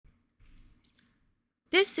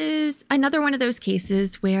this is another one of those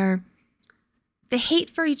cases where the hate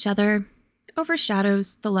for each other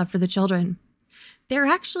overshadows the love for the children. They're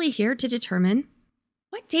actually here to determine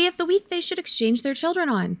what day of the week they should exchange their children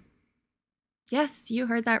on. Yes, you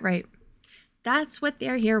heard that right. That's what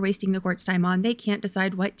they're here wasting the court's time on. They can't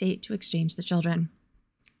decide what date to exchange the children.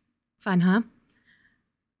 Fun, huh?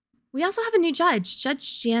 We also have a new judge,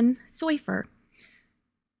 Judge Jan Soifer.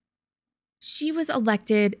 She was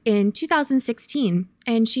elected in 2016,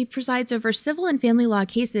 and she presides over civil and family law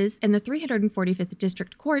cases in the 345th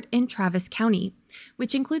District Court in Travis County,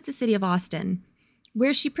 which includes the city of Austin,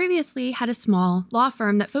 where she previously had a small law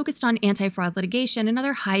firm that focused on anti-fraud litigation and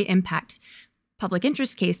other high-impact public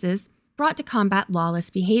interest cases brought to combat lawless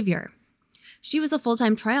behavior. She was a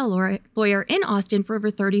full-time trial lawyer in Austin for over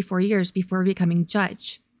 34 years before becoming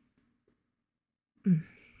judge.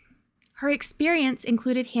 Her experience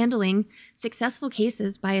included handling successful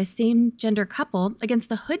cases by a same-gender couple against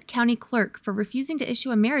the Hood County clerk for refusing to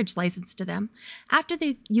issue a marriage license to them after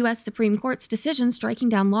the U.S. Supreme Court's decision striking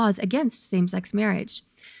down laws against same-sex marriage.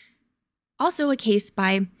 Also a case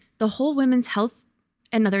by the Whole Women's Health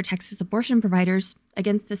and other Texas abortion providers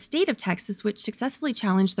against the state of Texas, which successfully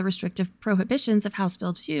challenged the restrictive prohibitions of House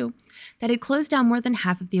Bill 2 that had closed down more than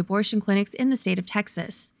half of the abortion clinics in the state of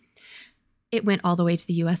Texas. It went all the way to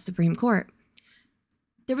the U.S. Supreme Court.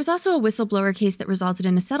 There was also a whistleblower case that resulted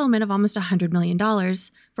in a settlement of almost $100 million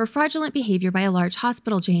for fraudulent behavior by a large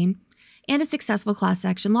hospital chain and a successful class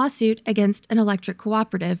action lawsuit against an electric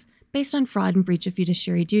cooperative based on fraud and breach of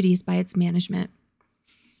fiduciary duties by its management.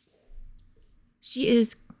 She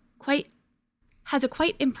has a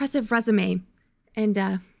quite impressive resume, and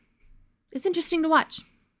it's interesting to watch.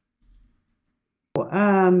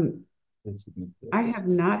 I have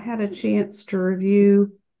not had a chance to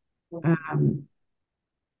review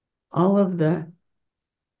all of the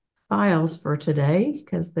files for today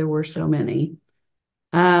because there were so many.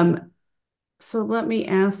 So let me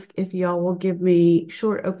ask if y'all will give me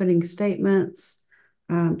short opening statements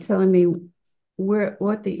telling me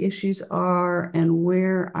what the issues are and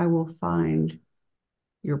where I will find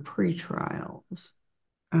your pre-trials.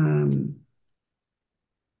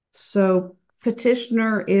 So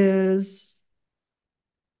petitioner is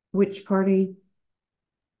which party?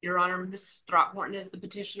 Your Honor, Mrs. Throckmorton is the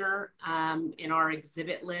petitioner. In our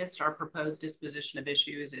exhibit list, our proposed disposition of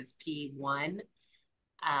issues is P1.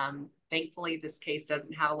 Thankfully, this case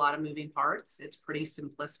doesn't have a lot of moving parts. It's pretty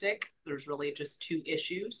simplistic. There's really just two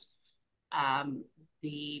issues.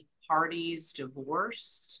 The parties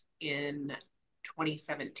divorced in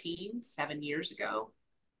 2017, 7 years ago.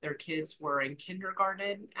 Their kids were in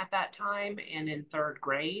kindergarten at that time and in third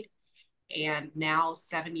grade. And now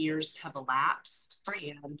 7 years have elapsed.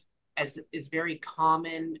 And as is very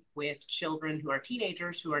common with children who are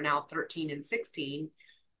teenagers who are now 13 and 16,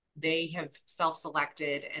 they have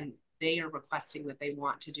self-selected and they are requesting that they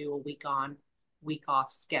want to do a week on, week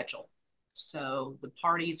off schedule. So the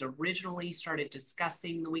parties originally started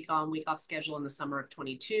discussing the week on, week off schedule in the summer of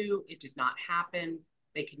 22. It did not happen.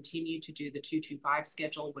 They continue to do the 2-2-5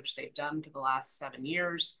 schedule, which they've done for the last 7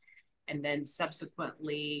 years. And then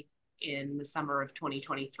subsequently in the summer of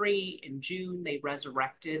 2023, in June, they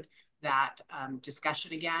resurrected that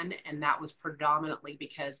discussion again. And that was predominantly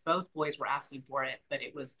because both boys were asking for it, but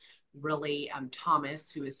it was really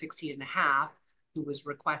Thomas, who is 16 and a half, who was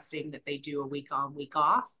requesting that they do a week on, week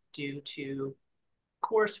off due to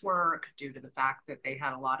coursework, due to the fact that they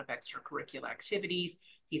had a lot of extracurricular activities.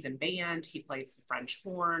 He's in band, he plays the French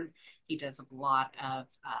horn, he does a lot of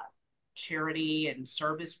charity and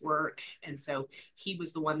service work. And so he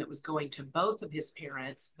was the one that was going to both of his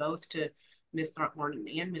parents, both to Ms. Throckmorton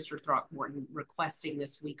and Mr. Throckmorton, requesting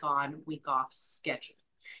this week on, week off schedule.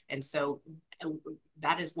 And so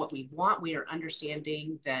that is what we want. We are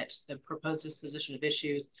understanding that the proposed disposition of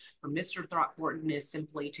issues for Mr. Throckmorton is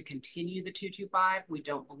simply to continue the 2-2-5. We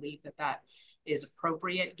don't believe that that is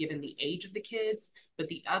appropriate given the age of the kids. But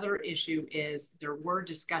the other issue is there were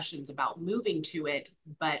discussions about moving to it,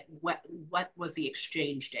 but what was the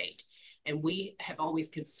exchange date? And we have always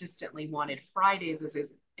consistently wanted Fridays as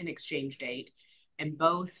an exchange date. And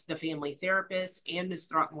both the family therapist and Ms.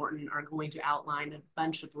 Throckmorton are going to outline a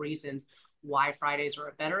bunch of reasons why Fridays are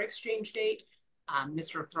a better exchange date.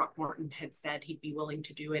 Mr. Throckmorton had said he'd be willing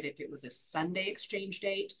to do it if it was a Sunday exchange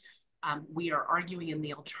date. We are arguing in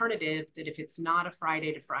the alternative that if it's not a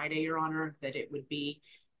Friday to Friday, Your Honor, that it would be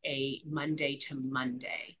a Monday to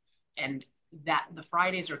Monday. And that the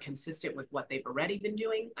Fridays are consistent with what they've already been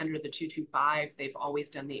doing under the 2-2-5. They've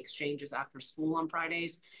always done the exchanges after school on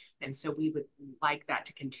Fridays. And so we would like that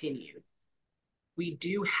to continue. We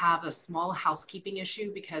do have a small housekeeping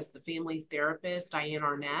issue because the family therapist, Diane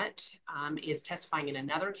Arnett, is testifying in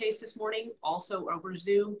another case this morning, also over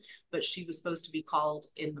Zoom, but she was supposed to be called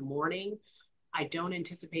in the morning. I don't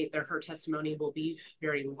anticipate that her testimony will be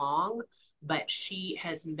very long, but she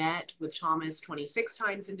has met with Thomas 26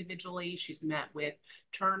 times individually. She's met with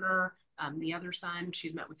Turner, the other son.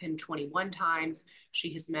 She's met with him 21 times.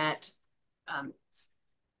 She has met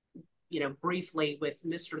briefly with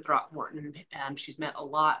Mr. Throckmorton. She's met a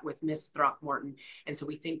lot with Miss Throckmorton. And so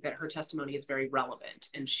we think that her testimony is very relevant.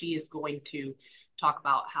 And she is going to talk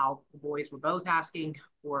about how the boys were both asking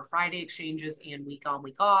for Friday exchanges and week on,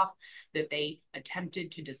 week off, that they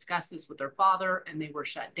attempted to discuss this with their father and they were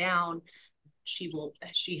shut down.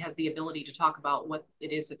 She has the ability to talk about what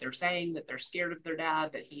it is that they're saying, that they're scared of their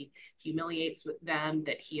dad, that he humiliates with them,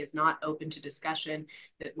 that he is not open to discussion,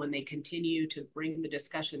 that when they continue to bring the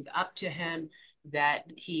discussions up to him, that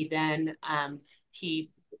he then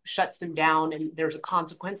he shuts them down and there's a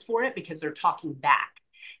consequence for it because they're talking back.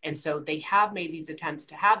 And so they have made these attempts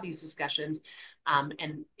to have these discussions,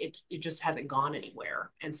 and it just hasn't gone anywhere.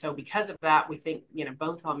 And so because of that, we think,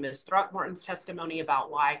 both on Ms. Throckmorton's testimony about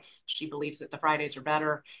why she believes that the Fridays are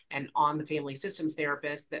better and on the family systems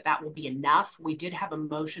therapist, that will be enough. We did have a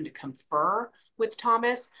motion to confer with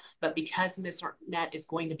Thomas, but because Ms. Arnett is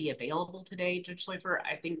going to be available today, Judge Slifer,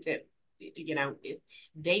 I think that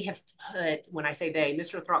they have put, when I say they,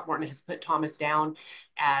 Mr. Throckmorton has put Thomas down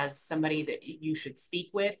as somebody that you should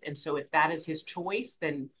speak with. And so if that is his choice,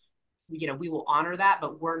 then, we will honor that,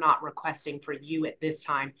 but we're not requesting for you at this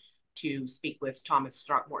time to speak with Thomas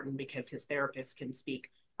Throckmorton because his therapist can speak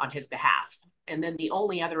on his behalf. And then the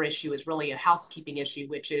only other issue is really a housekeeping issue,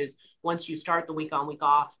 which is once you start the week on, week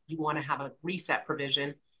off, you want to have a reset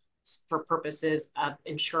provision for purposes of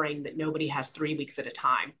ensuring that nobody has 3 weeks at a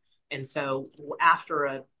time. And so after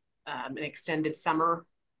an extended summer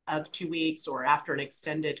of 2 weeks or after an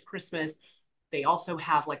extended Christmas, they also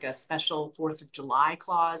have like a special 4th of July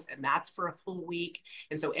clause, and that's for a full week.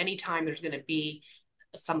 And so anytime there's going to be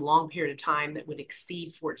some long period of time that would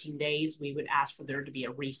exceed 14 days, we would ask for there to be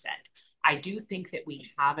a reset. I do think that we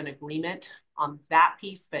have an agreement on that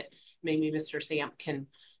piece, but maybe Mr. Samp can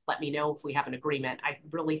let me know if we have an agreement. I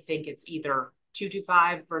really think it's either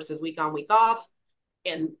 225 versus week on, week off.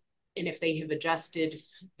 And if they have adjusted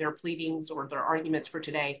their pleadings or their arguments for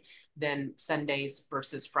today, then Sundays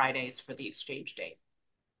versus Fridays for the exchange date.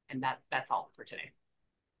 And that's all for today.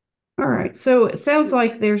 All right. So it sounds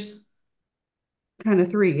like there's kind of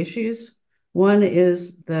 3 issues. One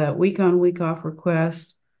is the week on, week off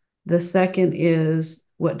request. The second is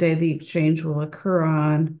what day the exchange will occur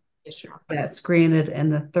on. Yes, Your Honor. That's granted. And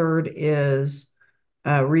the third is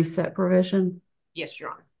a reset provision. Yes,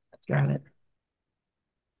 Your Honor. That's got it.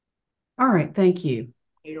 All right. Thank you.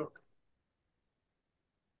 You're welcome.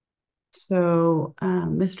 So,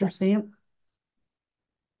 Mr. Samp.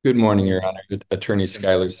 Good morning, Your Honor. Attorney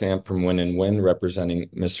Skylar Samp from Win & Win, representing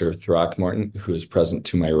Mr. Throckmorton, who is present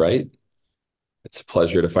to my right. It's a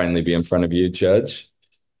pleasure to finally be in front of you, Judge.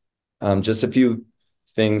 Just a few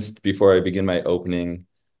things before I begin my opening.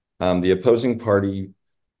 The opposing party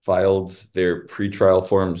filed their pretrial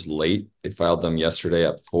forms late. They filed them yesterday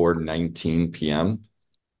at 4:19 p.m.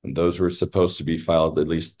 And those were supposed to be filed at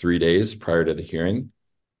least 3 days prior to the hearing.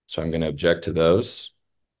 So I'm going to object to those.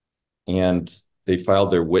 And they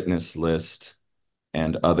filed their witness list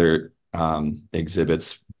and other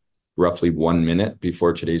exhibits roughly 1 minute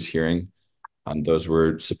before today's hearing. Those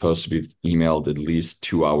were supposed to be emailed at least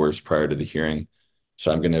 2 hours prior to the hearing.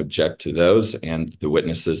 So I'm going to object to those and the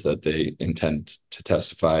witnesses that they intend to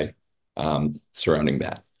testify surrounding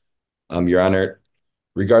that. Your Honor,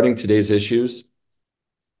 regarding today's issues,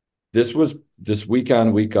 this week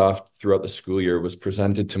on, week off throughout the school year was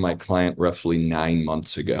presented to my client roughly 9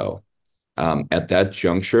 months ago. At that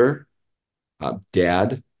juncture,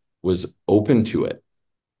 Dad was open to it.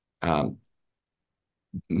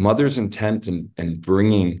 Mother's intent in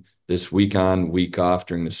bringing this week on, week off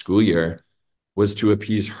during the school year was to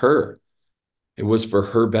appease her. It was for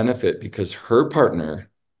her benefit because her partner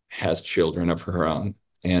has children of her own,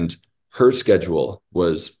 and her schedule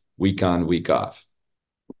was week on, week off.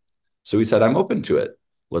 So he said, I'm open to it.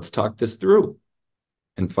 Let's talk this through.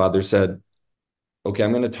 And Father said, okay,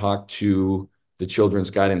 I'm going to talk to the children's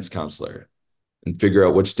guidance counselor and figure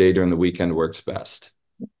out which day during the weekend works best.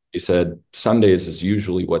 He said, Sundays is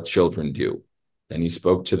usually what children do. Then he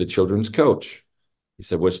spoke to the children's coach. He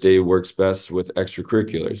said, which day works best with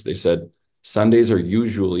extracurriculars? They said, Sundays are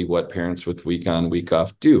usually what parents with week on, week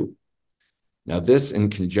off do. Now this in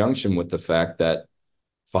conjunction with the fact that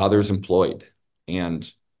Father's employed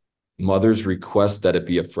and Mother's request that it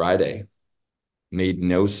be a Friday. made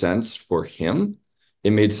no sense for him.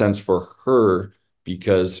 It made sense for her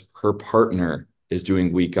because her partner is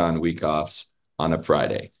doing week on, week offs on a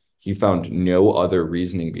Friday. He found no other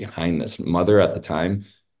reasoning behind this. Mother at the time,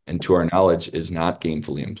 and to our knowledge, is not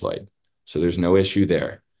gainfully employed. So there's no issue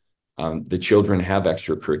there. The children have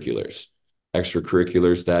extracurriculars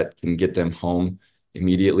that can get them home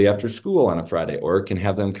immediately after school on a Friday, or can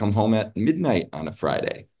have them come home at midnight on a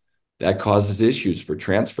Friday. That causes issues for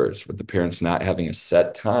transfers with the parents not having a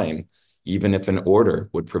set time, even if an order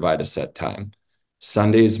would provide a set time.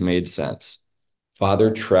 Sundays made sense.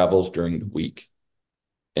 Father travels during the week.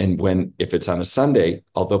 And if it's on a Sunday,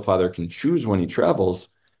 although father can choose when he travels,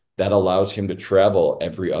 that allows him to travel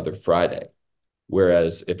every other Friday.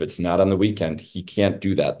 Whereas if it's not on the weekend, he can't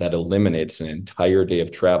do that. That eliminates an entire day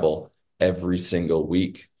of travel every single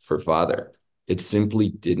week for father. It simply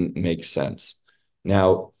didn't make sense.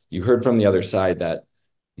 Now, you heard from the other side that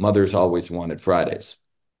mothers always wanted Fridays.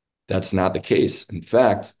 That's not the case. In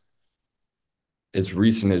fact, as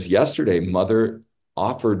recent as yesterday, mother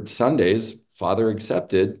offered Sundays, father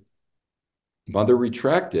accepted, mother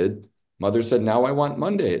retracted, mother said, now I want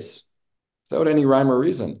Mondays, without any rhyme or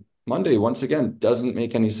reason. Monday, once again, doesn't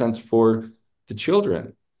make any sense for the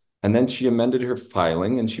children. And then she amended her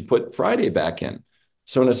filing and she put Friday back in.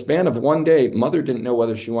 So in a span of one day, mother didn't know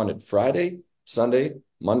whether she wanted Friday, Sunday,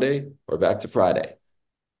 Monday, or back to Friday.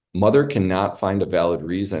 Mother cannot find a valid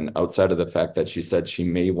reason outside of the fact that she said she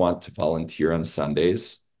may want to volunteer on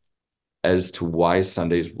Sundays as to why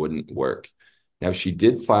Sundays wouldn't work. Now, she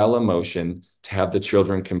did file a motion to have the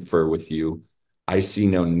children confer with you. I see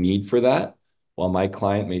no need for that. While my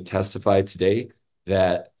client may testify today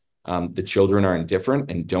that the children are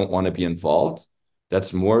indifferent and don't want to be involved,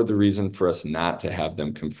 that's more the reason for us not to have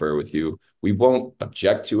them confer with you. We won't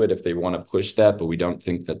object to it if they want to push that, but we don't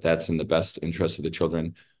think that that's in the best interest of the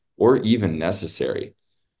children or even necessary.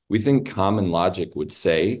 We think common logic would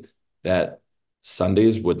say that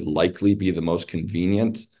Sundays would likely be the most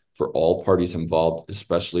convenient for all parties involved,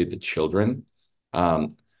 especially the children.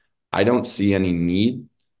 I don't see any need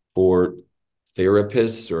for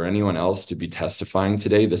therapists or anyone else to be testifying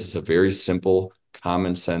today. This is a very simple,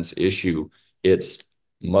 common sense issue. It's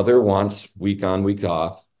mother wants week on, week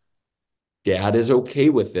off. Dad is okay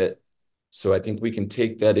with it. So I think we can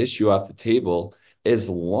take that issue off the table as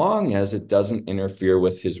long as it doesn't interfere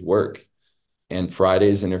with his work and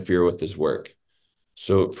Fridays interfere with his work.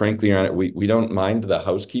 So frankly, Your Honor, we don't mind the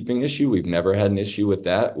housekeeping issue. We've never had an issue with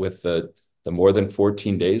that, with the more than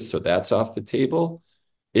 14 days. So that's off the table.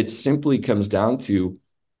 It simply comes down to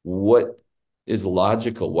what is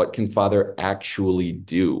logical. What can father actually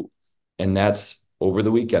do? And that's over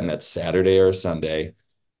the weekend. That's Saturday or Sunday.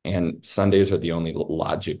 And Sundays are the only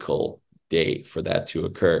logical day for that to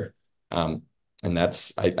occur. And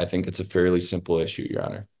that's, I think it's a fairly simple issue, Your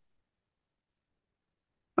Honor.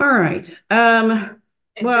 All right.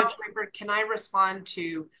 And well, Judge Rainford, can I respond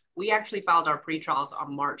to, we actually filed our pre-trials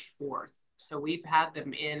on March 4th. So we've had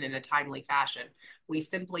them in a timely fashion. We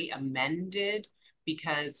simply amended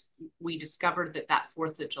because we discovered that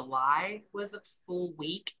 4th of July was a full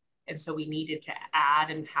week. And so we needed to add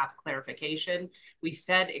and have clarification. We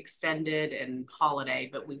said extended and holiday,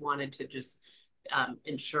 but we wanted to just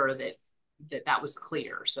ensure that was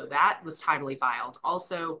clear. So that was timely filed.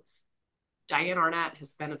 Also, Diane Arnett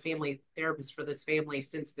has been a family therapist for this family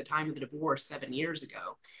since the time of the divorce 7 years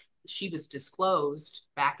ago. She was disclosed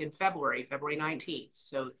back in February 19th.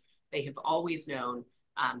 So they have always known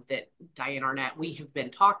that Diane Arnett, we have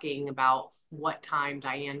been talking about what time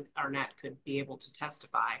Diane Arnett could be able to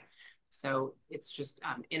testify. So it's just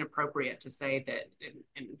inappropriate to say that,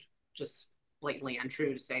 and just blatantly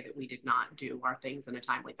untrue to say that we did not do our things in a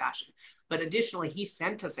timely fashion. But additionally, he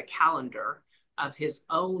sent us a calendar of his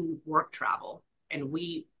own work travel, and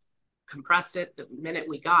we compressed it the minute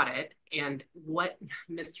we got it. And what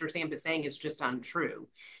Mr. Samp is saying is just untrue.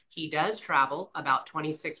 He does travel about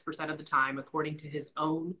 26% of the time, according to his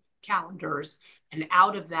own calendars. And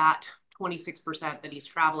out of that 26% that he's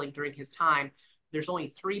traveling during his time, there's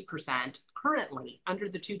only 3% currently under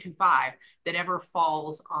the 225 that ever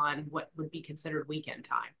falls on what would be considered weekend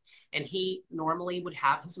time. And he normally would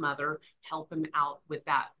have his mother help him out with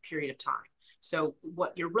that period of time. So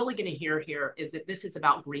what you're really going to hear here is that this is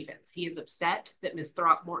about grievance. He is upset that Ms.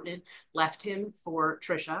 Throckmorton left him for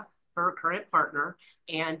Trisha, her current partner,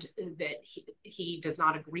 and that he does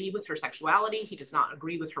not agree with her sexuality. He does not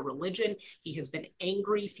agree with her religion. He has been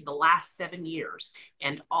angry for the last 7 years,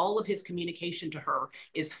 and all of his communication to her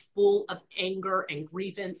is full of anger and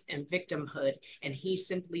grievance and victimhood, and he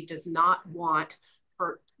simply does not want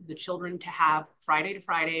her the children to have Friday to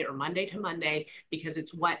Friday or Monday to Monday because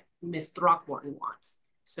it's what Ms. Throckmorton wants.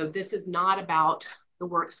 So this is not about the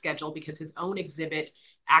work schedule because his own exhibit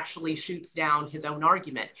actually shoots down his own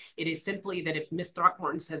argument. It is simply that if Ms.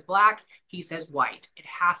 Throckmorton says black, he says white. It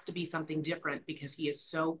has to be something different because he is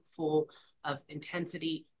so full of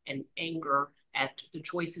intensity and anger at the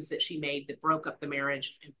choices that she made that broke up the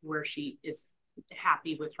marriage and where she is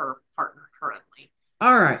happy with her partner currently.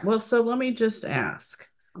 All right. Well, so let me just ask,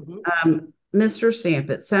 Mr. Stamp,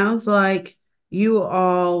 it sounds like you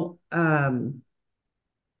all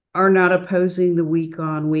are not opposing the week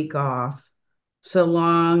on, week off, so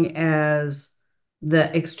long as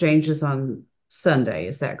the exchange is on Sunday.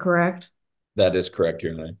 Is that correct? That is correct,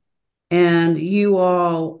 Your Honor. And you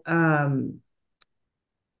all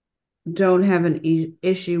don't have an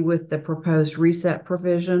issue with the proposed reset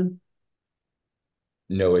provision?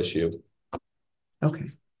 No issue.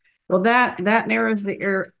 Okay. Well, that narrows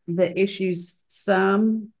the issues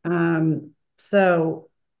some. So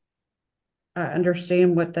I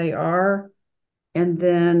understand what they are. And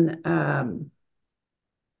then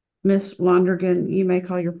Ms. Lonergan, you may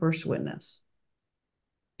call your first witness.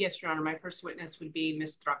 Yes, Your Honor. My first witness would be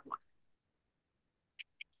Ms. Throckmorton.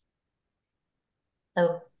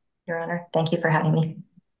 Oh, Your Honor, thank you for having me.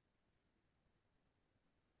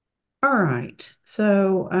 All right.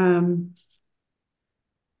 So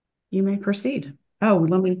you may proceed. Oh,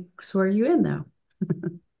 let me swear you in, though.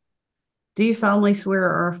 Do you solemnly swear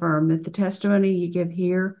or affirm that the testimony you give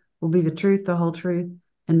here will be the truth, the whole truth,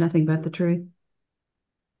 and nothing but the truth?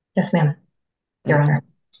 Yes, ma'am, Your Honor.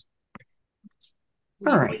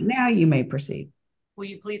 All right, now you may proceed. Will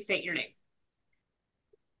you please state your name?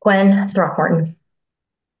 Gwen Throckmorton.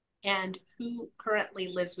 And who currently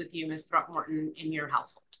lives with you, Ms. Throckmorton, in your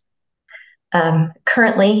household?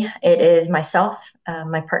 Currently, it is myself,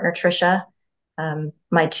 my partner, Trisha,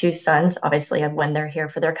 my two sons, obviously, when they're here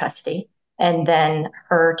for their custody, and then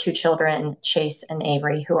her two children, Chase and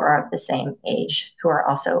Avery, who are of the same age, who are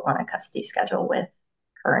also on a custody schedule with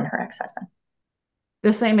her and her ex-husband.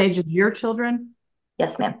 The same age as your children?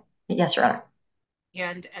 Yes, ma'am. Yes, Your Honor.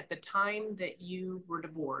 And at the time that you were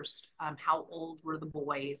divorced, how old were the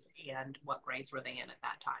boys and what grades were they in at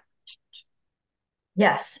that time?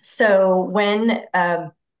 Yes. So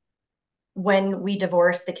when we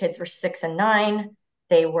divorced, the kids were 6 and 9.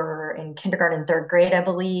 They were in kindergarten, 3rd grade, I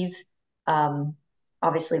believe.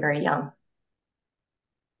 Obviously very young.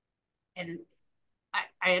 And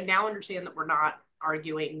I now understand that we're not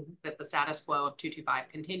arguing that the status quo of 225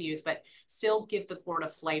 continues, but still give the court a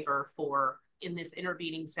flavor for, in this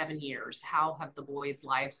intervening 7 years, how have the boys'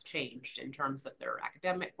 lives changed in terms of their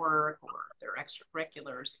academic work or their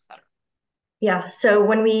extracurriculars, et cetera? Yeah. So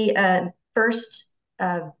when we first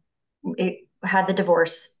had the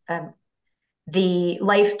divorce, the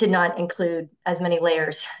life did not include as many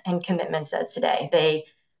layers and commitments as today.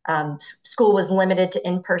 School was limited to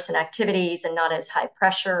in-person activities and not as high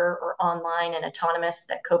pressure or online and autonomous.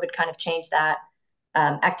 That COVID kind of changed that.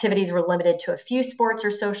 Activities were limited to a few sports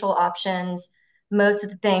or social options. Most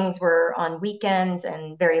of the things were on weekends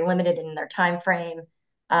and very limited in their time frame.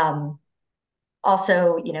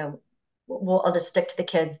 Also, I'll just stick to the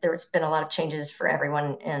kids. There's been a lot of changes for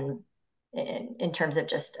everyone in terms of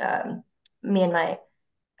just me and my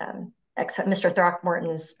Mr.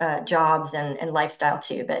 Throckmorton's jobs and lifestyle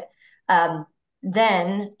too. But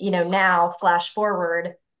then, now flash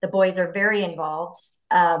forward, the boys are very involved.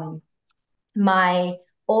 My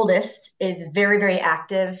oldest is very, very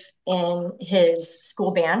active in his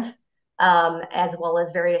school band, as well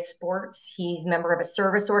as various sports. He's a member of a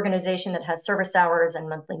service organization that has service hours and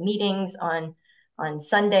monthly meetings on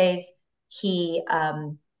Sundays.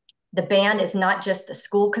 The band is not just the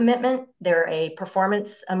school commitment. They're a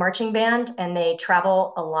performance marching band, and they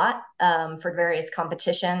travel a lot for various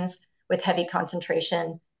competitions with heavy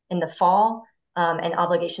concentration in the fall and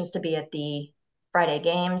obligations to be at the Friday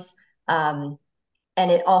games. And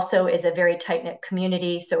it also is a very tight-knit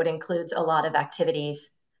community, so it includes a lot of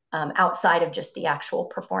activities outside of just the actual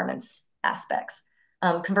performance aspects.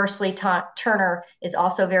 Conversely, Turner is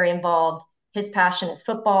also very involved. His passion is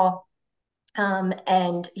football,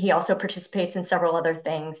 and he also participates in several other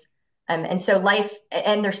things. And so life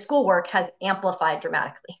and their schoolwork has amplified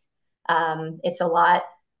dramatically. It's a lot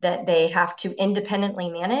that they have to independently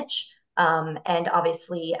manage. And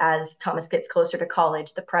obviously, as Thomas gets closer to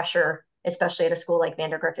college, the pressure, especially at a school like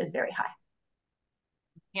Vandergrift, is very high.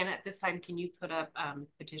 Hannah, at this time, can you put up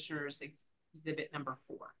petitioner's exhibit number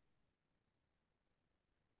 4?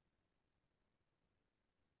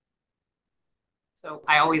 So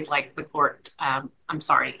I always like the court, I'm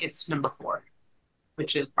sorry, it's number 4,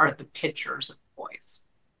 which are the pictures of the boys.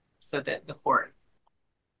 so that the court.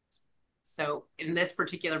 So in this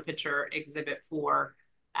particular picture, Exhibit 4,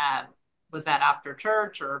 was that after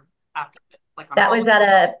church or after, like on that was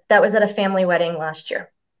at a family wedding last year.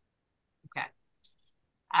 Okay.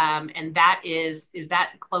 And that is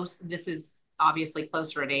that close? This is obviously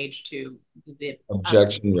closer in age to the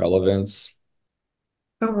Objection, relevance.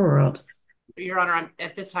 Overruled. Your Honor,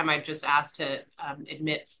 at this time, I've just asked to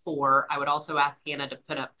admit 4. I would also ask Hannah to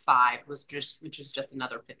put up 5, which is just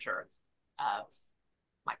another picture of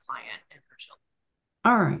my client and her children.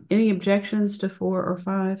 All right. Any objections to 4 or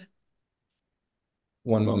 5?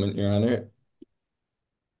 One moment, Your Honor.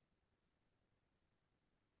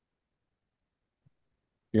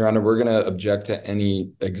 Your Honor, we're going to object to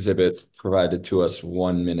any exhibit provided to us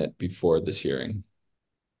 1 minute before this hearing.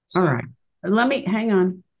 All right. Let me hang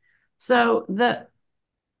on. So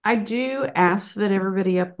I do ask that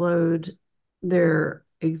everybody upload their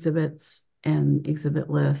exhibits and exhibit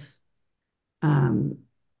lists.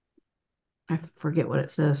 I forget what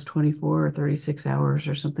it says, 24 or 36 hours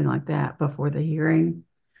or something like that before the hearing.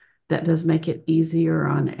 That does make it easier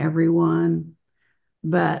on everyone,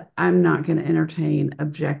 but I'm not going to entertain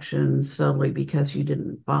objections solely because you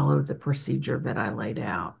didn't follow the procedure that I laid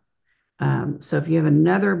out. So if you have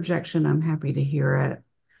another objection, I'm happy to hear it.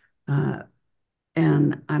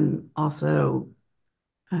 And I'm also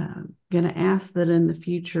going to ask that in the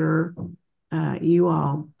future, you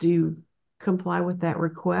all do comply with that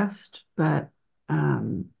request, but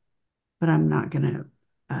I'm not going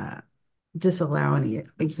to disallow any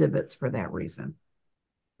exhibits for that reason.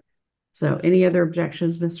 So any other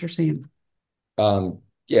objections, Mr. Sam?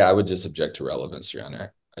 Yeah, I would just object to relevance, Your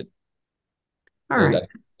Honor. All right.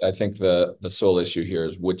 I think the sole issue here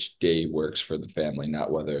is which day works for the family, not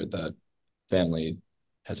whether the family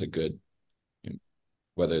has a good,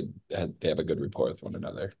 whether they have a good rapport with one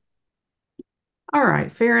another. All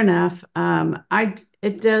right, fair enough.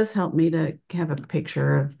 It does help me to have a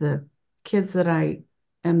picture of the kids that I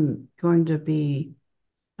am going to be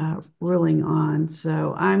ruling on.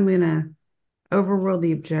 So I'm going to overrule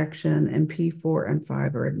the objection, and P4 and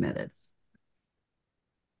 5 are admitted.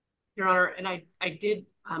 Your Honor, and I did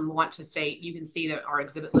want to state, you can see that our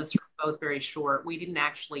exhibit lists are both very short. We didn't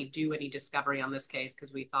actually do any discovery on this case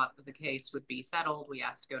because we thought that the case would be settled. We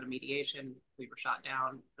asked to go to mediation. We were shot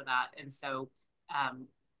down for that. And so,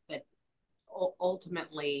 but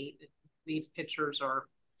ultimately, these pictures are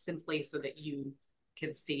simply so that you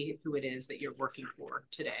can see who it is that you're working for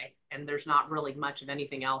today. And there's not really much of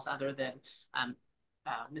anything else other than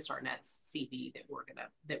Ms. Arnett's CV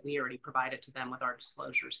that we already provided to them with our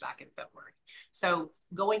disclosures back in February. So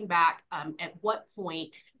going back, at what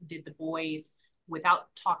point did the boys, without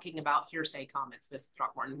talking about hearsay comments, Ms.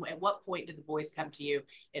 Throckmorton, at what point did the boys come to you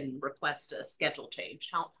and request a schedule change?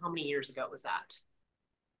 How many years ago was that?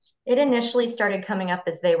 It initially started coming up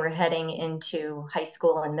as they were heading into high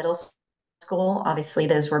school and middle school. Obviously,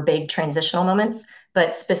 those were big transitional moments,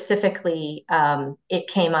 but specifically, it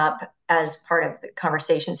came up as part of the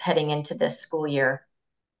conversations heading into this school year.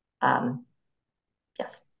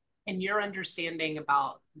 Yes. And your understanding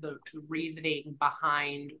about the reasoning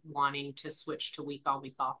behind wanting to switch to week on,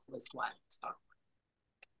 week off was what?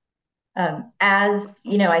 As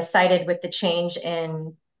you know, I cited with the change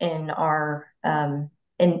in our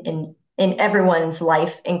in everyone's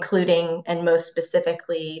life, including and most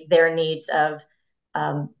specifically their needs of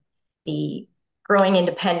the growing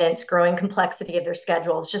independence, growing complexity of their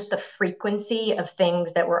schedules, just the frequency of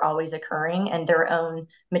things that were always occurring, and their own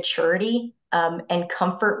maturity and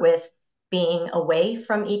comfort with being away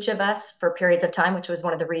from each of us for periods of time, which was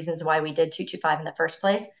one of the reasons why we did 225 in the first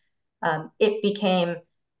place. It became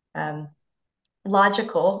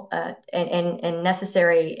logical and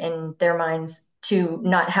necessary in their minds to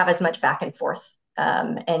not have as much back and forth,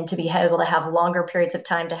 and to be able to have longer periods of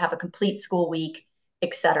time, to have a complete school week,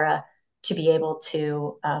 et cetera, to be able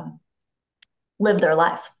to live their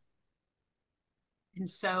lives. And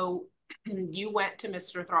so you went to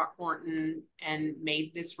Mr. Throckmorton and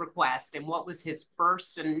made this request. And what was his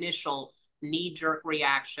first initial knee-jerk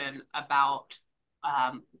reaction about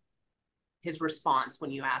his response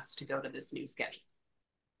when you asked to go to this new schedule?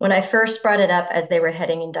 When I first brought it up as they were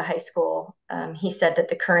heading into high school, he said that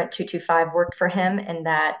the current 225 worked for him and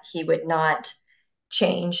that he would not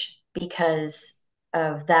change because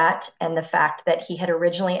of that, and the fact that he had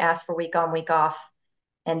originally asked for week on, week off,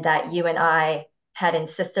 and that you and I had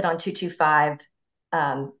insisted on 225,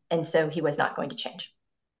 and so he was not going to change.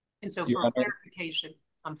 And so for clarification,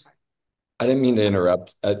 I'm sorry. I didn't mean to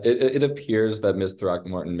interrupt. It appears that Ms.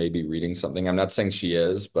 Throckmorton may be reading something. I'm not saying she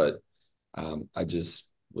is, but I just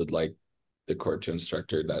would like the court to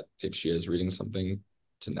instruct her that if she is reading something,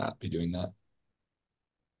 to not be doing that.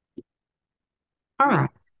 All right.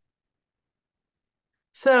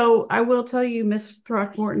 So I will tell you, Ms.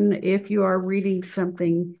 Throckmorton, if you are reading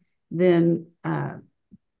something, then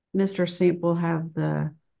Mr. Samp will have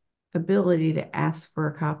the ability to ask for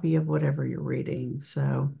a copy of whatever you're reading.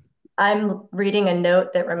 So I'm reading a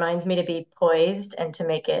note that reminds me to be poised and to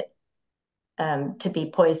make it to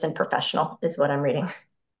be poised and professional is what I'm reading.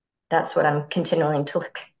 That's what I'm continuing to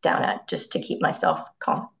look down at just to keep myself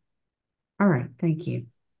calm. all right, thank you.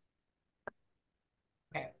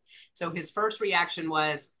 Okay. So his first reaction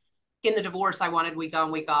was, in the divorce, I wanted week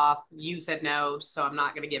on, week off. You said no, so I'm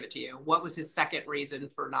not going to give it to you. What was his second reason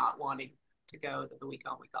for not wanting to go to the week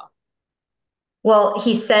on, week off? Well,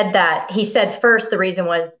 he said first, the reason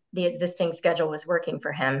was the existing schedule was working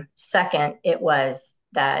for him. Second, it was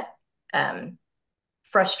that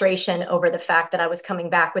frustration over the fact that I was coming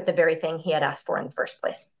back with the very thing he had asked for in the first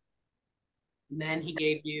place. And then he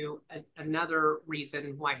gave you another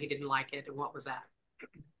reason why he didn't like it. And what was that?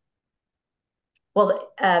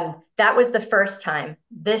 Well, that was the first time.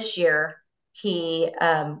 This year,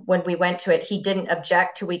 when we went to it, he didn't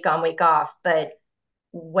object to week on, week off. But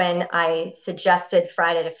when I suggested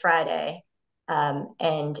Friday to Friday,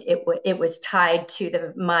 and it was tied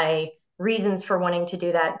to my reasons for wanting to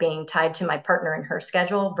do that being tied to my partner and her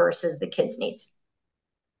schedule versus the kids' needs.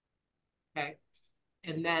 Okay.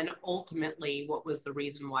 And then ultimately, what was the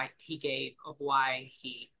reason why he gave of why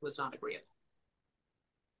he was not agreeable?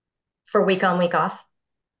 For week on, week off?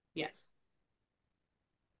 Yes.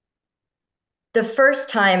 The first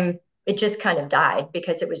time, it just kind of died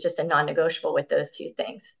because it was just a non-negotiable with those two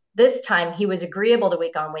things. This time, he was agreeable to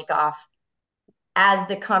week on, week off. As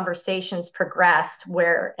the conversations progressed,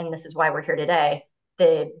 and this is why we're here today,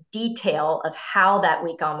 the detail of how that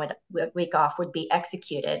week on, week off would be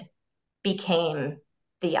executed became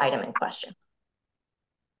the item in question.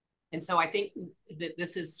 And so I think that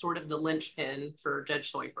this is sort of the linchpin for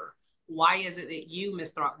Judge Seufer. Why is it that you,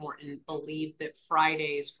 Ms. Throckmorton, believe that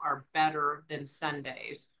Fridays are better than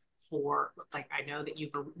Sundays for, like, I know that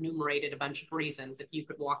you've enumerated a bunch of reasons. If you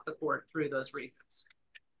could walk the court through those reasons.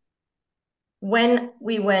 When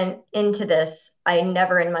we went into this, I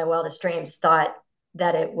never in my wildest dreams thought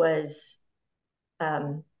that it was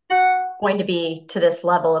going to be to this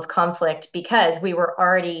level of conflict because we were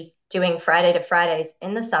already doing Friday to Fridays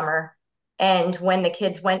in the summer. And when the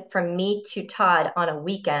kids went from me to Todd on a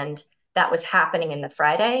weekend, that was happening in the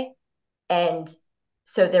Friday. And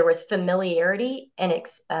so there was familiarity and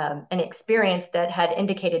an experience that had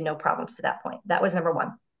indicated no problems to that point. That was number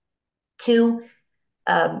one. Two,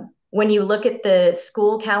 when you look at the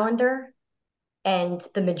school calendar and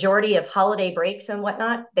the majority of holiday breaks and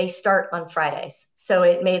whatnot, they start on Fridays. So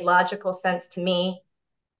it made logical sense to me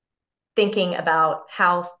thinking about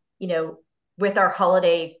how, with our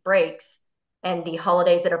holiday breaks and the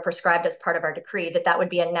holidays that are prescribed as part of our decree, that would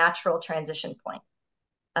be a natural transition point.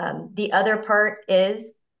 The other part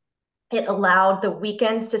is it allowed the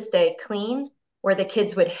weekends to stay clean, where the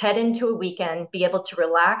kids would head into a weekend, be able to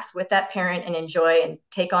relax with that parent and enjoy and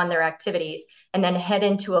take on their activities, and then head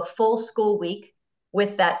into a full school week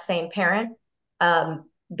with that same parent,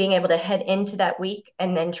 being able to head into that week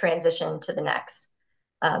and then transition to the next.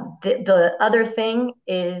 The other thing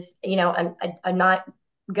is, I'm not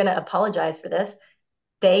going to apologize for this.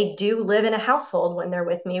 They do live in a household when they're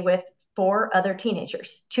with me with 4 other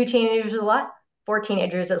teenagers. 2 teenagers is a lot, 4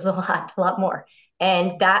 teenagers is a lot more.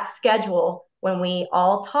 And that schedule, when we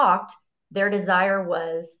all talked, their desire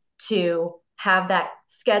was to have that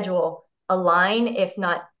schedule align, if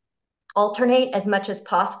not alternate as much as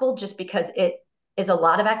possible, just because it is a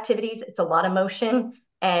lot of activities, it's a lot of motion,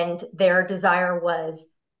 and their desire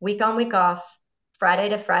was week on, week off, Friday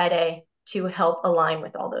to Friday, to help align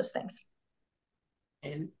with all those things.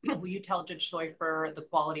 And will you tell Judge Seufer the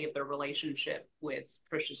quality of their relationship with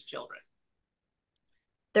Trisha's children?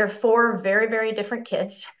 They're 4 very, very different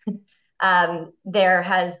kids. There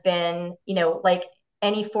has been, like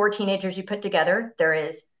any 4 teenagers you put together, there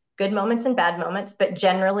is good moments and bad moments, but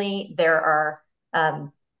generally they are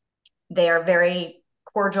very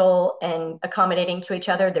cordial and accommodating to each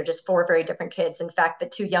other. They're just 4 very different kids. In fact, the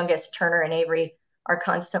 2 youngest, Turner and Avery, are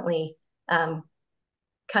constantly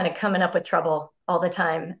kind of coming up with trouble all the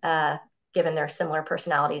time, given their similar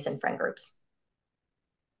personalities and friend groups.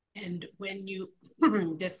 And when you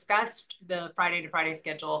discussed the Friday to Friday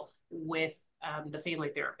schedule with the family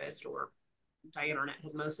therapist, or Diane Arnett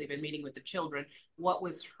has mostly been meeting with the children, what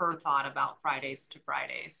was her thought about Fridays to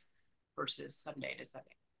Fridays versus Sunday to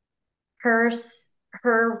Sunday? Her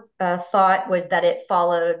thought was that it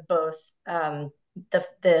followed both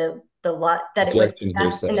the lot, that it was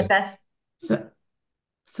best in the best.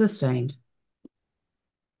 Sustained.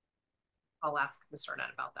 I'll ask Mr.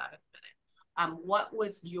 Arnett about that in a minute. What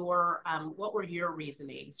were your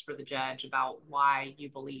reasonings for the judge about why you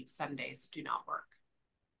believe Sundays do not work?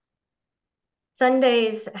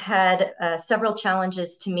 Sundays had several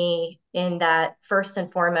challenges to me in that, first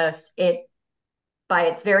and foremost, it, by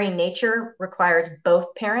its very nature, requires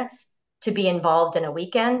both parents to be involved in a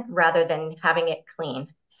weekend rather than having it clean.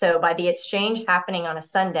 So by the exchange happening on a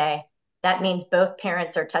Sunday, that means both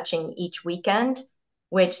parents are touching each weekend,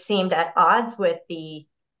 which seemed at odds with the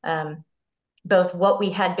both what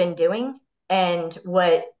we had been doing and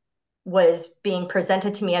what was being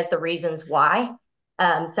presented to me as the reasons why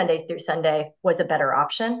Sunday through Sunday was a better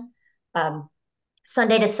option.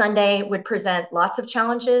 Sunday to Sunday would present lots of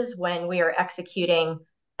challenges when we are executing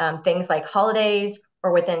things like holidays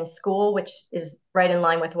or within school, which is right in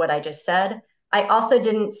line with what I just said. I also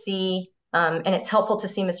didn't see, and it's helpful to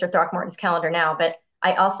see Mr. Throckmorton's calendar now, but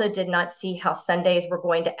I also did not see how Sundays were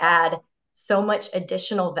going to add so much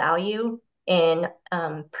additional value in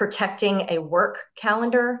protecting a work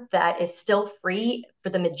calendar that is still free for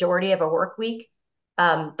the majority of a work week,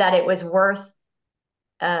 that it was worth,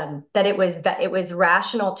 that it was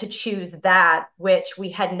rational to choose that, which we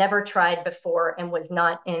had never tried before and was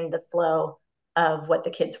not in the flow of what the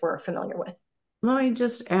kids were familiar with. Let me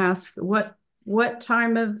just ask, what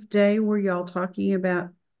time of day were y'all talking about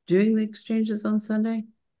doing the exchanges on Sunday?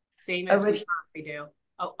 Same as we currently do.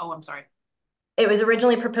 Oh, I'm sorry. It was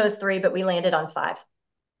originally proposed 3, but we landed on 5.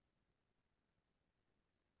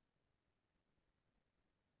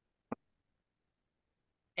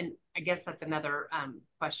 And I guess that's another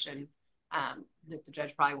question that the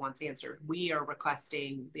judge probably wants answered. We are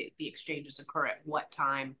requesting the exchanges occur at what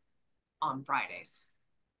time on Fridays?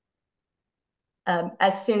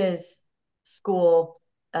 As soon as school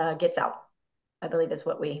gets out, I believe is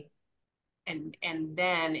what we. And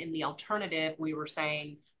then in the alternative, we were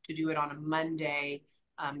saying to do it on a Monday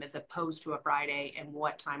as opposed to a Friday. And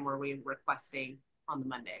what time were we requesting on the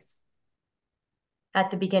Mondays? At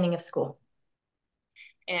the beginning of school.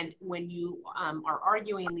 And when you are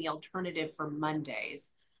arguing the alternative for Mondays,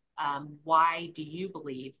 why do you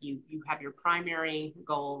believe you have your primary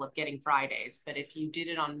goal of getting Fridays, but if you did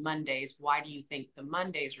it on Mondays, why do you think the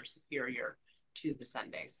Mondays are superior to the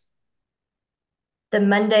Sundays? The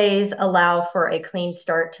Mondays allow for a clean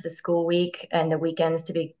start to the school week and the weekends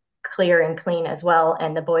to be clear and clean as well,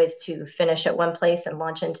 and the boys to finish at one place and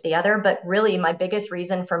launch into the other. But really, my biggest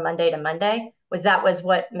reason for Monday to Monday was that was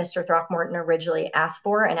what Mr. Throckmorton originally asked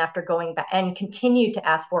for, and after going back and continued to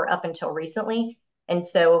ask for up until recently. And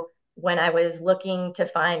so when I was looking to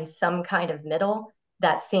find some kind of middle,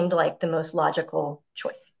 that seemed like the most logical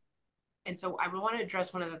choice. And so I want to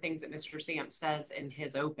address one of the things that Mr. Samp says in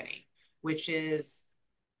his opening, which is,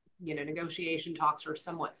 negotiation talks are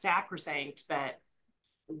somewhat sacrosanct, but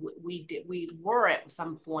we were at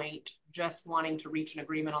some point just wanting to reach an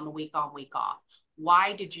agreement on the week on, week off.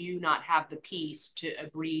 Why did you not have the peace to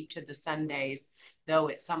agree to the Sundays, though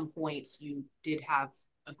at some points you did have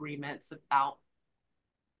agreements about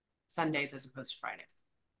Sundays as opposed to Fridays?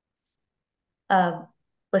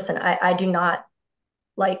 Listen, I do not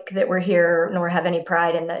like that we're here, nor have any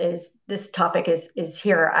pride in that this topic is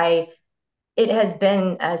here. It has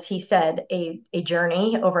been, as he said, a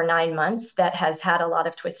journey over 9 months that has had a lot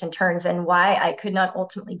of twists and turns. And why I could not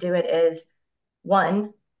ultimately do it is,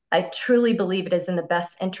 one, I truly believe it is in the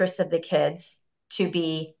best interest of the kids to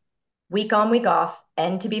be week on, week off,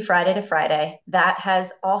 and to be Friday to Friday. That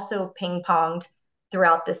has also ping-ponged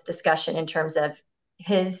throughout this discussion in terms of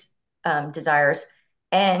his desires.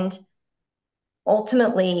 And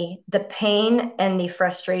ultimately, the pain and the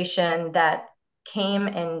frustration that came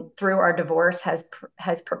and through our divorce has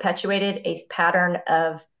perpetuated a pattern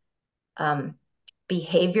of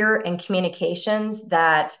behavior and communications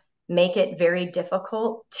that make it very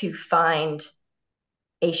difficult to find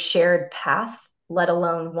a shared path, let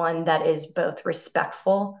alone one that is both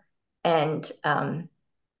respectful and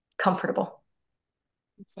comfortable.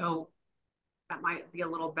 So that might be a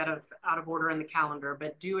little bit out of order in the calendar,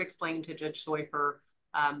 but do explain to Judge Soifer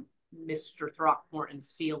Mr.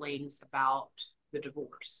 Throckmorton's feelings about the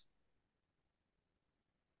divorce.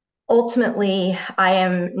 Ultimately, I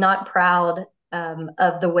am not proud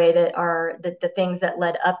of the way that the things that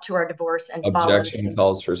led up to our divorce and Objection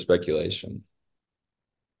calls for speculation.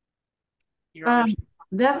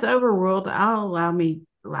 That's overruled. I'll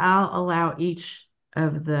allow each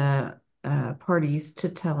of the parties to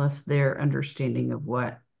tell us their understanding of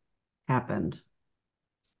what happened.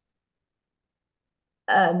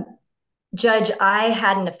 Judge, I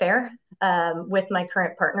had an affair with my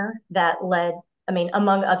current partner that led I mean,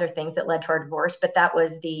 among other things that led to our divorce, but that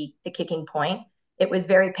was the kicking point. It was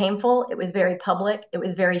very painful. It was very public. It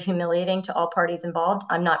was very humiliating to all parties involved.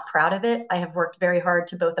 I'm not proud of it. I have worked very hard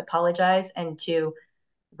to both apologize and to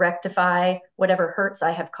rectify whatever hurts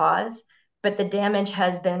I have caused. But the damage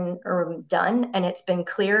has been done, and it's been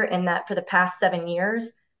clear in that for the past 7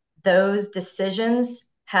 years, those decisions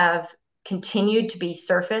have continued to be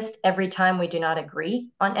surfaced every time we do not agree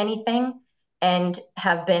on anything, and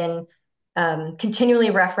have been continually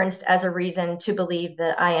referenced as a reason to believe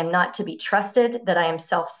that I am not to be trusted, that I am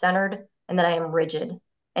self-centered, and that I am rigid.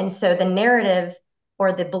 And so the narrative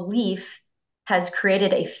or the belief has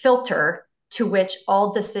created a filter to which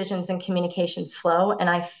all decisions and communications flow. And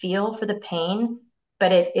I feel for the pain,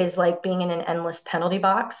 but it is like being in an endless penalty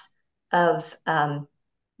box of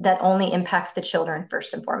that only impacts the children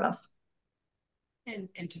first and foremost. And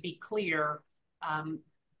to be clear,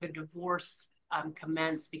 the divorce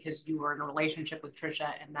commenced because you were in a relationship with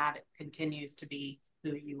Trisha, and that continues to be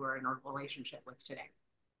who you are in a relationship with today.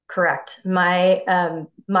 Correct. My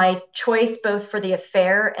choice, both for the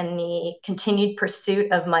affair and the continued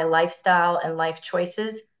pursuit of my lifestyle and life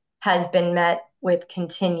choices, has been met with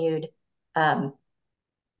continued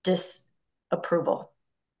disapproval.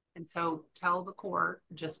 And so tell the court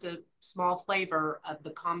just a small flavor of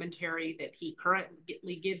the commentary that he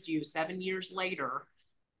currently gives you 7 years later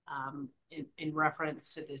in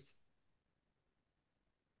reference to this.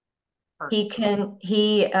 He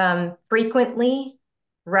frequently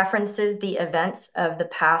references the events of the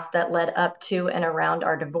past that led up to and around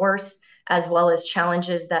our divorce, as well as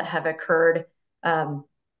challenges that have occurred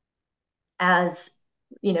as,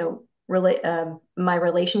 you know, my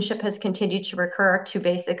relationship has continued to recur, to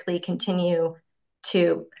basically continue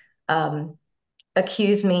to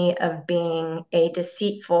accuse me of being a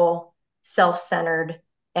deceitful, self-centered,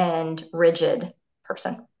 and rigid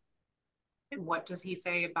person. And what does he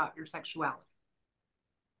say about your sexuality?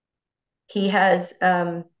 He has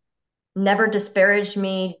never disparaged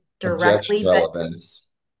me directly. Relevance.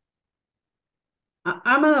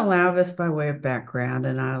 I'm going to allow this by way of background,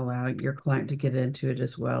 and I allow your client to get into it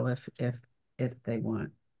as well if they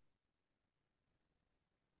want.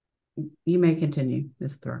 You may continue,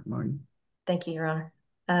 Ms. Throckmorton. Thank you, Your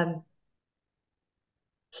Honor.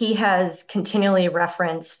 He has continually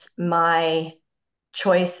referenced my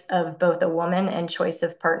choice of both a woman and choice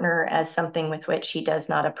of partner as something with which he does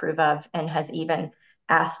not approve of, and has even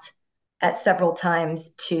asked at several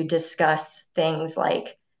times to discuss things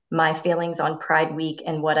like my feelings on Pride Week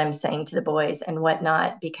and what I'm saying to the boys and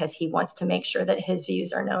whatnot, because he wants to make sure that his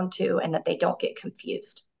views are known too and that they don't get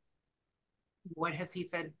confused. What has he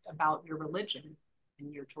said about your religion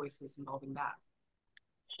and your choices involving that?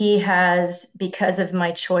 He has, because of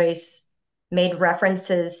my choice, made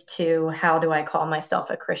references to how do I call myself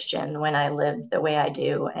a Christian when I live the way I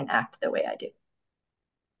do and act the way I do.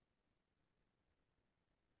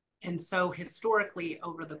 And so historically,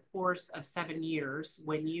 over the course of 7 years,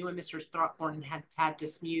 when you and Mr. Throckmorton had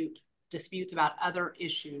disputes about other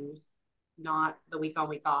issues, not the week on,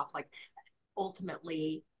 week off, like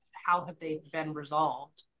ultimately, how have they been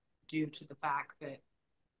resolved due to the fact that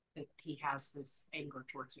he has this anger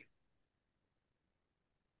towards you?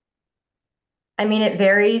 I mean, it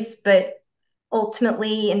varies, but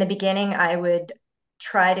ultimately in the beginning, I would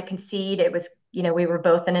try to concede. It was, you know, we were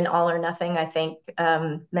both in an all or nothing, I think,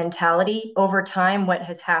 mentality. Over time, what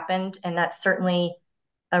has happened, and that's certainly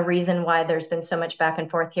a reason why there's been so much back and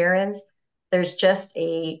forth here, is there's just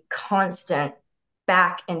a constant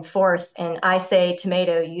back and forth. And I say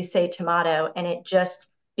tomato, you say tomato, and it just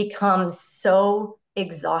becomes so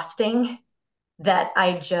exhausting that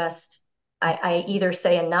I either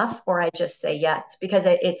say enough or I just say yes, because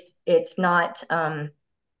it's not,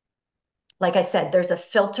 like I said, there's a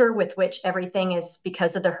filter with which everything is,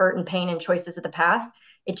 because of the hurt and pain and choices of the past.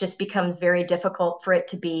 It just becomes very difficult for it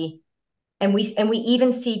to be, and we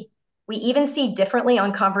even see differently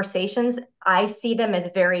on conversations. I see them as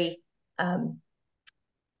very,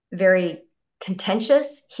 very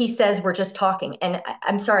contentious. He says we're just talking, and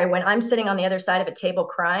I'm sorry, when I'm sitting on the other side of a table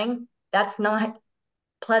crying, that's not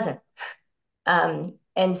pleasant.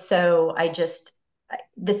 And so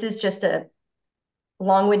this is just a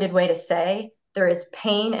long-winded way to say there is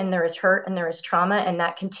pain and there is hurt and there is trauma, and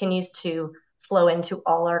that continues to flow into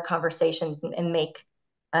all our conversations and make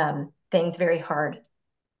things very hard,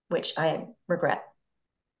 which I regret.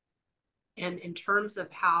 And in terms of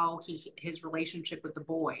how his relationship with the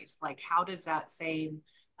boys, like how does that same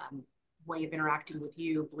way of interacting with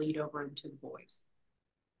you bleed over into the boys?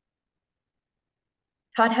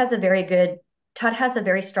 Todd has a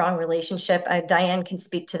very strong relationship. Diane can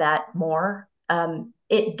speak to that more.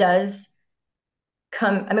 It does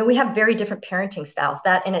I mean, we have very different parenting styles.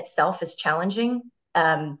 That in itself is challenging,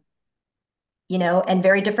 you know, and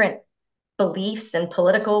very different beliefs and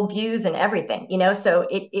political views and everything, you know, so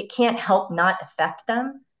it can't help not affect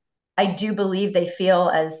them. I do believe they feel,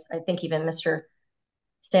 as I think even Mr.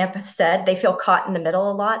 Stamp said, they feel caught in the middle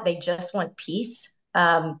a lot. They just want peace.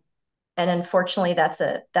 And unfortunately,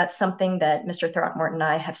 that's something that Mr. Throckmorton and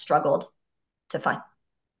I have struggled to find.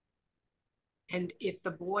 And if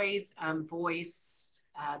the boys voice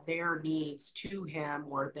their needs to him,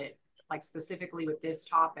 or that, like specifically with this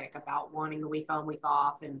topic about wanting a week on, week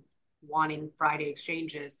off and wanting Friday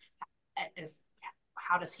exchanges,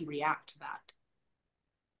 how does he react to that?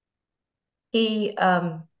 He,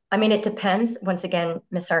 I mean, it depends. Once again,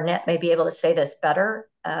 Miss Arnett may be able to say this better.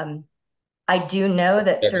 I do know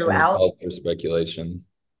that throughout. For speculation.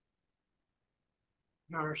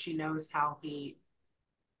 Or she knows how he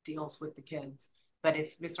deals with the kids. But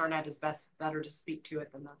if Miss Arnett is better to speak to it,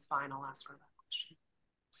 then that's fine. I'll ask her that question.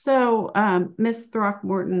 So, Ms.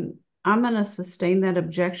 Throckmorton, I'm going to sustain that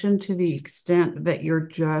objection to the extent that you're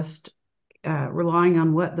just relying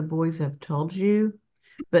on what the boys have told you.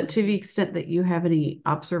 But to the extent that you have any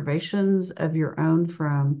observations of your own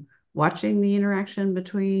from watching the interaction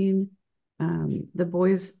between the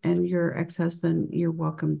boys and your ex-husband, you're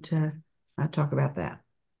welcome to talk about that.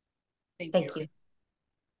 Thank you.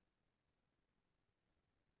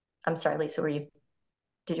 I'm sorry, Lisa,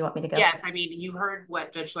 did you want me to go? Yes, I mean, you heard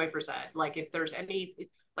what Judge Schleifer said. Like, if there's any,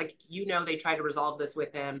 like, you know, they tried to resolve this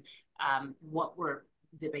with him. What were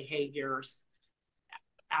the behaviors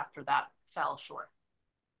after that fell short?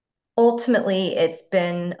 Ultimately, it's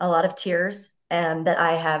been a lot of tears that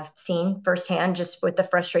I have seen firsthand, just with the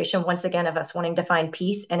frustration, once again, of us wanting to find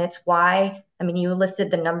peace. And it's why, I mean, you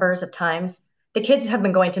listed the numbers of times. The kids have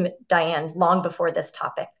been going to Diane long before this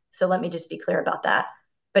topic. So let me just be clear about that.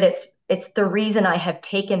 But it's the reason I have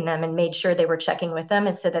taken them and made sure they were checking with them,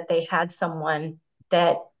 is so that they had someone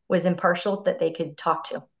that was impartial that they could talk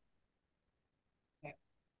to. Okay.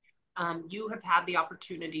 You have had the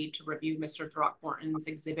opportunity to review Mr. Throckmorton's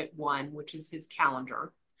Exhibit 1, which is his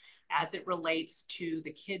calendar, as it relates to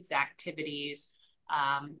the kids' activities.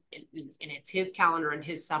 And it's his calendar and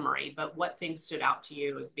his summary, but what things stood out to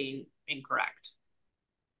you as being incorrect?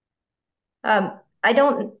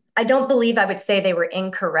 I don't believe I would say they were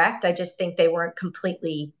incorrect. I just think they weren't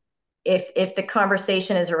completely, if the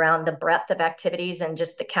conversation is around the breadth of activities and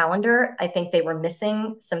just the calendar, I think they were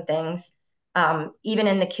missing some things. Even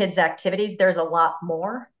in the kids' activities, there's a lot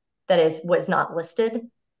more that was not listed.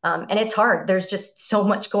 And it's hard. There's just so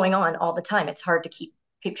much going on all the time. It's hard to keep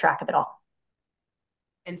track of it all.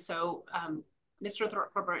 And so Mr.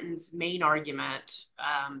 Throckmorton's main argument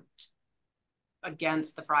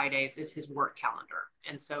against the Fridays is his work calendar.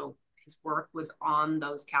 And so his work was on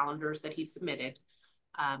those calendars that he submitted.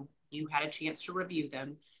 You had a chance to review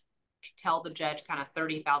them. Tell the judge, kind of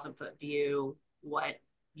 30,000 foot view, what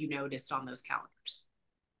you noticed on those calendars.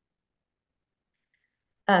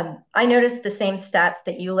 I noticed the same stats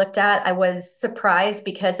that you looked at. I was surprised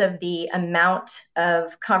because of the amount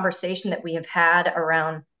of conversation that we have had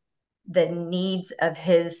around the needs of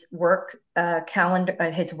his work calendar,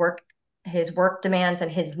 his work demands, and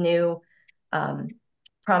his new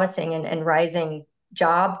promising and rising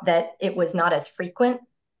job, that it was not as frequent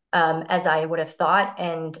as I would have thought.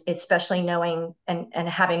 And especially knowing and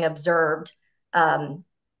having observed,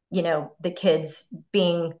 you know, the kids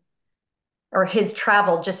being, or his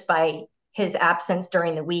travel just by his absence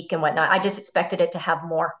during the week and whatnot. I just expected it to have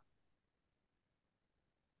more.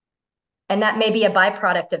 And that may be a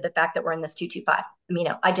byproduct of the fact that we're in this 225. You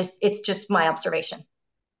know, it's just my observation.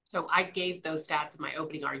 So I gave those stats in my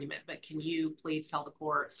opening argument, but can you please tell the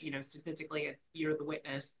court, you know, statistically, if you're the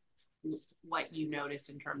witness, what you notice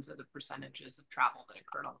in terms of the percentages of travel that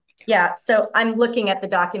occurred on the weekend? Yeah, so I'm looking at the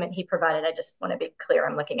document he provided. I just want to be clear,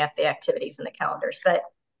 I'm looking at the activities and the calendars. But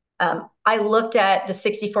I looked at the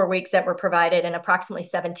 64 weeks that were provided, and approximately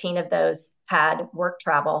 17 of those had work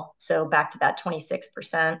travel. So back to that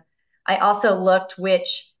 26%. I also looked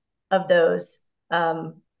which of those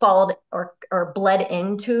followed or bled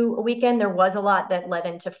into a weekend. There was a lot that led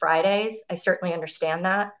into Fridays. I certainly understand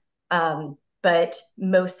that. But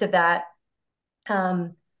most of that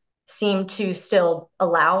seemed to still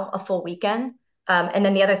allow a full weekend. And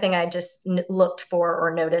then the other thing I just looked for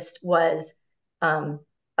or noticed was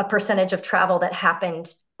a percentage of travel that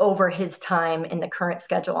happened over his time in the current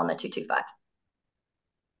schedule on the 225.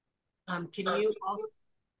 Can you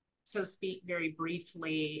also speak very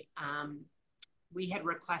briefly? We had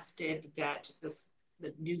requested that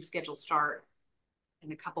the new schedule start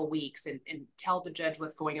in a couple weeks, and tell the judge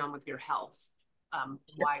what's going on with your health,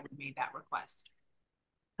 why we made that request.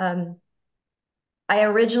 I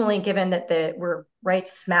originally, given that we're right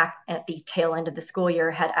smack at the tail end of the school year,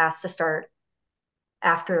 had asked to start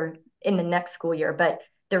in the next school year. But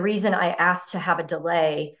the reason I asked to have a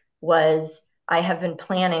delay was I have been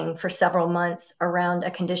planning for several months around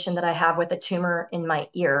a condition that I have with a tumor in my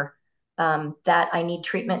ear, that I need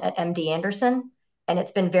treatment at MD Anderson. And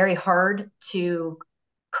it's been very hard to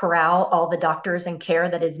corral all the doctors and care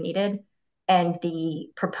that is needed. And the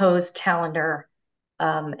proposed calendar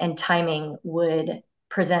and timing would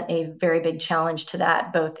present a very big challenge to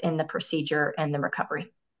that, both in the procedure and the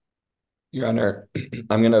recovery. Your Honor,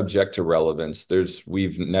 I'm going to object to relevance.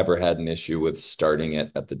 We've never had an issue with starting it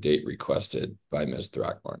at the date requested by Ms.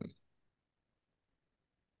 Throckmorton.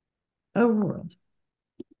 Overruled.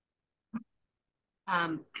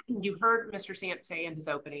 You heard Mr. Samp say in his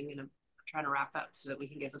opening, and I'm trying to wrap up so that we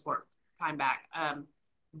can give the court time back,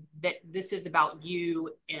 that this is about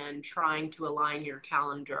you and trying to align your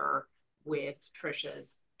calendar with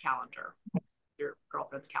Trisha's calendar, your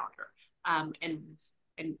girlfriend's calendar.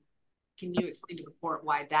 And can you explain to the court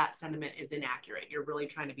why that sentiment is inaccurate? You're really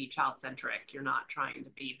trying to be child-centric. You're not trying to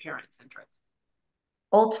be parent-centric.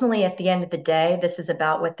 Ultimately, at the end of the day, this is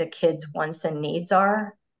about what the kids' wants and needs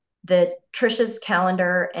are. The Trisha's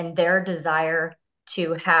calendar and their desire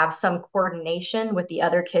to have some coordination with the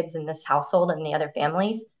other kids in this household and the other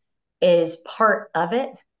families is part of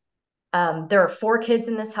it. There are 4 kids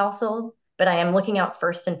in this household, but I am looking out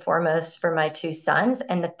first and foremost for my 2 sons,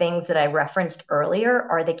 and the things that I referenced earlier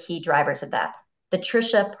are the key drivers of that. The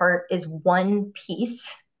Trisha part is one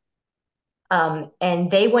piece,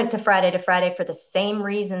 and they went to Friday for the same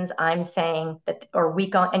reasons I'm saying that, or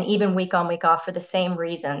week on, and even week on, week off for the same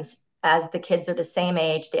reasons, as the kids are the same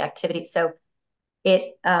age, the activity. So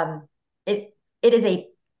it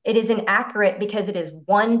is inaccurate because it is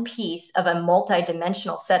one piece of a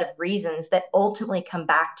multidimensional set of reasons that ultimately come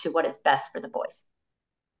back to what is best for the boys.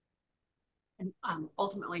 And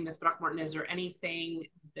ultimately, Ms. Throckmorton, is there anything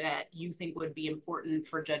that you think would be important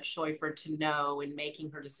for Judge Schäufer to know in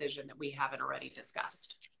making her decision that we haven't already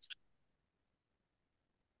discussed?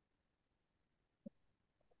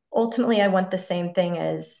 Ultimately, I want the same thing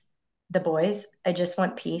as the boys. I just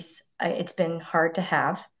want peace. It's been hard to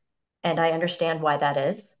have, and I understand why that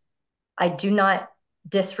is. I do not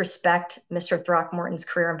disrespect Mr. Throckmorton's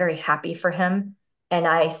career. I'm very happy for him, and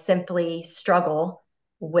I simply struggle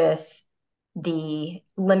with the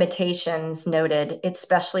limitations noted,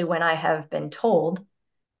 especially when I have been told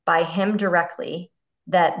by him directly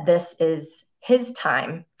that this is his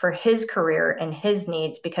time for his career and his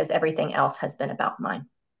needs because everything else has been about mine.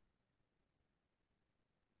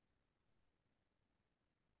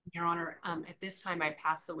 Your Honor, at this time, I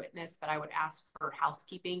pass the witness, but I would ask for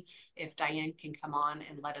housekeeping if Diane can come on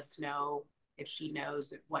and let us know if she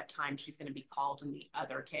knows at what time she's going to be called in the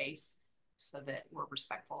other case, so that we're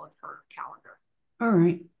respectful of her calendar. All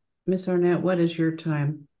right. Ms. Arnett, what is your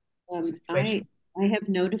time? I have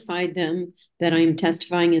notified them that I'm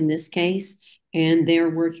testifying in this case, and they're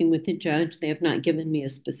working with the judge. They have not given me a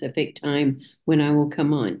specific time when I will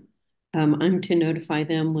come on. I'm to notify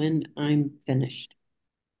them when I'm finished,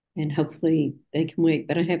 and hopefully they can wait,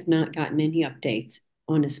 but I have not gotten any updates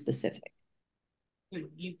on a specific. So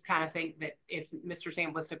you kind of think that if Mr.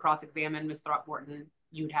 Sam was to cross-examine Ms. Throckmorton,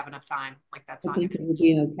 you'd have enough time? Like, that's not I think it will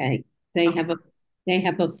be okay. They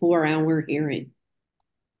have a 4-hour hearing.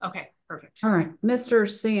 Okay, perfect. All right, Mr.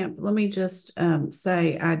 Samp, let me just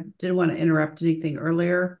say, I didn't want to interrupt anything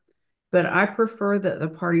earlier, but I prefer that the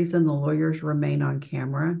parties and the lawyers remain on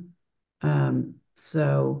camera.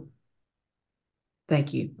 So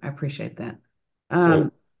thank you. I appreciate that. All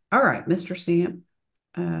right, Mr. Samp,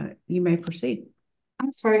 you may proceed.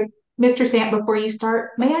 I'm sorry, Mr. Samp, before you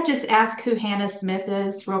start, may I just ask who Hannah Smith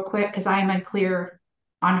is real quick? Because I am unclear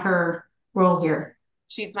on her role here.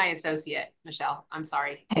 She's my associate, Michelle. I'm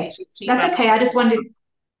sorry. Okay. That's okay. I just wanted to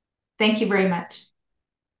thank you very much.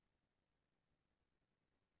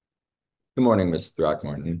 Good morning, Ms.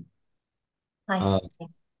 Throckmorton. Hi.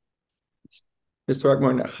 Ms.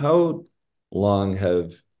 Throckmorton, how long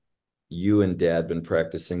have you and Dad been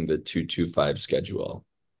practicing the 2-2-5 schedule?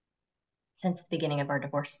 Since the beginning of our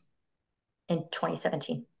divorce in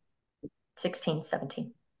 2017, 16,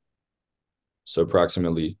 17. So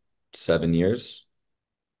approximately 7 years?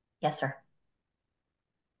 Yes, sir.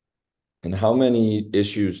 And how many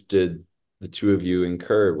issues did the two of you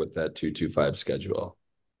incur with that 2-2-5 schedule?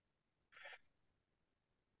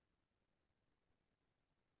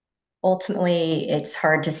 Ultimately, it's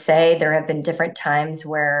hard to say. There have been different times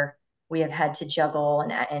where we have had to juggle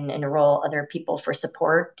and enroll other people for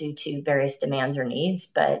support due to various demands or needs.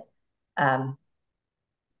 But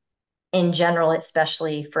in general,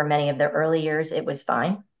 especially for many of the early years, it was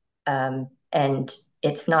fine. And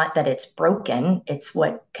it's not that it's broken, it's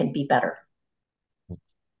what could be better.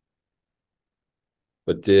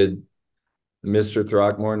 But did Mr.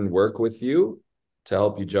 Throckmorton work with you to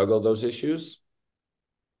help you juggle those issues?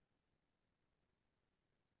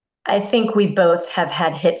 I think we both have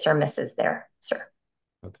had hits or misses there, sir.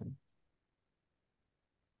 Okay.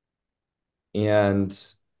 And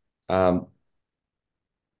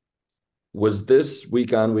was this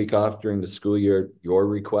week on, week off during the school year your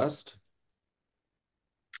request?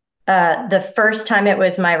 The first time it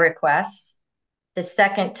was my request. The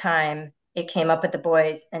second time it came up with the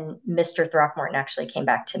boys, and Mr. Throckmorton actually came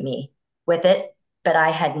back to me with it, but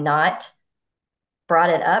I had not brought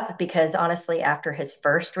it up because honestly, after his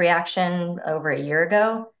first reaction over a year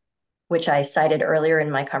ago, which I cited earlier in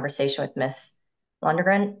my conversation with Miss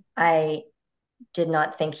Londergren, I did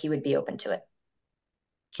not think he would be open to it.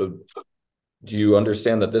 So do you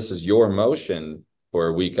understand that this is your motion for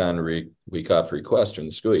a week on, week off request during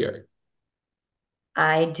the school year?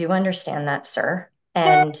 I do understand that, sir.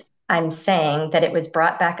 And I'm saying that it was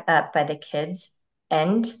brought back up by the kids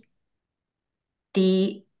and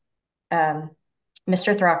the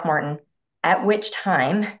Mr. Throckmorton, at which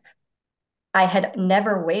time I had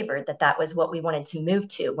never wavered that that was what we wanted to move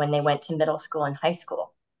to when they went to middle school and high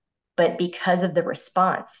school. But because of the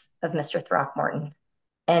response of Mr. Throckmorton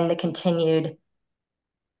and the continued,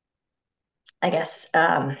 I guess,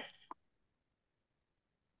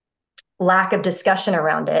 lack of discussion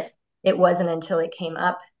around it, it wasn't until it came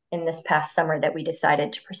up in this past summer that we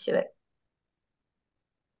decided to pursue it.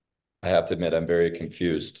 I have to admit, I'm very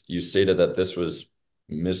confused. You stated that this was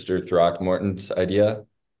Mr. Throckmorton's idea?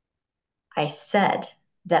 I said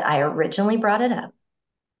that I originally brought it up,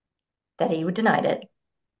 that he denied it,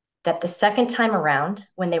 that the second time around,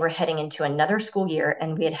 when they were heading into another school year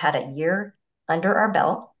and we had had a year under our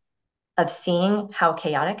belt of seeing how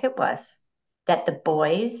chaotic it was, that the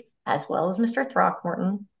boys, as well as Mr.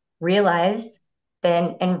 Throckmorton, realized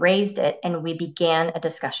then and raised it, and we began a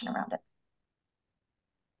discussion around it.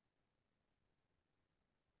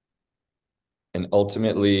 And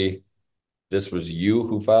ultimately, this was you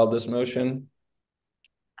who filed this motion?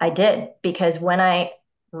 I did, because when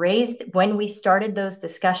we started those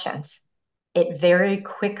discussions, it very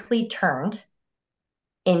quickly turned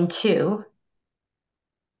into,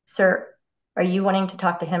 sir, are you wanting to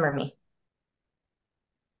talk to him or me?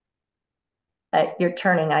 You're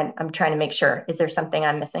turning, I'm trying to make sure. Is there something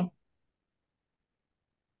I'm missing?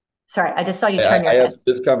 Sorry, I just saw you turn your head.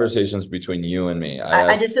 This conversation's between you and me.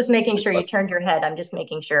 I just was making sure you turned your head. I'm just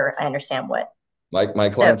making sure I understand what. My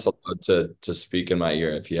client's allowed to speak in my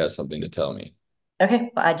ear if he has something to tell me.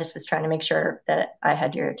 Okay, well, I just was trying to make sure that I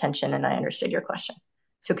had your attention and I understood your question.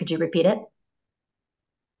 So could you repeat it?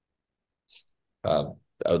 I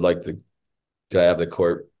would like to, could I have the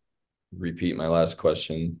court repeat my last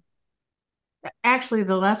question? Actually,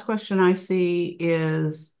 the last question I see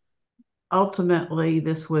is, ultimately,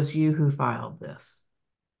 this was you who filed this.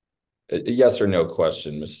 A yes or no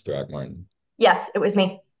question, Mrs. Throckmorton? Yes, it was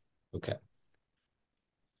me. Okay.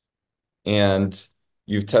 And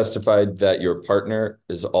you've testified that your partner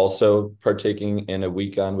is also partaking in a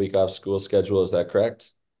week on, week off school schedule. Is that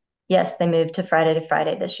correct? Yes, they moved to Friday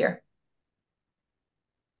this year.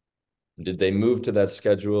 Did they move to that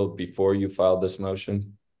schedule before you filed this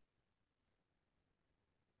motion?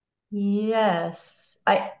 Yes,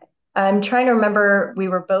 I'm trying to remember. We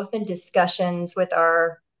were both in discussions with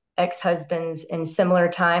our ex-husbands in similar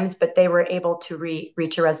times, but they were able to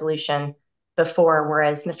reach a resolution before,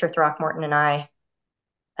 whereas Mr. Throckmorton and I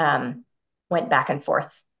went back and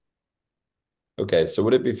forth. Okay, so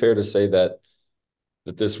would it be fair to say that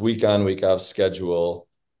this week on, week off schedule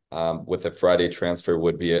with a Friday transfer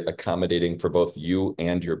would be accommodating for both you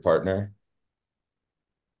and your partner?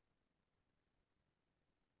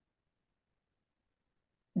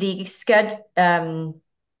 The schedule,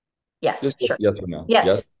 yes, Just sure. Yes or no?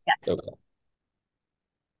 Yes. Okay.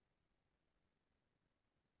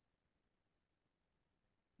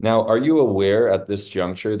 Now, are you aware at this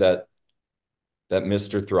juncture that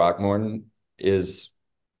Mr. Throckmorton is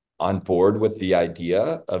on board with the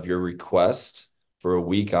idea of your request for a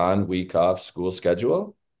week on, week off school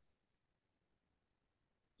schedule?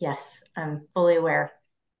 Yes, I'm fully aware.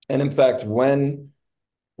 And in fact, when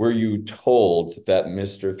were you told that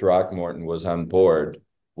Mr. Throckmorton was on board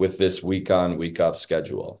with this week on, week off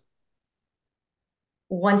schedule?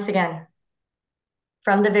 Once again,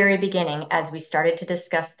 from the very beginning, as we started to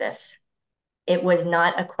discuss this, it was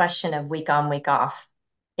not a question of week on, week off.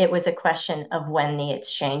 It was a question of when the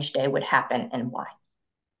exchange day would happen and why.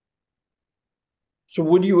 So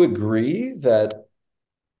would you agree that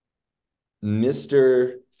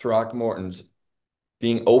Mr. Throckmorton's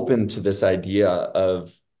being open to this idea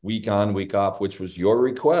of week on, week off, which was your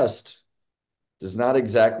request, does not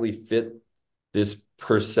exactly fit this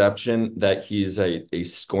perception that he's a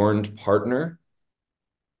scorned partner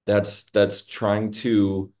that's trying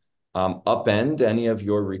to upend any of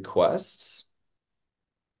your requests?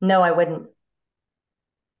 No, I wouldn't.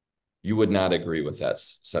 You would not agree with that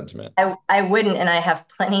sentiment? I wouldn't, and I have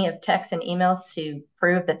plenty of texts and emails to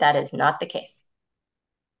prove that that is not the case.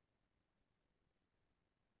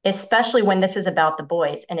 Especially when this is about the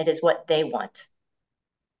boys and it is what they want.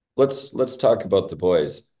 Let's talk about the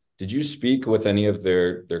boys. Did you speak with any of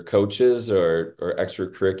their coaches or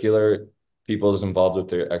extracurricular people involved with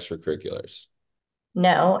their extracurriculars?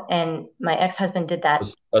 No, and my ex-husband did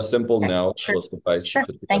that. A simple no Sure. will suffice. Sure.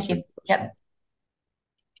 Thank you. Yep.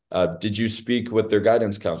 Did you speak with their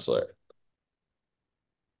guidance counselor?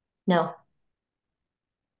 No.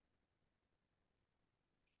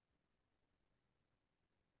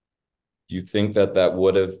 Do you think that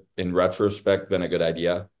would have, in retrospect, been a good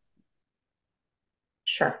idea?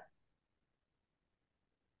 Sure.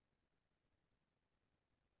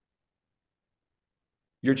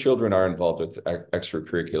 Your children are involved with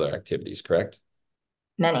extracurricular activities, correct?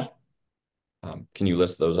 Many. Can you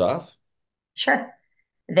list those off? Sure.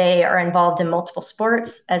 They are involved in multiple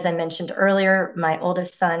sports. As I mentioned earlier, my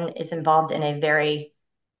oldest son is involved in a very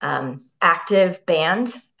active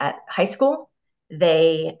band at high school.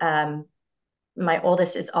 My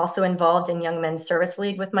oldest is also involved in Young Men's Service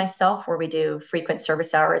League with myself, where we do frequent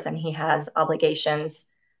service hours, and he has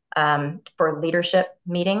obligations for leadership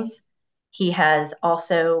meetings. He has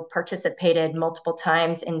also participated multiple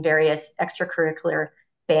times in various extracurricular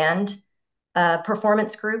band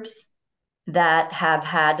performance groups that have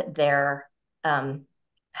their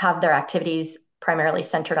activities primarily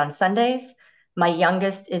centered on Sundays. My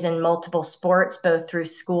youngest is in multiple sports, both through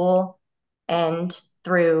school and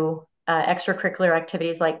through extracurricular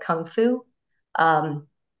activities like Kung Fu.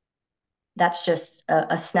 That's just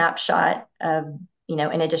a snapshot of, in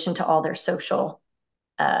addition to all their social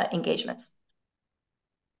engagements.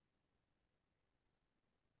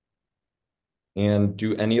 And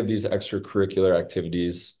do any of these extracurricular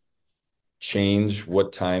activities change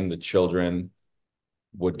what time the children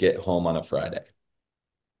would get home on a Friday?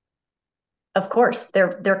 Of course,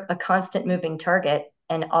 they're a constant moving target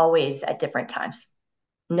and always at different times.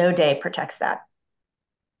 No day protects that.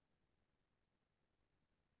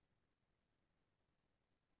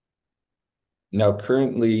 Now,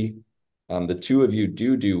 currently, the two of you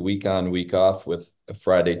do week on, week off with a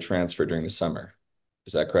Friday transfer during the summer.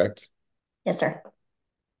 Is that correct? Yes, sir.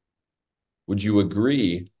 Would you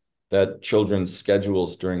agree that children's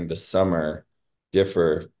schedules during the summer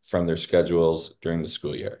differ from their schedules during the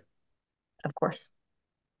school year? Of course.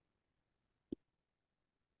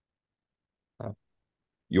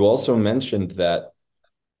 You also mentioned that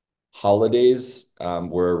holidays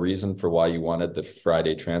were a reason for why you wanted the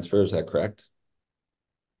Friday transfer. Is that correct?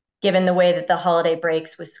 Given the way that the holiday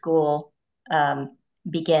breaks with school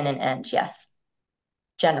begin and end, yes.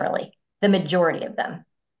 Generally, the majority of them.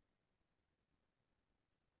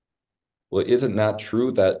 Well, is it not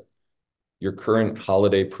true that your current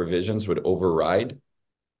holiday provisions would override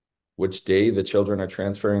which day the children are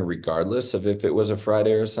transferring, regardless of if it was a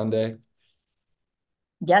Friday or a Sunday?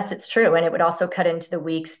 Yes, it's true. And it would also cut into the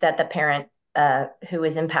weeks that the parent who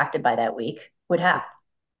is impacted by that week would have.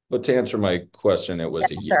 But to answer my question, it was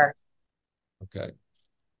yes, a year. Sir. Okay.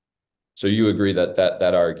 So you agree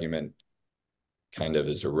that argument kind of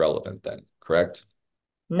is irrelevant then, correct?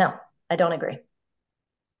 No, I don't agree.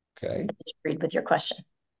 Okay. I disagreed with your question.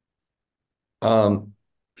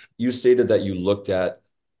 You stated that you looked at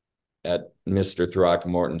Mr.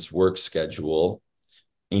 Throckmorton's work schedule,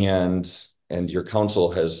 and your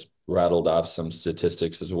counsel has rattled off some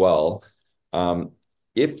statistics as well.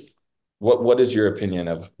 What is your opinion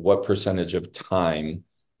of what percentage of time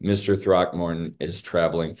Mr. Throckmorton is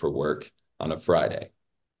traveling for work on a Friday?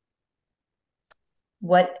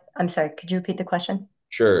 I'm sorry, could you repeat the question?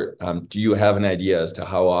 Sure. Do you have an idea as to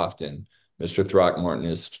how often Mr. Throckmorton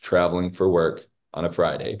is traveling for work on a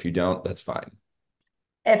Friday? If you don't, that's fine.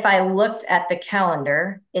 If I looked at the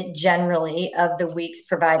calendar, it generally, of the weeks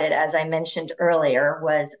provided, as I mentioned earlier,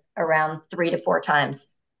 was around 3 to 4 times.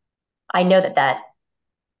 I know that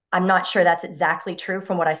I'm not sure that's exactly true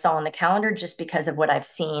from what I saw on the calendar, just because of what I've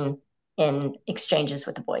seen in exchanges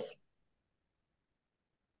with the boys.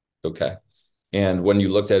 Okay. And when you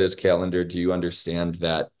looked at his calendar, do you understand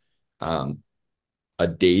that a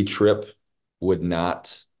day trip would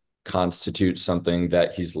not constitute something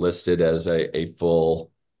that he's listed as a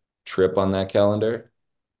full trip on that calendar?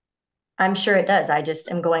 I'm sure it does. I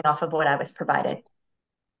just am going off of what I was provided.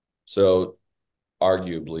 So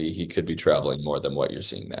arguably he could be traveling more than what you're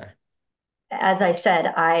seeing there. As I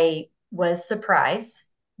said, I was surprised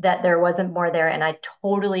that there wasn't more there, and I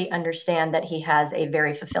totally understand that he has a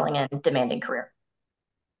very fulfilling and demanding career.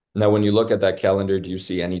 Now, when you look at that calendar, do you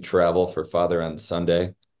see any travel for father on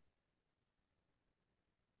Sunday?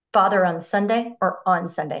 Father on Sunday or on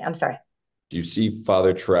Sunday? I'm sorry. Do you see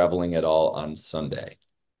father traveling at all on Sunday?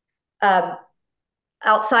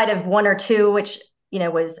 Outside of one or two, which,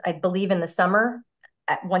 was, I believe, in the summer,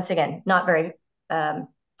 once again, not very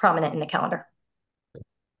prominent in the calendar.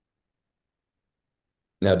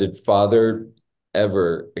 Now, did father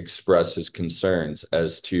ever express his concerns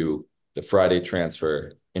as to the Friday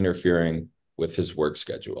transfer interfering with his work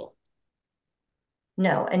schedule?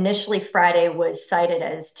 No, initially Friday was cited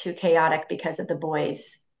as too chaotic because of the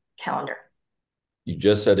boys' calendar. You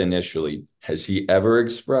just said initially. Has he ever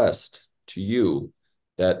expressed to you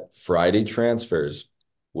that Friday transfers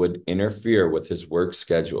would interfere with his work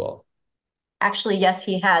schedule? Actually, yes,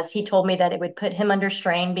 he has. He told me that it would put him under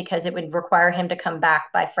strain because it would require him to come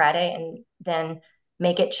back by Friday and then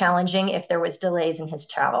make it challenging if there was delays in his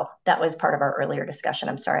travel. That was part of our earlier discussion.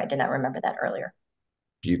 I'm sorry, I did not remember that earlier.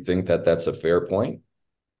 Do you think that that's a fair point?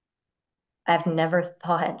 I've never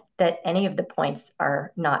thought that any of the points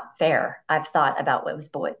are not fair. I've thought about what was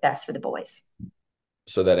best for the boys.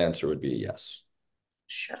 So that answer would be a yes.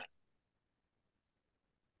 Sure.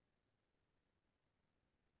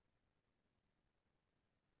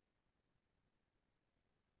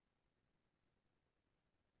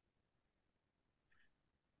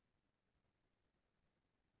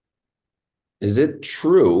 Is it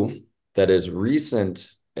true that as recent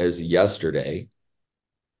as yesterday,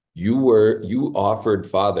 you offered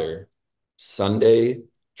father Sunday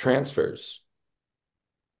transfers?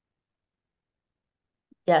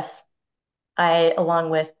 Yes.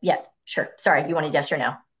 Yeah, sure. Sorry, you wanted yes or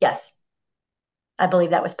no? Yes. I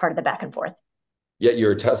believe that was part of the back and forth. Yet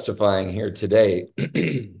you're testifying here today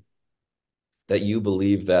that you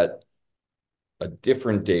believe that a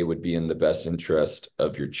different day would be in the best interest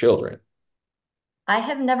of your children. I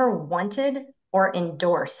have never wanted or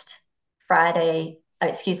endorsed Sunday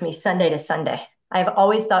to Sunday. I've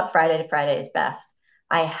always thought Friday to Friday is best.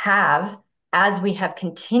 I have, as we have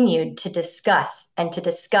continued to discuss and to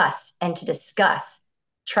discuss and to discuss,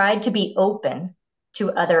 tried to be open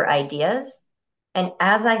to other ideas. And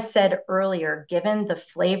as I said earlier, given the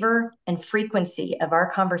flavor and frequency of our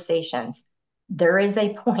conversations, there is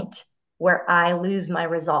a point where I lose my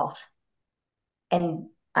resolve. And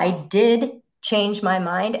I did change my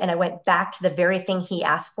mind, and I went back to the very thing he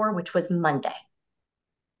asked for, which was Monday.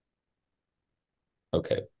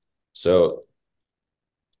 Okay. So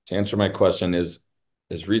to answer my question is,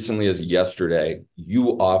 as recently as yesterday,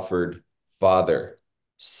 you offered father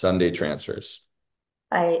Sunday transfers.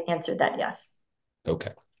 I answered that yes.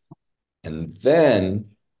 Okay. And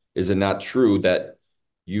then is it not true that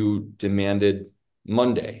you demanded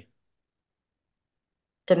Monday?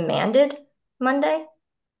 Demanded Monday?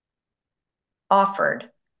 Offered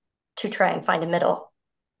to try and find a middle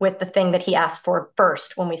with the thing that he asked for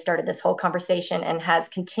first when we started this whole conversation, and has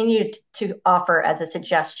continued to offer as a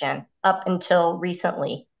suggestion up until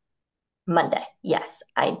recently. Monday. Yes,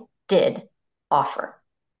 I did offer.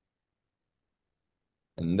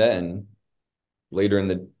 And then later in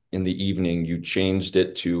the evening, you changed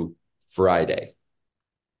it to Friday.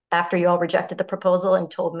 After you all rejected the proposal and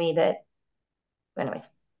told me that, anyways,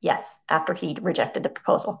 yes, after he rejected the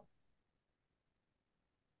proposal.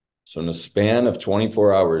 So in a span of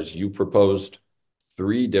 24 hours, you proposed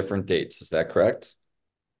 3 different dates. Is that correct?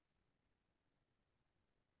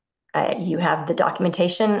 You have the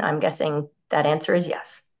documentation. I'm guessing that answer is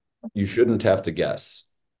yes. You shouldn't have to guess.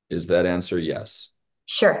 Is that answer yes?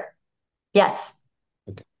 Sure. Yes.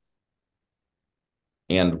 Okay.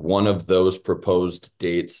 And one of those proposed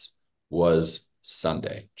dates was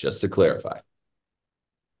Sunday, just to clarify.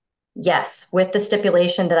 Yes, with the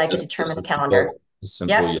stipulation that I could determine the calendar.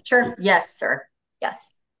 Yeah, sure. Yes, sir.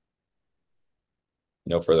 Yes.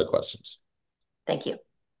 No further questions. Thank you.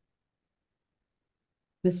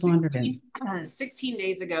 Ms. Lonergan. 16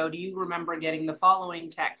 days ago, do you remember getting the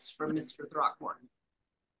following text from Mr. Throckmorton?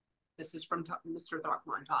 This is from Mr.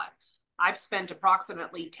 Throckmorton Todd. I've spent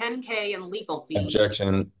approximately $10K in legal fees.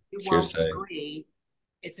 Objection. You won't agree.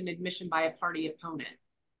 It's an admission by a party opponent.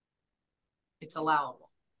 It's allowable.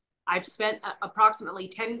 I've spent approximately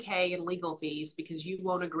 $10K in legal fees because you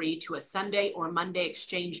won't agree to a Sunday or Monday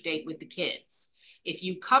exchange date with the kids. If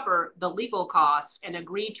you cover the legal cost and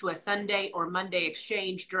agree to a Sunday or Monday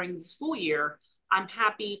exchange during the school year, I'm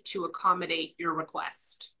happy to accommodate your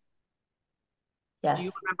request. Yes. Do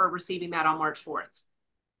you remember receiving that on March 4th?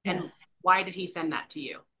 And yes. why did he send that to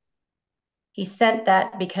you? He sent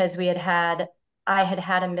that because I had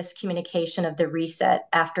had a miscommunication of the reset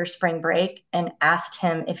after spring break and asked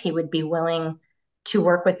him if he would be willing to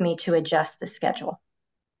work with me to adjust the schedule.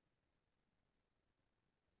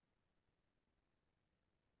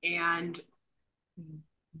 And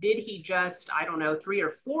did he just, I don't know, 3 or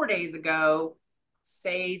 4 days ago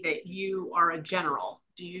say that you are a general?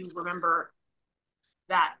 Do you remember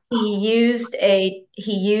that? He used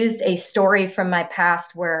a story from my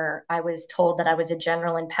past where I was told that I was a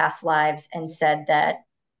general in past lives and said that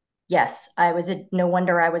yes, no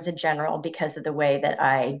wonder I was a general because of the way that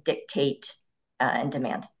I dictate and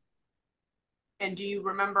demand. And do you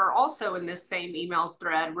remember also in this same email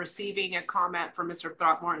thread receiving a comment from Mr.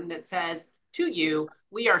 Throckmorton that says to you,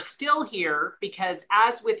 we are still here because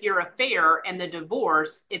as with your affair and the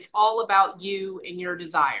divorce, it's all about you and your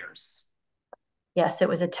desires? Yes, it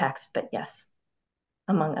was a text, but yes,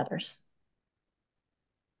 among others.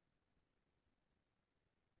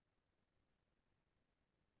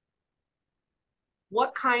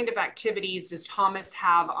 What kind of activities does Thomas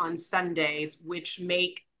have on Sundays which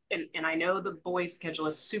make, and I know the boys' schedule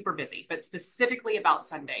is super busy, but specifically about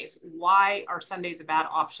Sundays, why are Sundays a bad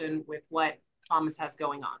option with what Thomas has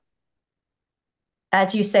going on?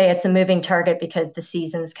 As you say, it's a moving target because the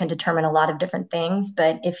seasons can determine a lot of different things.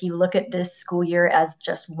 But if you look at this school year as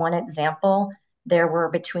just one example, there were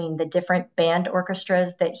between the different band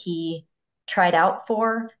orchestras that he tried out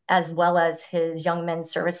for, as well as his Young Men's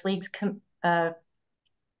Service League's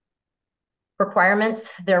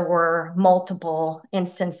requirements, there were multiple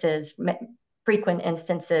instances, frequent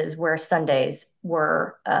instances where Sundays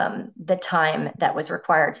were the time that was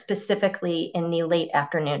required, specifically in the late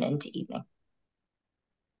afternoon into evening.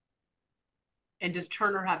 And does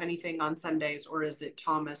Turner have anything on Sundays, or is it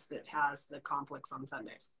Thomas that has the conflicts on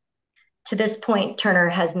Sundays? To this point, Turner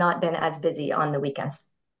has not been as busy on the weekends.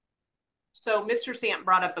 So Mr. Sant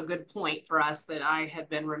brought up a good point for us that I had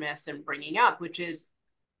been remiss in bringing up, which is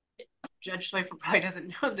Judge Schleifer probably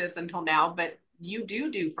doesn't know this until now, but you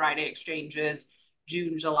do Friday exchanges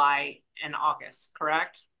June, July, and August,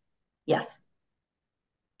 correct? Yes.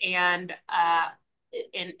 And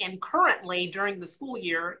currently during the school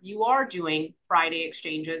year, you are doing Friday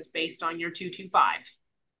exchanges based on your 225.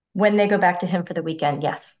 When they go back to him for the weekend,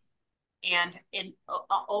 yes. And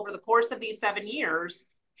over the course of these 7 years,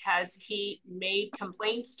 has he made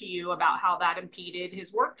complaints to you about how that impeded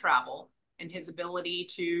his work travel and his ability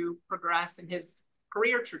to progress in his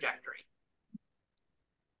career trajectory?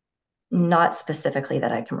 Not specifically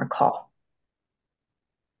that I can recall.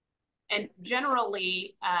 And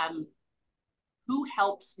generally, who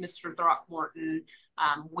helps Mr. Throckmorton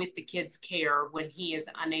with the kids' care when he is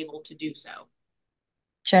unable to do so?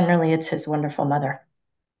 Generally, it's his wonderful mother.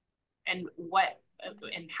 And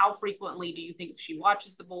how frequently do you think she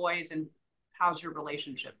watches the boys, and how's your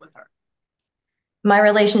relationship with her? My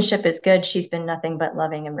relationship is good. She's been nothing but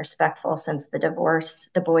loving and respectful since the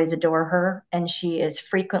divorce. The boys adore her, and she is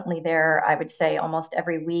frequently there, I would say almost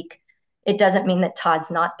every week. It doesn't mean that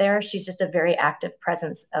Todd's not there. She's just a very active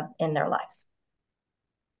presence in their lives.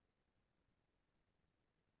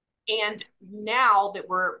 And now that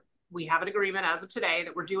we have an agreement as of today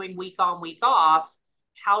that we're doing week on, week off,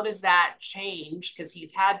 how does that change? Because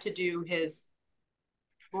he's had to do his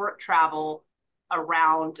work travel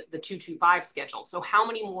around the 225 schedule. So how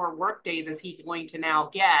many more work days is he going to now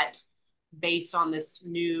get based on this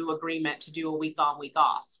new agreement to do a week on, week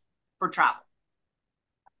off for travel?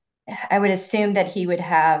 I would assume that he would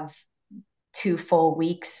have 2 full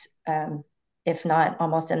weeks, if not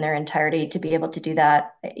almost in their entirety, to be able to do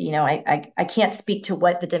that. You know, I can't speak to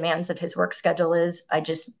what the demands of his work schedule is. I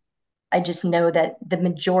just know that the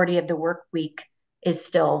majority of the work week is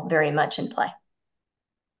still very much in play.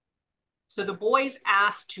 So the boys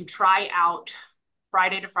asked to try out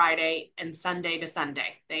Friday to Friday and Sunday to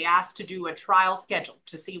Sunday. They asked to do a trial schedule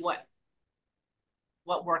to see what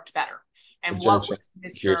worked better. And what was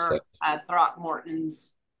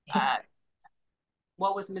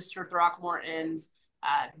Mr. Throckmorton's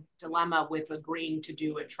dilemma with agreeing to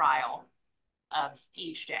do a trial of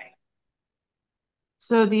each day?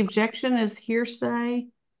 So the objection is hearsay,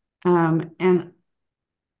 and I'm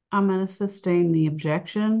going to sustain the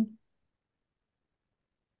objection.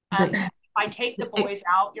 If I take the boys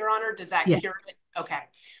out, Your Honor, does that cure it? Okay.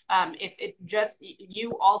 If it just,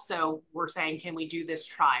 you also were saying, can we do this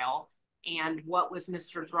trial? And what was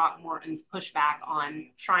Mr. Throckmorton's pushback on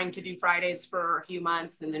trying to do Fridays for a few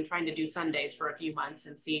months and then trying to do Sundays for a few months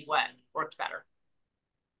and see what worked better?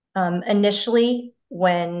 Initially,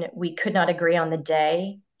 when we could not agree on the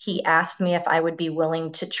day, he asked me if I would be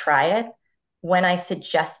willing to try it. When I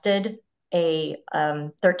suggested a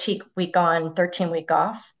 13-week on, 13-week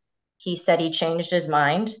off, he said he changed his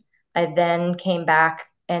mind. I then came back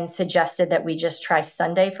and suggested that we just try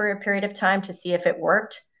Sunday for a period of time to see if it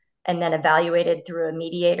worked, and then evaluated through a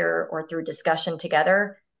mediator or through discussion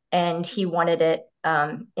together. And he wanted it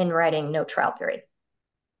in writing, no trial period.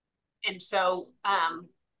 And so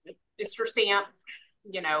Mr. Samp,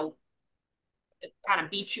 kind of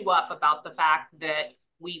beat you up about the fact that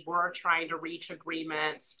we were trying to reach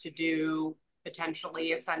agreements to do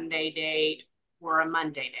potentially a Sunday date or a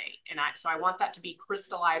Monday date. And so I want that to be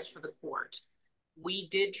crystallized for the court. We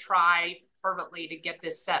did try fervently to get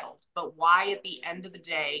this settled, but why at the end of the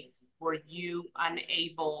day were you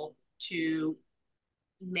unable to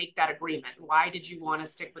make that agreement? Why did you want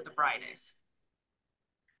to stick with the Fridays?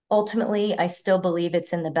 Ultimately, I still believe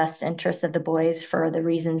it's in the best interest of the boys for the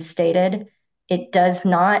reasons stated. It does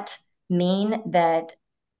not mean that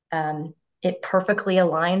it perfectly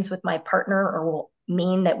aligns with my partner or will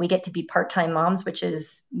mean that we get to be part-time moms, which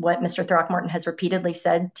is what Mr. Throckmorton has repeatedly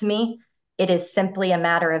said to me. It is simply a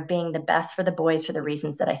matter of being the best for the boys for the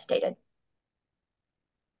reasons that I stated.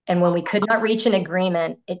 And when we could not reach an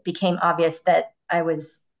agreement, it became obvious that I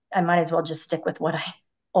might as well just stick with what I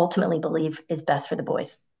ultimately believe is best for the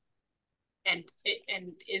boys. And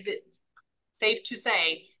is it safe to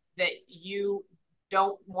say that you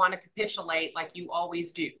don't want to capitulate like you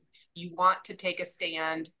always do? You want to take a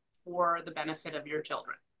stand for the benefit of your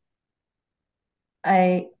children?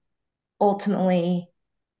 I ultimately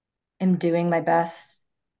am doing my best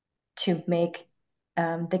to make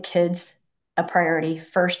the kids a priority.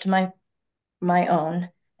 First, my own,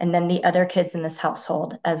 and then the other kids in this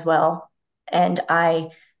household as well. And I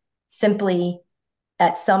simply,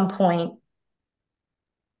 at some point,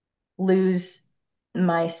 lose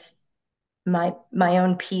my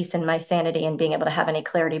own peace and my sanity and being able to have any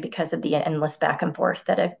clarity because of the endless back and forth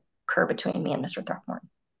that occur between me and Mr. Throckmorton.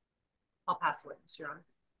 I'll pass away, Mr.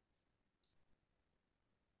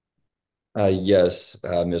 Honor. Yes,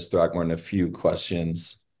 Ms. Throckmorton, a few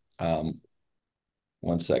questions. 1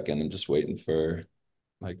 second, I'm just waiting for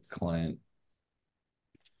my client.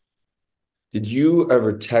 Did you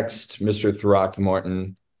ever text Mr.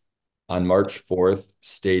 Throckmorton on March 4th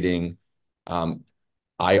stating,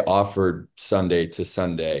 I offered Sunday to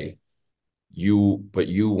Sunday, but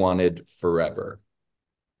you wanted forever?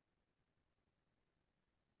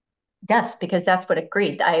 Yes, because that's what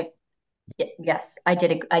agreed. Yes, I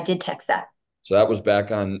did text that. So that was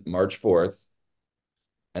back on March 4th.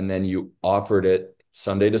 And then you offered it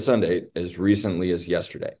Sunday to Sunday as recently as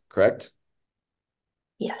yesterday, correct?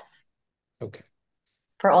 Yes. Okay.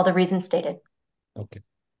 For all the reasons stated. Okay.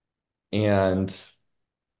 And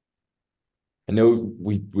I know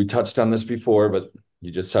we touched on this before, but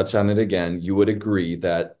you just touched on it again. You would agree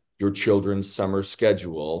that your children's summer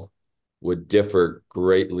schedule would differ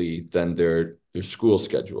greatly than their school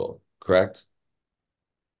schedule, correct?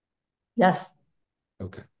 Yes.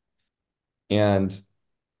 Okay. And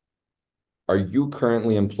are you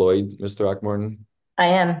currently employed, Mr. Throckmorton? I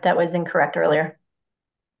am. That was incorrect earlier.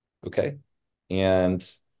 Okay. And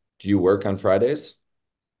do you work on Fridays?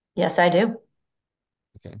 Yes, I do.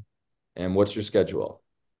 Okay. And what's your schedule?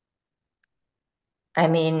 I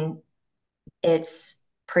mean, it's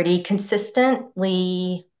pretty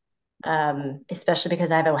consistently, especially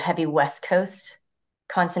because I have a heavy West Coast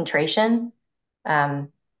concentration.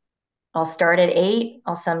 I'll start at 8.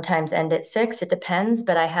 I'll sometimes end at 6. It depends,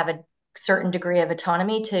 but I have a certain degree of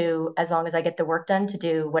autonomy to, as long as I get the work done, to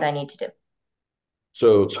do what I need to do.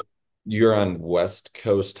 So you're on West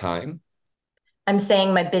Coast time? I'm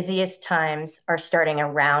saying my busiest times are starting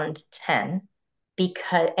around 10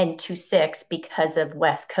 and to 6 because of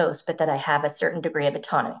West Coast, but that I have a certain degree of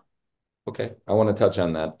autonomy. Okay, I want to touch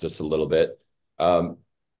on that just a little bit.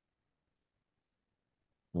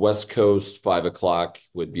 West Coast, 5 o'clock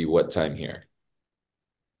would be what time here?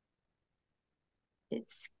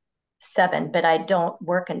 It's 7, but I don't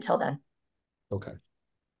work until then. Okay.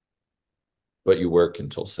 But you work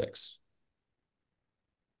until 6.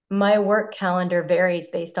 My work calendar varies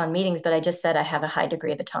based on meetings, but I just said I have a high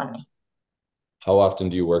degree of autonomy. How often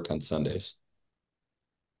do you work on Sundays?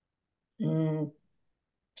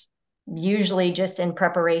 Usually just in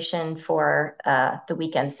preparation for the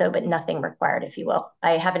weekend, but nothing required, if you will.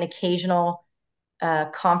 I have an occasional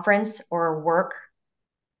conference or work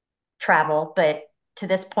travel, but to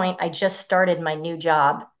this point, I just started my new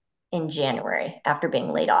job in January after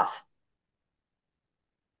being laid off.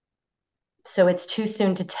 So it's too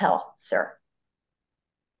soon to tell, sir.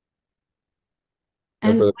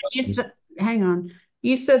 And further you questions. said, hang on,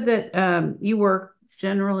 you said that you work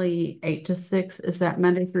generally 8 to 6. Is that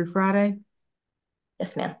Monday through Friday?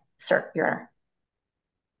 Yes, ma'am. Sir, Your Honor.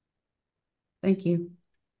 Thank you.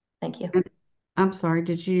 Thank you. And I'm sorry,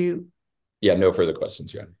 did you? Yeah, no further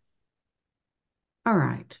questions, Your Honor. All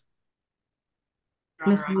right. Your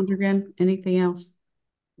Ms. Honor, Lundergan, anything else?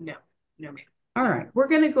 no, ma'am. All right, we're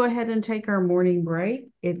going to go ahead and take our morning break.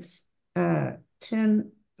 It's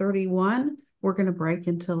 10:31. We're going to break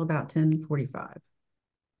until about 10:45.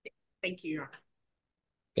 Thank you, Your Honor.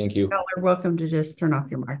 Thank you. Y'all are welcome to just turn off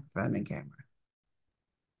your microphone and camera.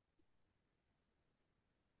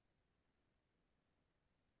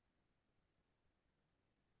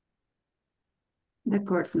 The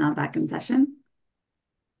court's now back in session.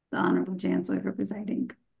 The Honorable Jan Sawyer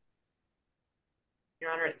presiding.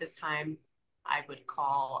 Your Honor, at this time, I would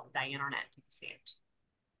call Diane Arnett to the stand.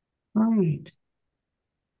 All right.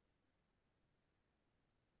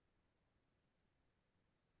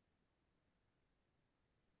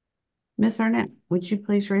 Ms. Arnett, would you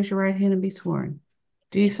please raise your right hand and be sworn?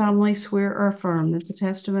 Do you solemnly swear or affirm that the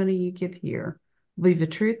testimony you give here will be the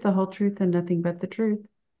truth, the whole truth, and nothing but the truth?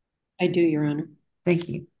 I do, Your Honor. Thank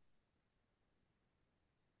you.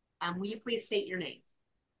 Will you please state your name?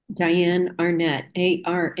 Diane Arnett,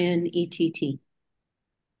 A-R-N-E-T-T.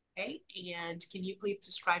 Okay, and can you please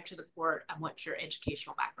describe to the court what your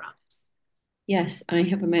educational background is? Yes, I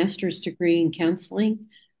have a master's degree in counseling,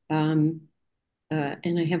 and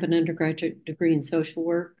I have an undergraduate degree in social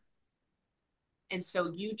work. And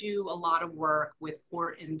so you do a lot of work with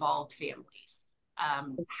court-involved families.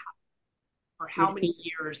 For how many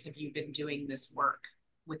years have you been doing this work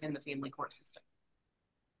within the family court system?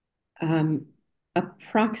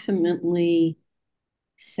 Approximately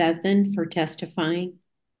 7 for testifying.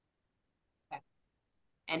 Okay.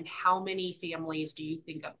 And how many families do you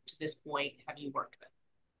think up to this point have you worked with?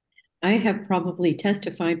 I have probably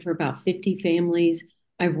testified for about 50 families.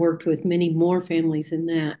 I've worked with many more families than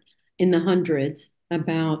that, in the hundreds,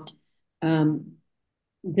 about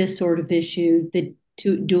this sort of issue, the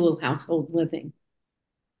dual household living.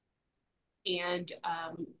 And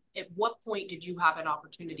at what point did you have an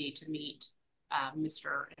opportunity to meet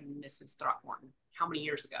Mr. and Mrs. Throckmorton? How many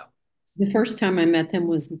years ago? The first time I met them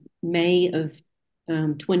was May of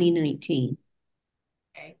 2019.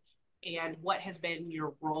 Okay. And what has been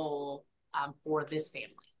your role for this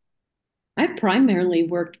family? I've primarily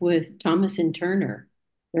worked with Thomas and Turner,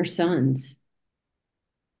 their sons.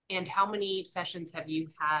 And how many sessions have you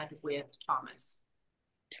had with Thomas?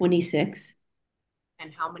 26.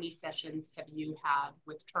 And how many sessions have you had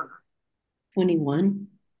with Turner? 21.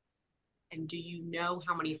 And do you know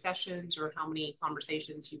how many sessions or how many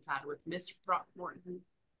conversations you've had with Miss Throckmorton?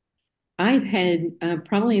 I've had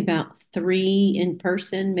probably about 3 in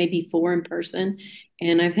person, maybe 4 in person,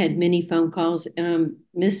 and I've had many phone calls.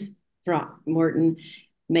 Miss Throckmorton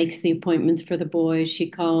makes the appointments for the boys. She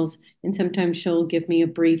calls, and sometimes she'll give me a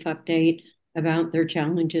brief update about their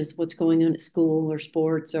challenges, what's going on at school or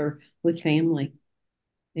sports or with family.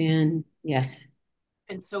 And yes.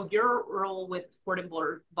 And so your role with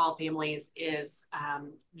court-involved families is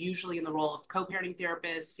usually in the role of co-parenting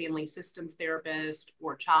therapist, family systems therapist,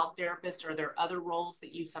 or child therapist. Are there other roles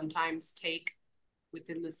that you sometimes take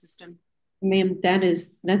within the system? Ma'am,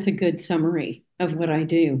 that's a good summary of what I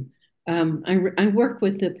do. I work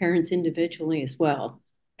with the parents individually as well,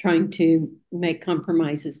 trying to make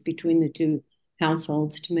compromises between the two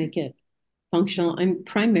households to make it functional. I'm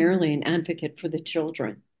primarily an advocate for the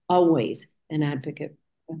children, always an advocate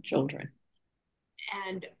for children.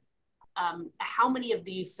 And how many of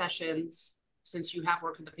these sessions, since you have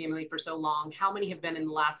worked with the family for so long, how many have been in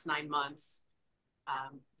the last 9 months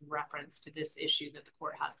reference to this issue that the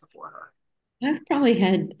court has before her? I've probably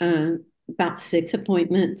had about 6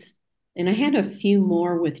 appointments, and I had a few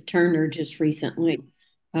more with Turner just recently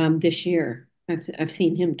this year. I've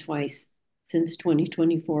seen him twice since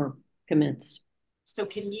 2024 commenced. So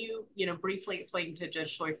can you, briefly explain to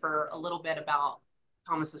Judge Schaefer a little bit about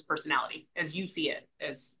Thomas's personality as you see it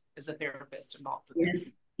as a therapist involved with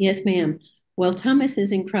Yes. Yes, ma'am. Well, Thomas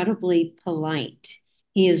is incredibly polite.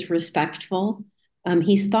 He is respectful.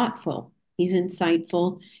 He's thoughtful. He's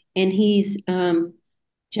insightful, and he's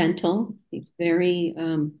gentle. He's very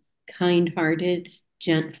kind-hearted,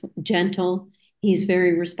 gentle. He's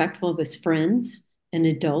very respectful of his friends and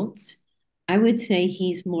adults. I would say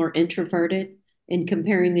he's more introverted. In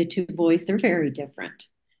comparing the two boys, they're very different.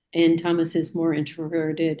 And Thomas is more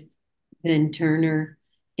introverted than Turner.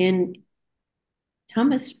 And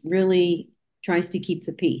Thomas really tries to keep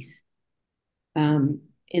the peace in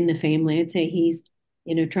the family. I'd say he's,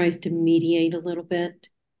 tries to mediate a little bit.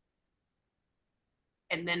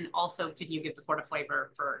 And then also, can you give the court a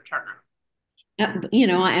flavor for Turner?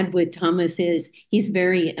 I add with Thomas is he's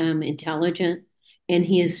very intelligent, and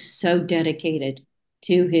he is so dedicated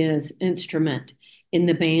to his instrument in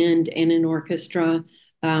the band and in orchestra.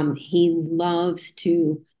 He loves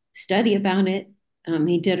to study about it.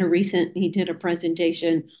 He did a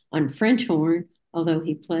presentation on French horn, although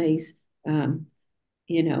he plays, I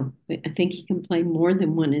think he can play more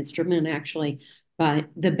than one instrument actually, but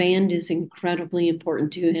the band is incredibly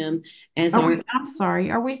important to him. I'm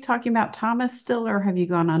sorry, are we talking about Thomas still, or have you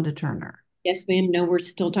gone on to Turner? Yes, ma'am. No, we're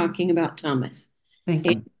still talking about Thomas. Thank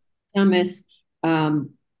you. Thomas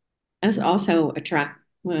is also a track.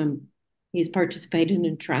 He's participated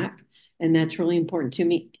in track, and that's really important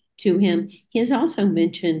to him. He has also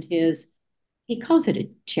mentioned he calls it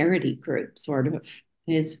a charity group, sort of,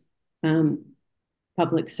 his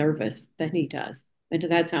public service that he does. But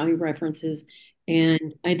that's how he references.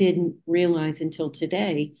 And I didn't realize until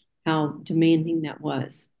today how demanding that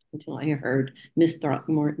was until I heard Ms.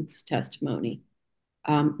 Throckmorton's testimony.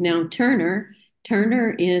 Now, Turner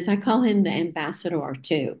is, I call him the ambassador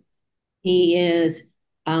too. He is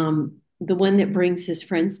the one that brings his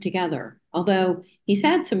friends together. Although he's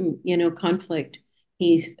had some, conflict.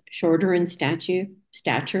 He's shorter in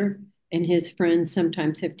stature, and his friends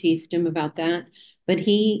sometimes have teased him about that. But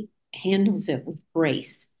he handles it with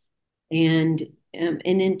grace and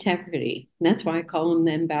integrity. And that's why I call him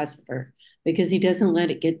the ambassador, because he doesn't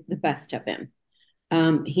let it get the best of him.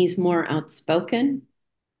 He's more outspoken,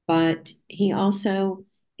 but he also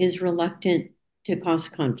is reluctant to cause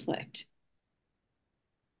conflict.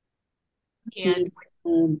 And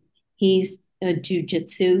he's a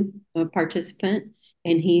jiu-jitsu participant,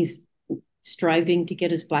 and he's striving to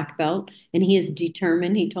get his black belt, and he is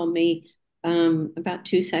determined. He told me about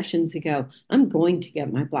 2 sessions ago, I'm going to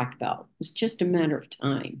get my black belt. It's just a matter of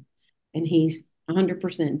time. And he's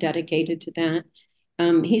 100% dedicated to that.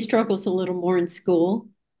 He struggles a little more in school.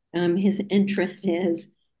 His interest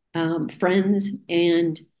is friends,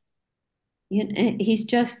 and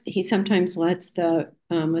he sometimes lets the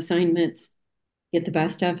assignments get the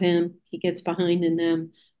best of him. He gets behind in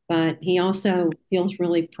them, but he also feels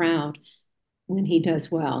really proud when he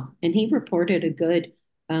does well. And he reported a good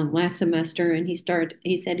last semester, and he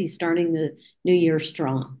said he's starting the new year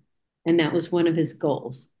strong, and that was one of his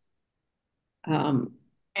goals. And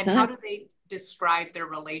how do they describe their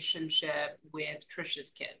relationship with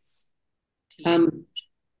Trisha's kids?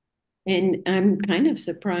 And I'm kind of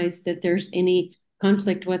surprised that there's any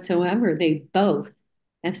conflict whatsoever. They both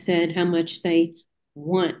have said how much they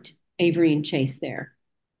want Avery and Chase there,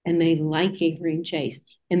 and they like Avery and Chase.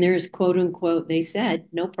 And there's, quote unquote, they said,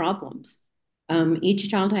 no problems. Each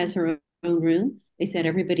child has her own room. They said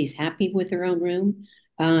everybody's happy with their own room.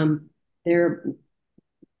 The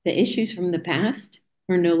issues from the past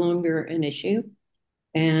are no longer an issue,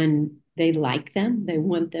 and they like them. They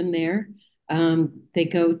want them there. They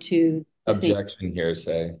go to objection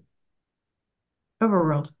hearsay.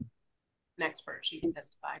 Overruled. An expert, she can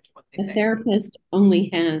testify to what they say. The therapist only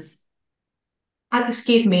has.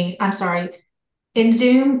 Excuse me, I'm sorry. In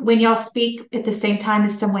Zoom, when y'all speak at the same time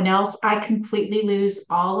as someone else, I completely lose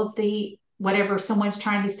all of the whatever someone's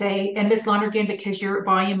trying to say. And Ms. Lonergan, because your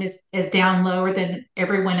volume is down lower than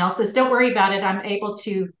everyone else's, don't worry about it. I'm able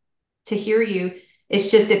to hear you.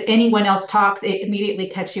 It's just if anyone else talks, it immediately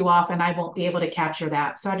cuts you off, and I won't be able to capture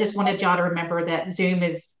that. So I just wanted y'all to remember that Zoom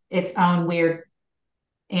is its own weird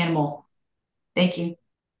animal. Thank you.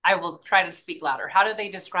 I will try to speak louder. How do they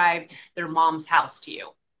describe their mom's house to you?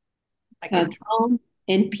 Like Calm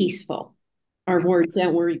and peaceful are words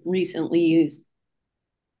that were recently used.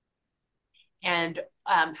 And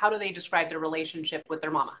how do they describe their relationship with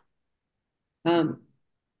their mama?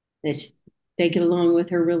 They get along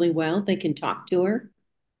with her really well. They can talk to her.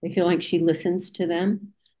 They feel like she listens to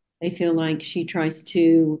them. They feel like she tries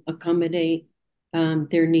to accommodate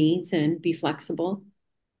their needs and be flexible.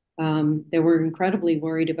 They were incredibly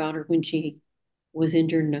worried about her when she was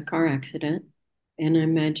injured in a car accident. And I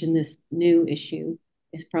imagine this new issue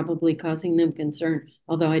is probably causing them concern,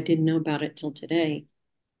 although I didn't know about it till today.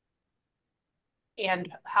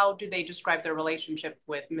 And how do they describe their relationship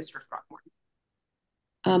with Mr. Throckmorton?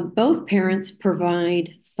 Both parents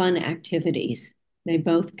provide fun activities. They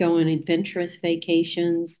both go on adventurous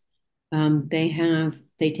vacations. They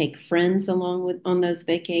take friends along on those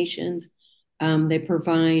vacations. They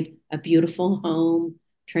provide a beautiful home,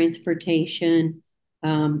 transportation,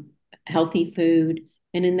 healthy food.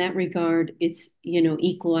 And in that regard, it's,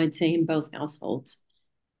 equal, I'd say, in both households.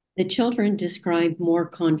 The children describe more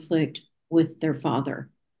conflict with their father.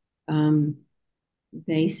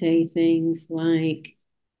 They say things like,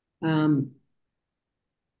 I'm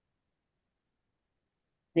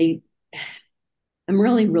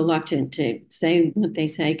really reluctant to say what they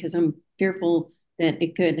say because I'm fearful that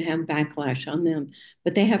it could have backlash on them.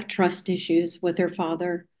 But they have trust issues with their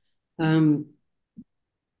father.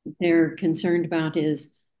 They're concerned about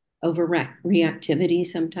his overreactivity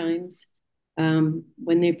sometimes. When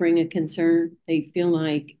they bring a concern, they feel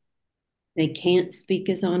like they can't speak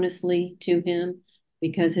as honestly to him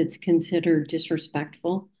because it's considered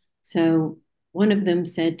disrespectful. So one of them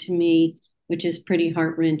said to me, which is pretty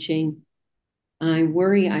heart-wrenching, I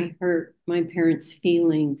worry I hurt my parents'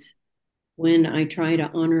 feelings when I try to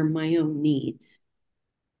honor my own needs.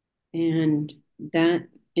 And that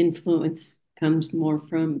influence comes more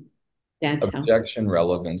from Dad's house. Objection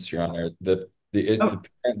relevance, Your Honor. The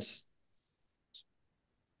parents.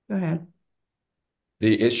 Go ahead.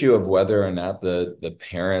 The issue of whether or not the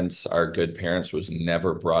parents are good parents was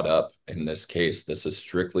never brought up in this case. This is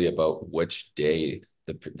strictly about which day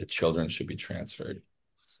the children should be transferred.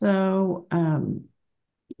 So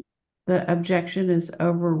the objection is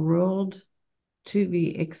overruled to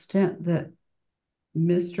the extent that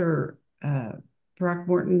Mr.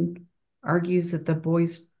 Throckmorton argues that the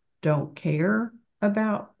boys don't care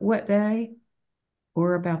about what day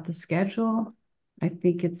or about the schedule. I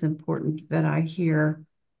think it's important that I hear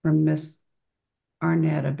from Miss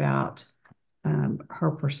Arnett about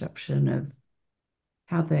her perception of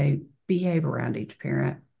how they behave around each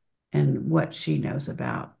parent and what she knows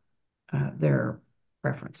about their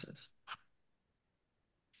preferences.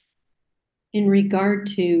 In regard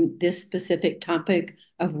to this specific topic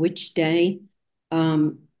of which day,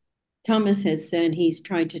 Thomas has said he's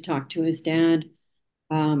tried to talk to his dad,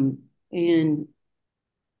 and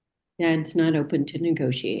Dad's not open to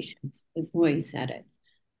negotiations, is the way he said it.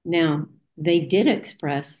 Now, they did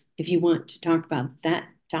express, if you want to talk about that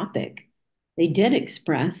topic, they did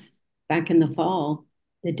express back in the fall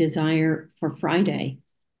the desire for Friday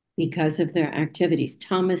because of their activities.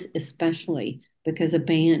 Thomas especially, because of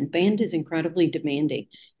band. Band is incredibly demanding.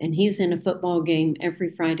 And he was in a football game every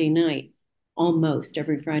Friday night, almost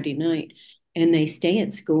every Friday night. And they stay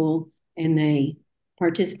at school and they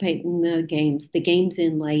participate in the games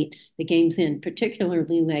in late, the games in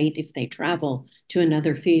particularly late if they travel to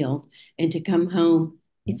another field. And to come home,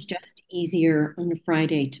 it's just easier on a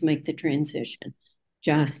Friday to make the transition.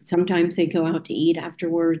 Just sometimes they go out to eat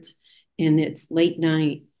afterwards and it's late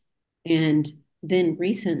night. And then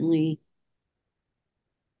recently,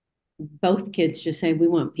 both kids just say, we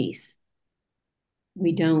want peace.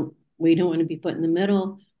 We don't want to be put in the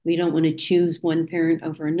middle. We don't want to choose one parent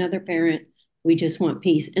over another parent. We just want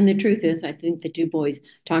peace. And the truth is, I think the two boys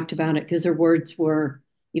talked about it because their words were,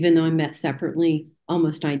 even though I met separately,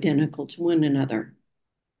 almost identical to one another.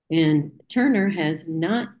 And Turner has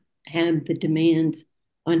not had the demands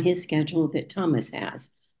on his schedule that Thomas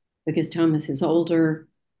has because Thomas is older.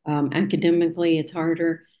 Academically, it's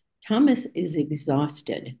harder. Thomas is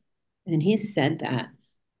exhausted. And he's said that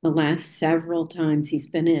the last several times he's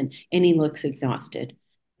been in, and he looks exhausted.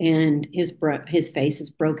 And his face is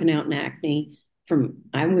broken out in acne from,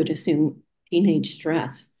 I would assume, teenage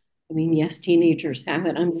stress. I mean, yes, teenagers have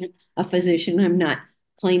it. I'm a physician. I'm not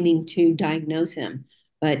claiming to diagnose him,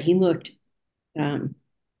 but he looked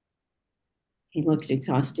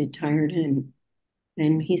exhausted, tired,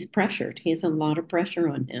 and he's pressured. He has a lot of pressure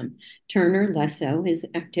on him. Turner, less so. His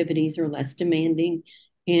activities are less demanding.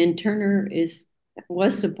 And Turner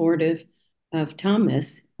was supportive of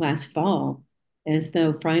Thomas last fall, as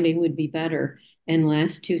though Friday would be better. And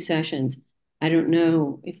last two sessions, I don't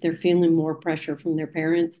know if they're feeling more pressure from their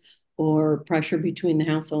parents or pressure between the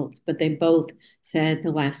households, but they both said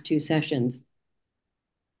the last two sessions,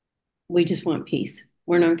 we just want peace.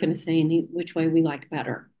 We're not going to say which way we like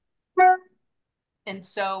better. And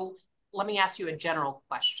so let me ask you a general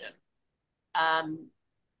question,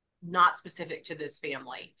 not specific to this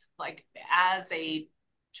family. Like, as a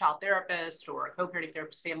child therapist or a co-parenting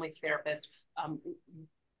therapist, family therapist,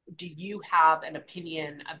 do you have an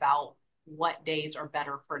opinion about what days are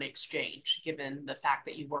better for an exchange, given the fact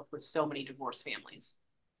that you work with so many divorced families?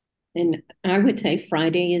 And I would say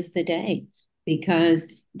Friday is the day,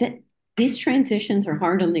 because these transitions are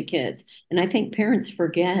hard on the kids. And I think parents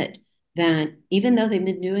forget that even though they've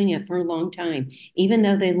been doing it for a long time, even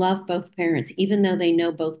though they love both parents, even though they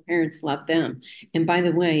know both parents love them. And by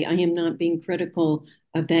the way, I am not being critical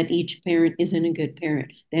of that each parent isn't a good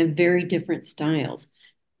parent. They have very different styles.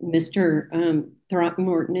 Mr.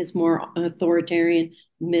 Throckmorton is more authoritarian.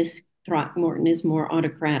 Miss Throckmorton is more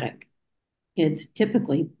autocratic. Kids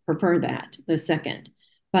typically prefer that, the second.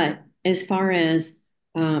 But as far as,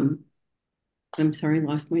 I'm sorry,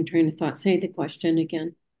 lost my train of thought. Say the question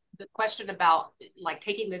again. The question about like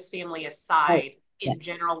taking this family aside in yes.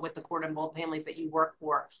 general with the court and both families that you work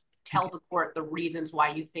for, tell the court the reasons why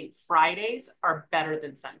you think Fridays are better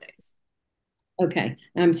than Sundays. Okay,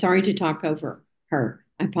 I'm sorry to talk over her.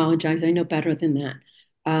 I apologize. I know better than that.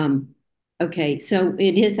 Okay, so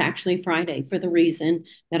it is actually Friday for the reason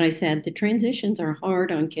that I said the transitions are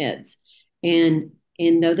hard on kids. And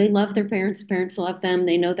though they love their parents love them,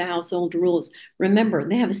 they know the household rules. Remember,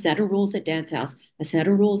 they have a set of rules at dad's house, a set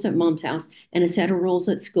of rules at mom's house, and a set of rules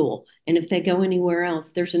at school. And if they go anywhere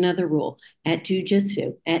else, there's another rule at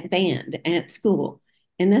jujitsu, at band, at school.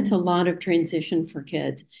 And that's a lot of transition for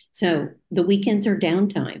kids. So the weekends are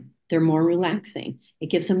downtime. They're more relaxing. It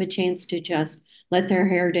gives them a chance to just let their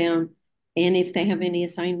hair down. And if they have any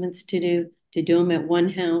assignments to do them at one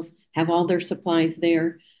house, have all their supplies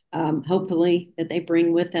there. Hopefully that they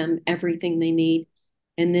bring with them everything they need.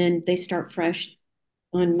 And then they start fresh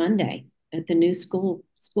on Monday at the new school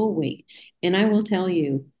week. And I will tell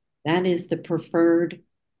you, that is the preferred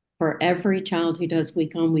for every child who does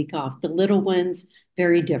week on, week off. The little ones,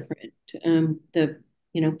 very different. The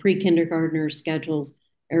pre-kindergartner schedules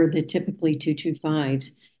are the typically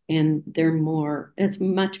 2-2-5s, and it's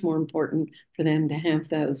much more important for them to have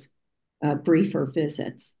those briefer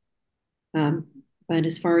visits. But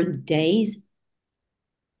as far as days,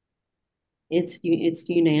 it's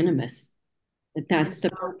unanimous. That's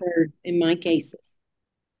the preferred in my cases.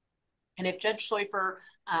 And if Judge Schleifer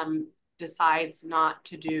decides not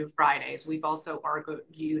to do Fridays, we've also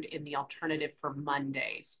argued in the alternative for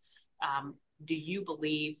Mondays. Do you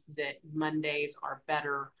believe that Mondays are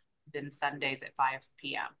better than Sundays at 5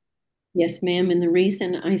 p.m.? Yes, ma'am. And the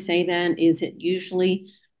reason I say that is it usually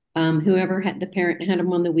whoever the parent had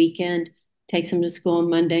them on the weekend takes them to school on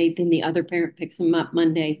Monday, then the other parent picks them up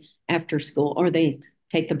Monday after school, or they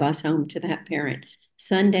take the bus home to that parent.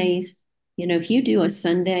 Sundays, if you do a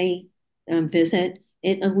Sunday visit,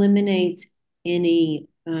 it eliminates any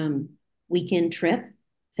weekend trip.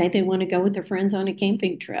 Say they want to go with their friends on a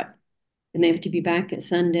camping trip and they have to be back at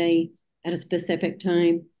Sunday at a specific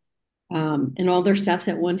time. And all their stuff's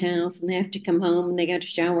at one house and they have to come home and they got to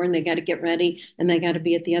shower and they got to get ready and they got to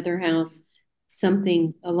be at the other house.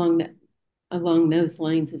 Something along those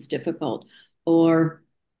lines is difficult. Or,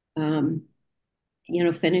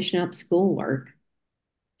 finishing up schoolwork.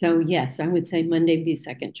 So yes, I would say Monday would be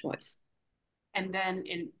second choice. And then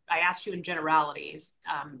I asked you in generalities,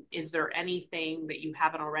 is there anything that you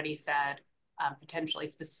haven't already said potentially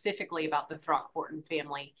specifically about the Throckmorton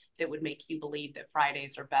family that would make you believe that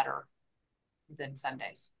Fridays are better than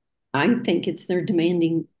Sundays? I think it's their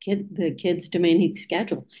the kids' demanding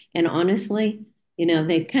schedule. And honestly,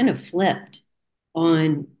 they've kind of flipped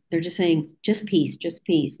on, they're just saying, just peace, just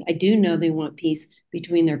peace. I do know they want peace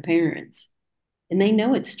between their parents. And they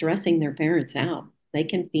know it's stressing their parents out. They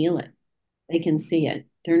can feel it. They can see it.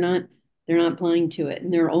 They're not blind to it.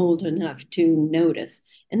 And they're old enough to notice.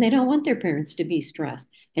 And they don't want their parents to be stressed.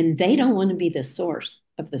 And they don't want to be the source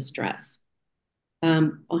of the stress.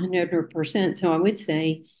 100%. So I would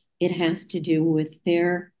say it has to do with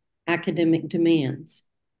their academic demands.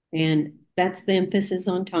 And that's the emphasis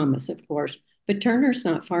on Thomas, of course. But Turner's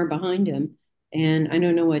not far behind him. And I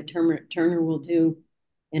don't know what Turner will do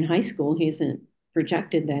in high school. He hasn't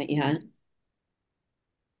projected that yet.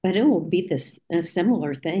 But it will be a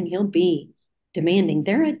similar thing. He'll be demanding.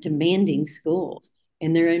 They're at demanding schools,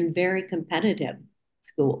 and they're in very competitive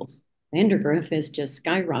schools. Vandergrift has just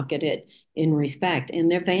skyrocketed in respect.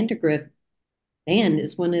 And their Vandergrift band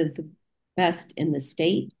is one of the best in the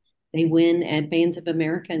state. They win at Bands of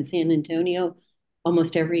America in San Antonio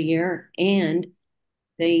almost every year. And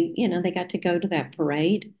they got to go to that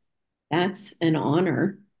parade. That's an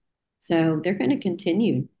honor. So they're going to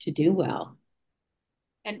continue to do well.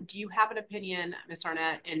 And do you have an opinion, Ms.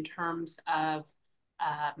 Arnett, in terms of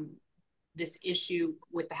this issue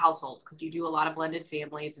with the households? Because you do a lot of blended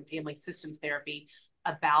families and family systems therapy,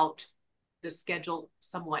 about the schedule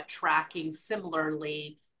somewhat tracking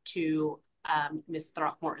similarly to Ms.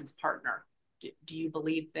 Throckmorton's partner. Do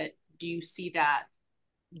you see that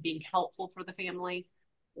being helpful for the family,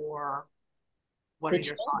 or what are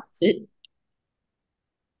your thoughts?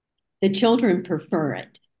 The children prefer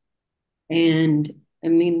it. And I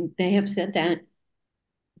mean, they have said that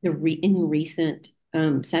in recent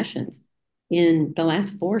sessions, in the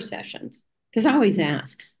last 4 sessions, because I always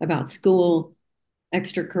ask about school,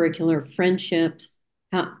 extracurricular, friendships,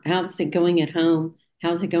 how's it going at home,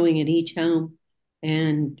 how's it going at each home,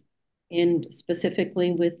 and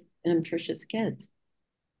specifically with Trisha's kids,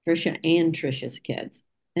 Trisha and Trisha's kids.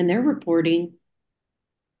 And they're reporting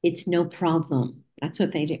it's no problem. That's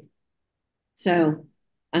what they do. So,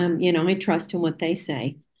 I trust in what they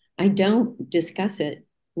say. I don't discuss it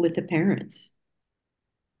with the parents.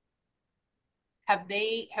 Have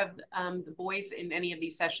the boys in any of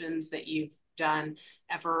these sessions that you've done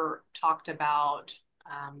ever talked about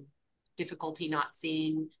difficulty not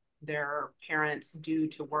seeing their parents due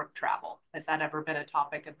to work travel? Has that ever been a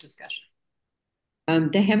topic of discussion?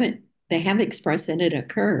 They have expressed that it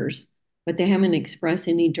occurs, but they haven't expressed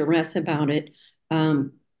any duress about it.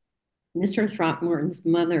 Mr. Throckmorton's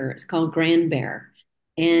mother is called Grand Bear,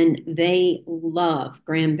 and they love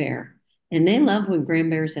Grand Bear, and they love when Grand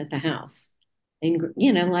Bear's at the house. And,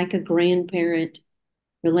 like a grandparent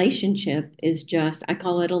relationship is just, I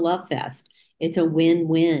call it a love fest. It's a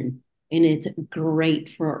win-win, and it's great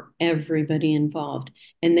for everybody involved.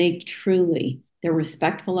 And they're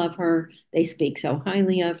respectful of her. They speak so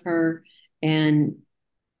highly of her, and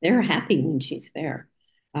they're happy when she's there.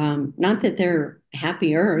 Not that they're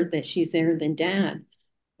happier that she's there than Dad,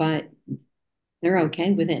 but they're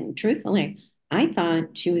okay with it. And truthfully, I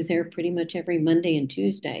thought she was there pretty much every Monday and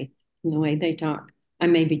Tuesday in the way they talk. I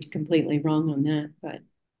may be completely wrong on that, but.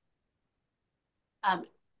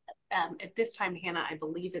 At this time, Hannah, I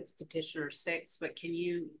believe it's petitioner 6, but can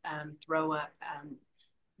you throw up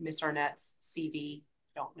Miss Arnett's CV?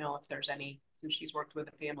 I don't know if there's any, since she's worked with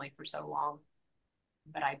the family for so long,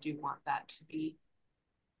 but I do want that to be.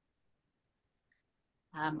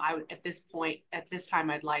 At this time,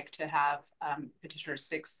 I'd like to have petitioner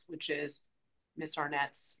 6, which is Miss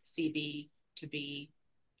Arnett's CV, to be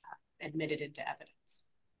admitted into evidence.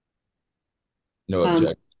 No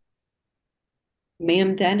objection.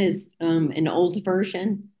 Ma'am, that is an old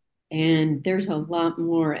version, and there's a lot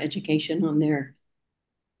more education on there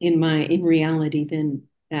in reality than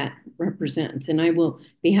that represents. And I will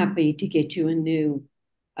be happy to get you a new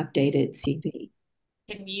updated CV.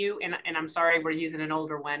 Can you, and I'm sorry we're using an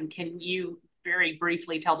older one, can you very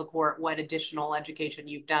briefly tell the court what additional education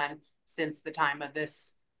you've done since the time of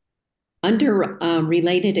this? Under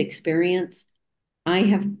related experience, I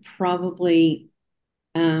have probably,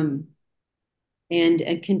 and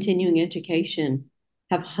a continuing education,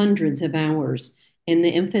 have hundreds of hours. And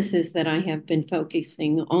the emphasis that I have been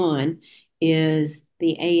focusing on is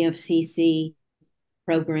the AFCC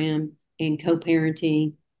program and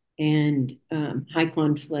co-parenting and high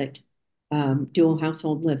conflict dual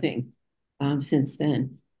household living since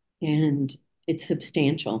then. And it's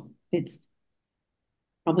substantial. It's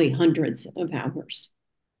probably hundreds of hours.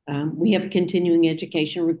 We have a continuing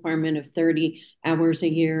education requirement of 30 hours a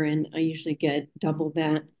year, and I usually get double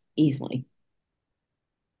that easily.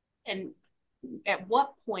 And at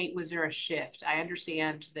what point was there a shift? I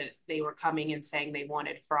understand that they were coming and saying they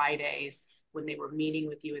wanted Fridays when they were meeting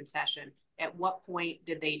with you in session. At what point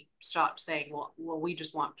did they stop saying, well, we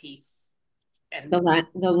just want peace? And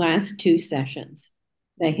the last 2 sessions,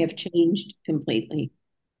 they have changed completely.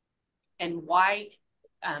 And why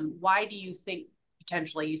do you think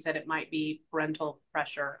potentially, you said it might be parental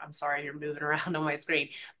pressure? I'm sorry, you're moving around on my screen,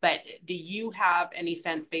 but do you have any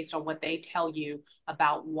sense based on what they tell you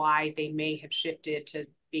about why they may have shifted to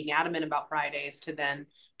being adamant about Fridays to then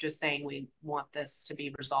just saying we want this to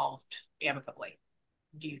be resolved amicably?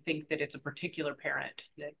 Do you think that it's a particular parent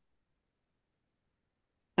that?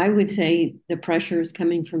 I would say the pressure is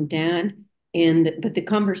coming from Dad, but the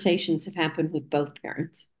conversations have happened with both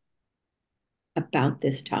parents about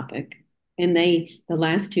this topic. And the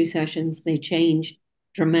last 2 sessions, they changed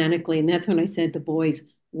dramatically. And that's when I said the boys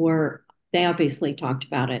they obviously talked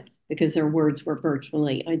about it because their words were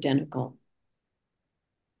virtually identical.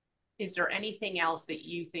 Is there anything else that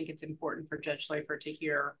you think it's important for Judge Schleifer to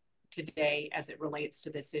hear today as it relates to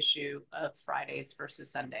this issue of Fridays versus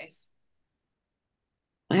Sundays?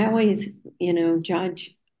 I always,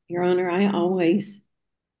 Judge, Your Honor, I always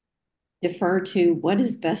defer to what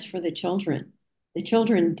is best for the children. The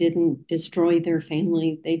children didn't destroy their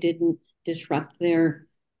family. They didn't disrupt their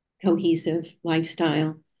cohesive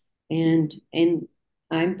lifestyle. And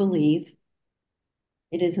I believe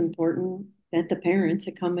it is important that the parents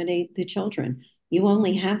accommodate the children. You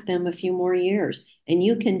only have them a few more years, and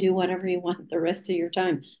you can do whatever you want the rest of your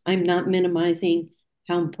time. I'm not minimizing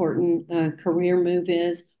how important a career move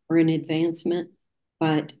is or an advancement,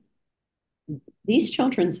 but these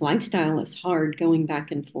children's lifestyle is hard going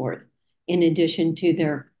back and forth, in addition to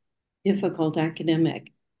their difficult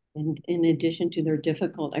academic and in addition to their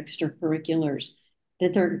difficult extracurriculars,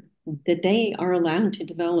 that they are allowed to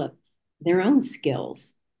develop their own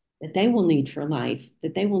skills that they will need for life,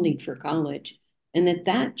 that they will need for college, and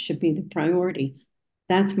that should be the priority.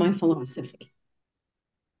 That's my philosophy.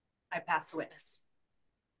 I pass the witness.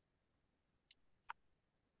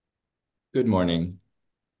 Good morning.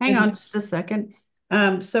 Hang on just a second.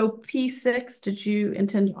 So P6, did you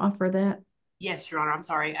intend to offer that? Yes, Your Honor. I'm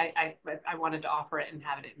sorry. I wanted to offer it and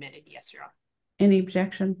have it admitted. Yes, Your Honor. Any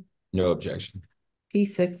objection? No objection.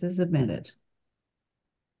 P6 is admitted.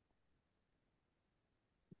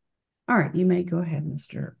 All right, you may go ahead,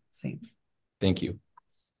 Mr. Singh. Thank you.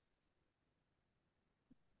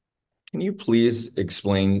 Can you please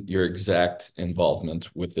explain your exact involvement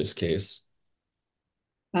with this case?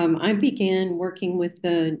 I began working with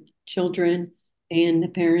the children and the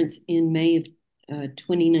parents in May of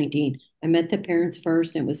 2019. I met the parents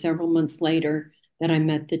first, and it was several months later that I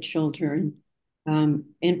met the children.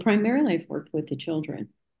 And primarily I've worked with the children.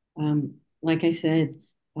 Like I said,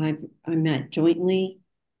 I met jointly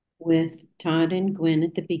with Todd and Gwen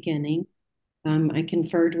at the beginning. I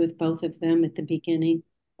conferred with both of them at the beginning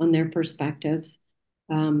on their perspectives.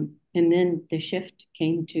 And then the shift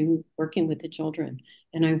came to working with the children.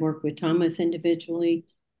 And I work with Thomas individually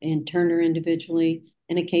and Turner individually,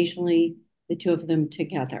 and occasionally the two of them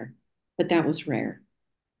together. But that was rare.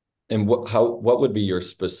 And what would be your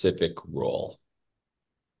specific role?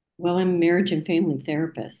 Well, I'm a marriage and family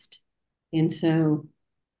therapist. And so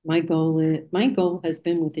my goal has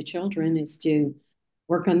been with the children is to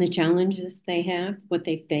work on the challenges they have, what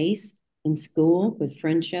they face in school, with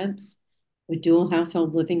friendships, with dual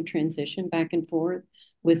household living transition back and forth,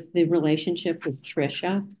 with the relationship with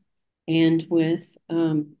Trisha, and with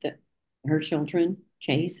her children,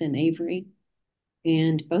 Chase and Avery,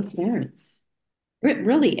 and both parents.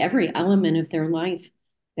 Really, every element of their life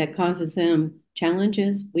that causes them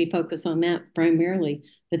challenges, we focus on that primarily,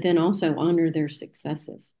 but then also honor their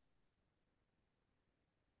successes.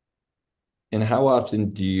 And how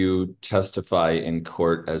often do you testify in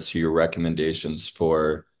court as to your recommendations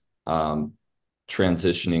for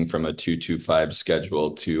transitioning from a 2-2-5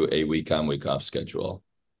 schedule to a week-on, week-off schedule?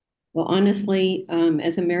 Well, honestly,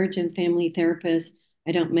 as a marriage and family therapist,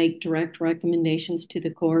 I don't make direct recommendations to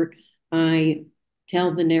the court. I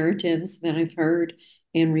tell the narratives that I've heard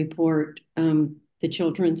and report the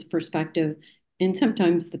children's perspective, and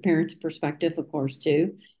sometimes the parents' perspective, of course,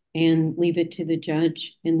 too, and leave it to the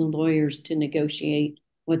judge and the lawyers to negotiate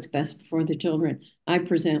what's best for the children. I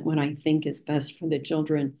present what I think is best for the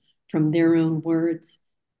children from their own words.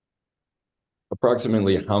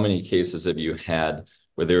 Approximately how many cases have you had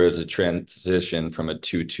where there is a transition from a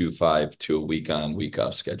 2-2-5 to a week-on,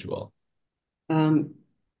 week-off schedule?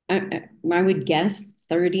 I would guess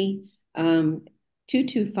 30.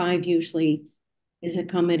 2-2-5 usually is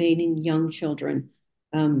accommodating young children,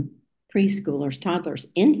 preschoolers, toddlers,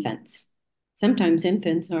 infants. Sometimes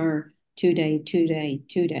infants are 2-day, 2-day,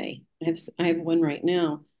 2-day. I have one right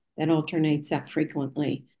now that alternates that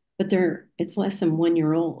frequently, but it's less than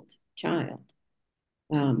 1-year-old child.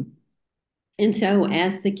 And so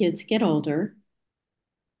as the kids get older,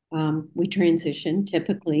 we transition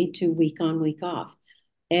typically to week on, week off.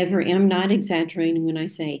 I'm not exaggerating when I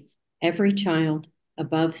say every child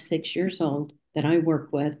above 6 years old that I have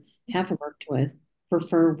worked with,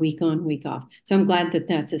 prefer week on, week off. So I'm glad that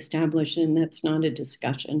that's established and that's not a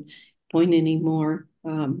discussion point anymore.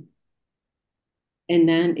 And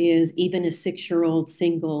that is even a 6-year-old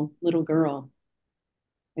single little girl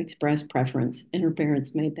expressed preference, and her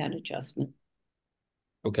parents made that adjustment.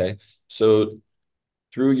 Okay. So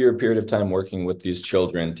through your period of time working with these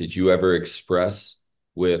children, did you ever express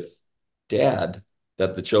with Dad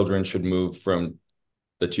that the children should move from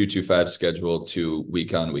the 2-2-5 schedule to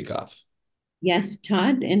week on, week off? Yes,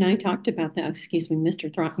 Todd and I talked about that. Excuse me,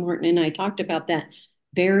 Mr. Throckmorton and I talked about that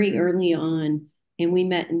very early on, and we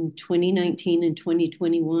met in 2019 and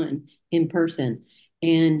 2021 in person.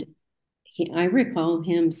 And I recall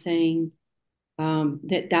him saying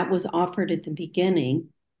that was offered at the beginning,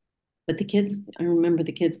 but I remember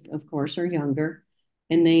the kids, of course, are younger,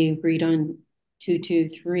 and they agreed on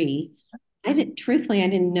 2-2-3. Truthfully, I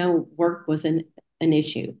didn't know work was an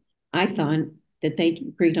issue. I thought that they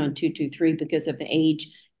agreed on 2-2-3 because of the age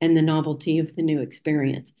and the novelty of the new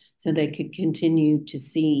experience, so they could continue to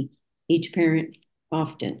see each parent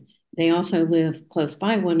often. They also live close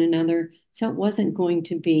by one another, so it wasn't going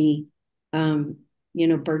to be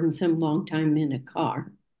burdensome long time in a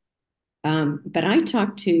car. But I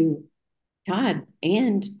talked to Todd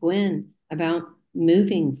and Gwen about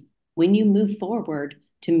moving, when you move forward,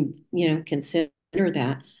 to consider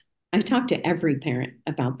that. I talked to every parent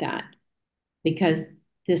about that, because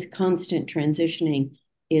this constant transitioning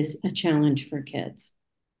is a challenge for kids.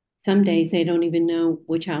 Some days they don't even know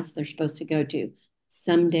which house they're supposed to go to.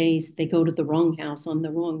 Some days they go to the wrong house on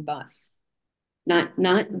the wrong bus.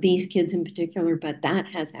 Not these kids in particular, but that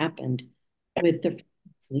has happened with the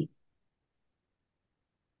frequency.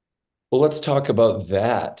 Well, let's talk about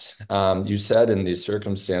that. You said in these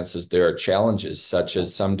circumstances, there are challenges, such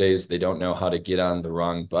as some days they don't know how to get on the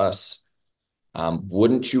wrong bus.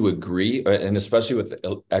 Wouldn't you agree, and especially with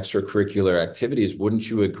extracurricular activities, wouldn't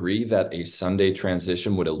you agree that a Sunday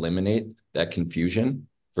transition would eliminate that confusion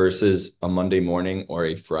versus a Monday morning or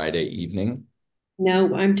a Friday evening?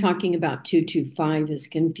 No, I'm talking about 225 is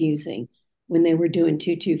confusing. When they were doing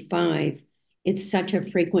 225, it's such a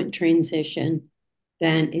frequent transition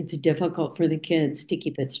that it's difficult for the kids to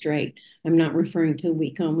keep it straight. I'm not referring to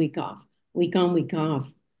week on, week off. Week on, week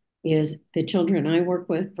off is the children I work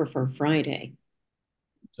with prefer Friday.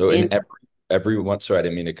 So in every one, sorry, I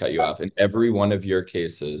didn't mean to cut you off. In every one of your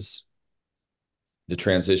cases, the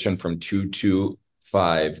transition from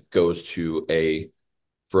 225 goes to a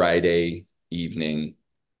Friday evening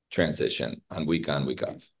transition on, week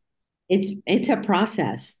off. It's a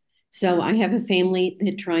process. So I have a family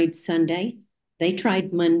that tried Sunday, they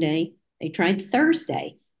tried Monday, they tried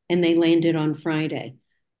Thursday, and they landed on Friday.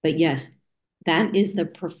 But yes, that is the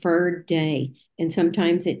preferred day. And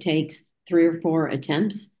sometimes it takes 3 or 4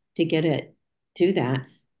 attempts to get it to that.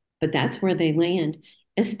 But that's where they land,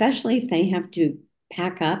 especially if they have to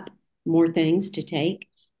pack up more things to take.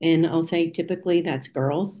 And I'll say typically that's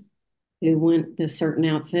girls who want the certain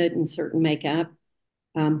outfit and certain makeup.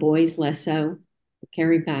 Boys less so,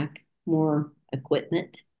 carry back more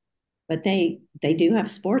equipment. But they do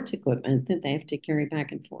have sports equipment that they have to carry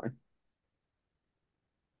back and forth.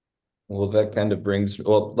 Well, that kind of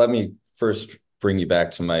well, let me first bring you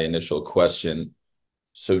back to my initial question.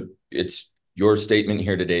 So it's your statement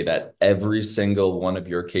here today that every single one of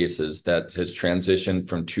your cases that has transitioned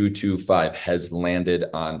from 225 has landed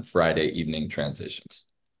on Friday evening transitions.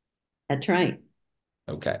 That's right.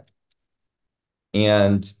 Okay.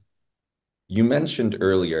 And you mentioned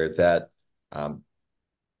earlier that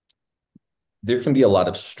there can be a lot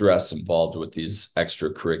of stress involved with these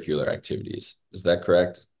extracurricular activities. Is that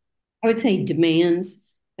correct? I would say demands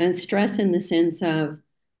and stress in the sense of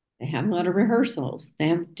they have a lot of rehearsals. They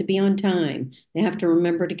have to be on time. They have to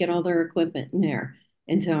remember to get all their equipment in there.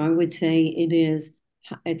 And so I would say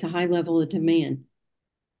it's a high level of demand.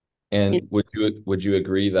 And would you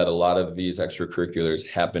agree that a lot of these extracurriculars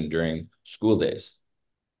happen during school days?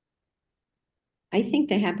 I think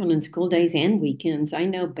they happen on school days and weekends. I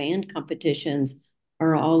know band competitions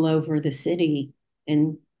are all over the city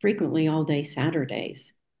and frequently all day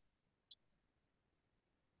Saturdays.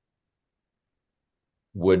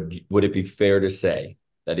 Would it be fair to say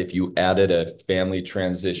that if you added a family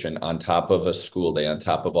transition on top of a school day, on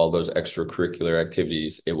top of all those extracurricular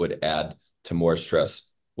activities, it would add to more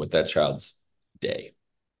stress with that child's day?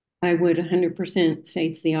 I would 100% say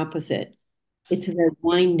it's the opposite. It's the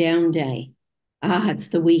wind down day. It's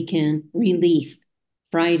the weekend, relief.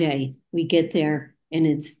 Friday, we get there and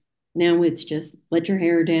it's just let your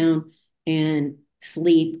hair down and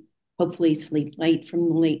sleep, hopefully sleep late from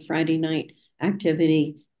the late Friday night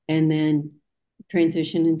activity and then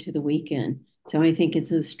transition into the weekend. So I think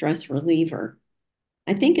it's a stress reliever.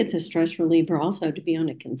 I think it's a stress reliever also to be on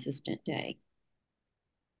a consistent day.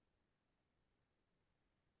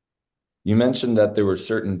 You mentioned that there were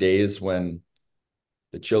certain days when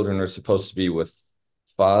the children are supposed to be with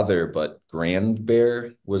father, but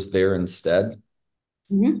grandbear was there instead.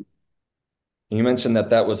 Mm-hmm. You mentioned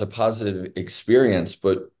that was a positive experience,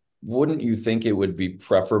 but wouldn't you think it would be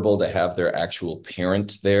preferable to have their actual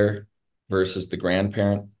parent there versus the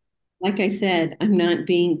grandparent? Like I said, I'm not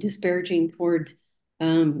being disparaging towards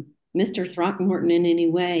Mr. Throckmorton in any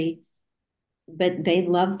way, but they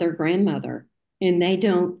love their grandmother and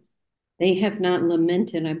they have not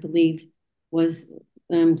lamented, I believe was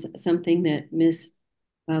something that Miss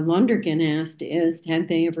Londergan asked is, have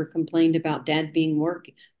they ever complained about dad being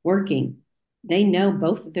working? They know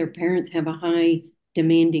both of their parents have a high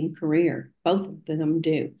demanding career. Both of them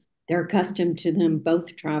do. They're accustomed to them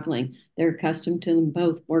both traveling. They're accustomed to them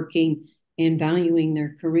both working and valuing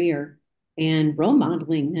their career and role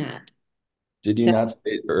modeling that. Did you not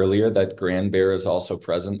say earlier that grandbear is also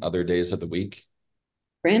present other days of the week?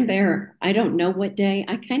 Grandbear, I don't know what day.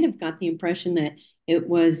 I kind of got the impression that it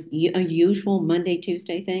was a usual Monday,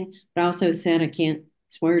 Tuesday thing, but I also said I can't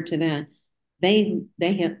swear to that. They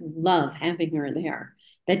love having her there.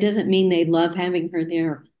 That doesn't mean they love having her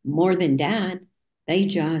there more than dad.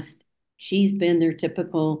 She's been their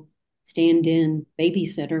typical stand-in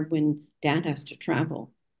babysitter when dad has to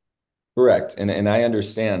travel. Correct. And I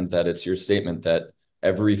understand that it's your statement that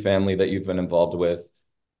every family that you've been involved with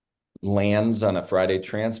lands on a Friday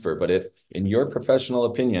transfer. But if, in your professional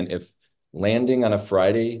opinion, if landing on a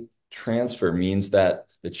Friday transfer means that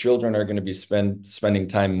the children are going to be spending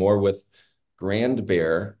time more with Grand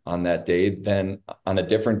Bear on that day than on a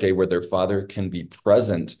different day where their father can be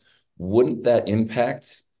present, wouldn't that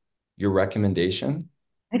impact your recommendation?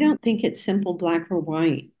 I don't think it's simple black or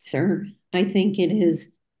white, sir. I think it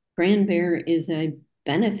is, Grand Bear is a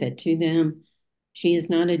benefit to them. She is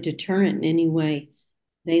not a deterrent in any way.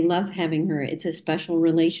 They love having her. It's a special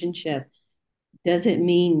relationship. Does it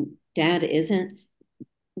mean dad isn't?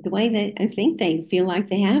 The way they, I think they feel like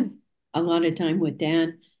they have a lot of time with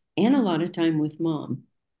dad and a lot of time with mom.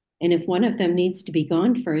 And if one of them needs to be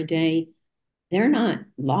gone for a day, they're not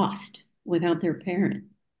lost without their parent.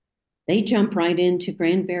 They jump right into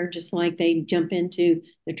Grand Bear just like they jump into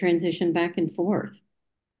the transition back and forth.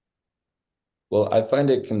 Well, I find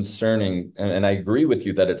it concerning, and I agree with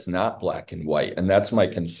you that it's not black and white, and that's my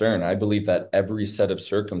concern. I believe that every set of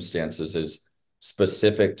circumstances is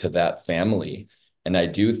specific to that family, and I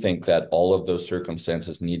do think that all of those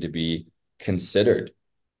circumstances need to be considered.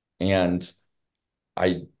 And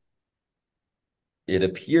it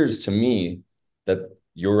appears to me that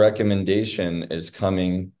your recommendation is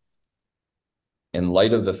coming in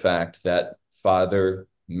light of the fact that father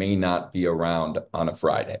may not be around on a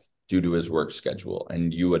Friday due to his work schedule.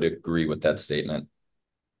 And you would agree with that statement?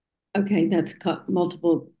 Okay, that's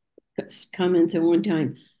multiple comments at one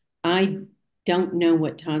time. I don't know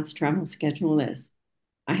what Todd's travel schedule is.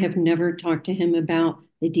 I have never talked to him about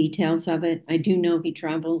the details of it. I do know he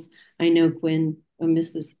travels. I know Gwen,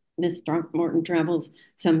 Miss Throckmorton travels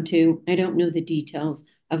some too. I don't know the details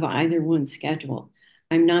of either one's schedule.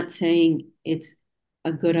 I'm not saying it's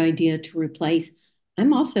a good idea to replace.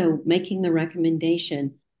 I'm also making the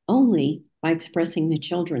recommendation only by expressing the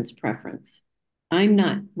children's preference. I'm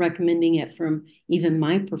not recommending it from even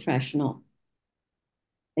my professional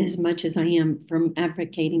as much as I am from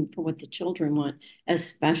advocating for what the children want,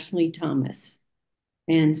 especially Thomas.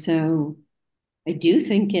 And so I do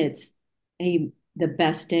think it's the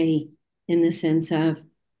best day in the sense of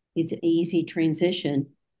it's an easy transition.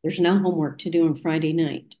 There's no homework to do on Friday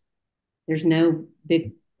night. There's no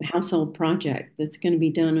big household project that's going to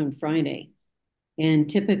be done on Friday. And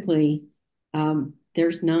typically,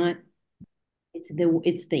 there's not, it's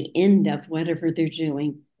the end of whatever they're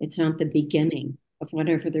doing. It's not the beginning of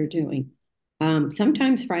whatever they're doing.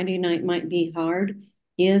 Sometimes Friday night might be hard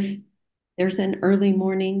if there's an early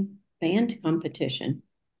morning band competition.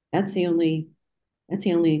 That's the only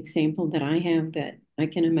example that I have that I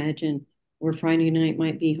can imagine where Friday night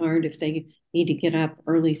might be hard if they need to get up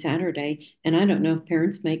early Saturday. And I don't know if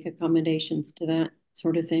parents make accommodations to that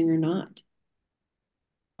sort of thing or not.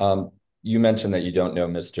 You mentioned that you don't know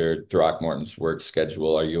Mr. Throckmorton's work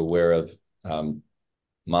schedule. Are you aware of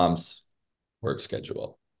mom's work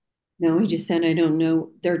schedule? No, he just said, I don't know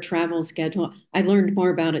their travel schedule. I learned more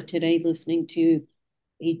about it today listening to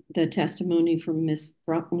the testimony from Miss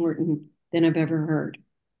Throckmorton than I've ever heard.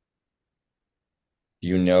 Do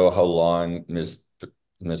you know how long Ms.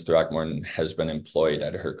 Throckmorton has been employed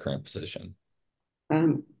at her current position?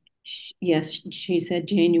 Yes, she said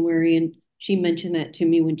January, and she mentioned that to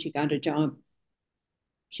me when she got a job.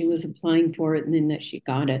 She was applying for it and then that she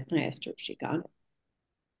got it. I asked her if she got it.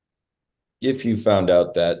 If you found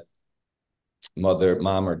out that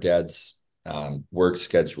mom or dad's work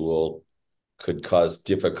schedule could cause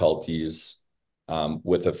difficulties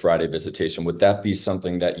with a Friday visitation, would that be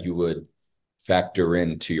something that you would factor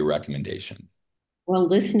into your recommendation? Well,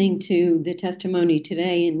 listening to the testimony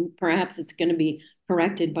today, and perhaps it's going to be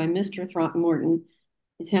corrected by Mr. Throckmorton,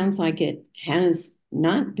 it sounds like it has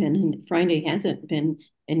not been, and Friday hasn't been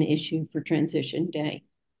an issue for transition day.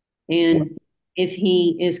 And if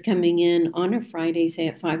he is coming in on a Friday, say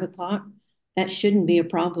at 5 o'clock, that shouldn't be a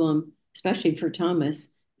problem, especially for Thomas,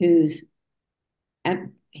 he's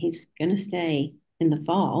going to stay in the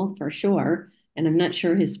fall for sure. And I'm not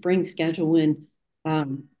sure his spring schedule when, I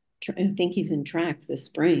think he's in track this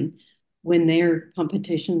spring when their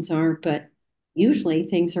competitions are, but usually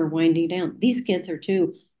things are winding down. These kids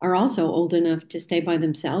are also old enough to stay by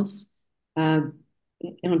themselves on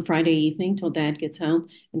Friday evening till dad gets home,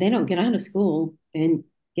 and they don't get out of school and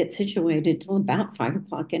get situated till about 5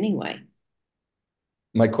 o'clock anyway.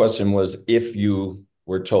 My question was, if you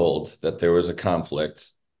were told that there was a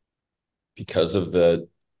conflict because of the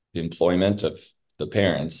employment of the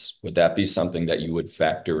parents, would that be something that you would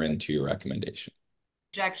factor into your recommendation?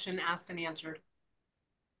 Objection, asked and answered.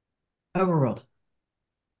 Overruled.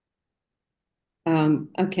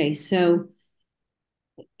 Okay, so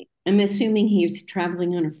I'm assuming he's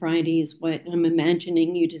traveling on a Friday is what I'm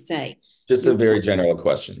imagining you to say. Just a very general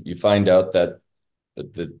question. You find out that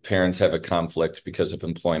the parents have a conflict because of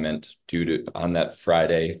employment due to on that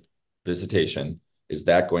Friday visitation. Is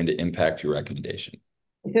that going to impact your recommendation?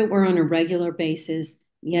 If it were on a regular basis,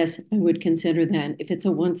 yes, I would consider that. If it's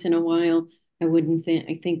a once in a while, I wouldn't think,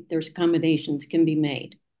 I think there's accommodations can be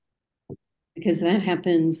made. Because that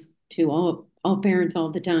happens to all parents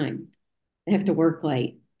all the time. They have to work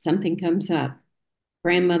late. Something comes up.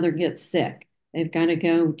 Grandmother gets sick. They've got to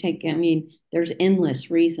go take, I mean, there's endless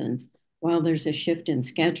reasons while there's a shift in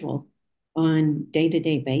schedule on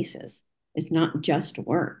day-to-day basis. It's not just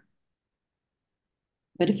work.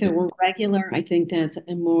 But if it were regular, I think that's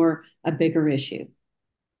a bigger issue.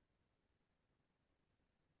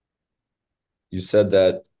 You said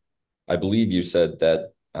that, I believe you said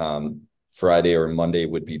that Friday or Monday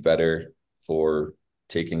would be better for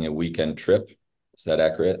taking a weekend trip. Is that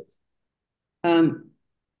accurate?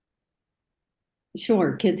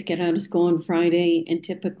 Sure, kids get out of school on Friday, and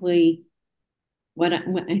typically,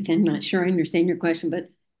 I'm not sure I understand your question, but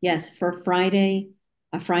yes, for Friday,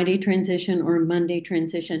 a Friday transition or a Monday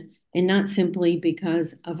transition, and not simply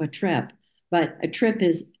because of a trip, but a trip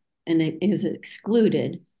is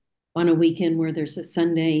excluded on a weekend where there's a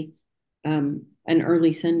Sunday, an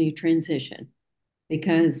early Sunday transition,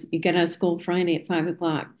 because you get out of school Friday at 5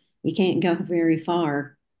 o'clock. You can't go very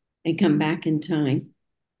far and come back in time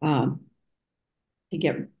to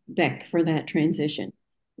get back for that transition.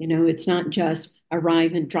 You know, it's not just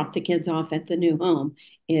arrive and drop the kids off at the new home.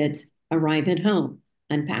 It's arrive at home,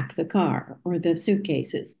 unpack the car or the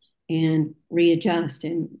suitcases, and readjust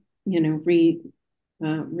and, you know,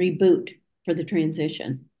 reboot for the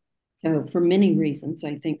transition. So for many reasons,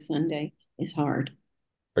 I think Sunday is hard.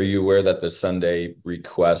 Are you aware that the Sunday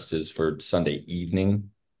request is for Sunday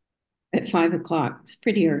evening? At 5 o'clock, it's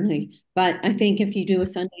pretty early. But I think if you do a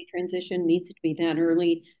Sunday transition, it needs to be that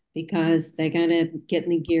early because they got to get in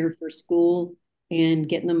the gear for school and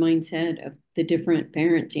get in the mindset of the different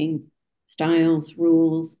parenting styles,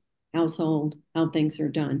 rules, household, how things are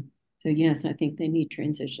done. So yes, I think they need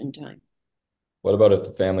transition time. What about if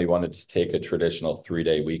the family wanted to take a traditional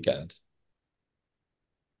 3-day weekend?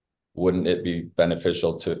 Wouldn't it be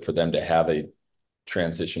beneficial for them to have a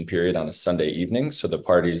transition period on a Sunday evening so the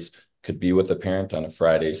parties could be with the parent on a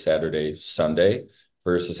Friday, Saturday, Sunday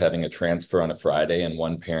versus having a transfer on a Friday and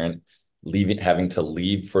one parent having to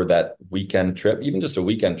leave for that weekend trip, even just a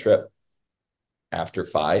weekend trip after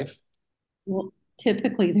 5? Well,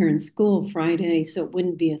 typically they're in school Friday, so it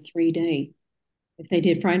wouldn't be a 3-day. If they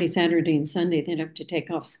did Friday, Saturday, and Sunday, they'd have to take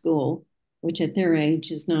off school, which at their age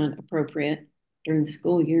is not appropriate during the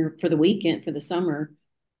school year. For the weekend, for the summer,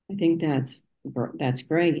 I think that's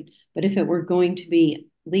great. But if it were going to be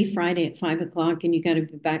leave Friday at 5 o'clock and you got to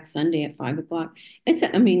be back Sunday at 5 o'clock,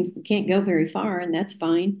 I mean, you can't go very far, and that's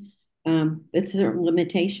fine. It's a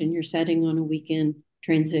limitation you're setting on a weekend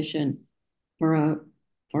transition for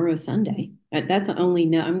a Sunday. That's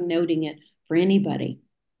only I'm noting it for anybody,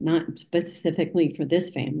 not specifically for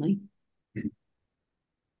this family.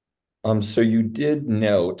 So you did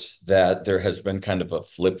note that there has been kind of a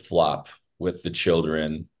flip-flop with the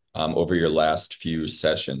children over your last few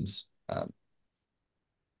sessions. Do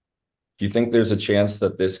you think there's a chance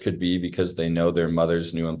that this could be because they know their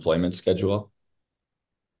mother's new employment schedule?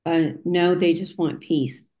 No, they just want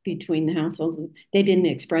peace between the households. They didn't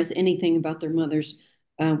express anything about their mother's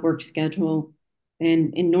work schedule,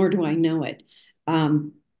 and nor do I know it.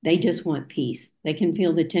 They just want peace. They can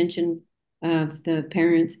feel the tension of the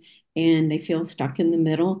parents, and they feel stuck in the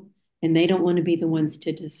middle, and they don't want to be the ones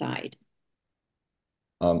to decide.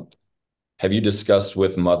 Have you discussed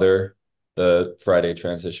with mother the Friday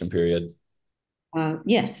transition period?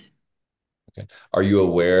 Yes. Okay. Are you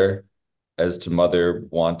aware as to mother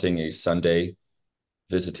wanting a Sunday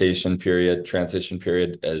visitation period, transition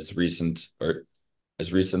period as recent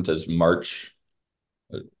as March,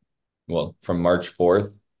 well, from March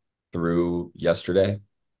 4th through yesterday?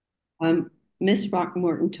 Miss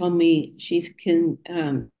Throckmorton told me she's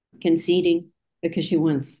conceding because she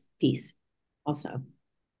wants peace also.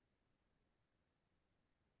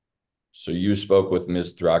 So you spoke with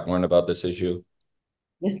Ms. Throckmorton about this issue?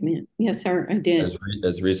 Yes, ma'am. Yes, sir, I did.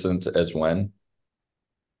 As recent as when?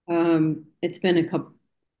 It's been a couple,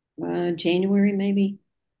 January maybe.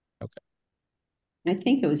 Okay. I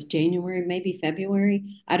think it was January, maybe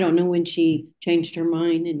February. I don't know when she changed her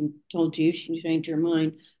mind and told you she changed her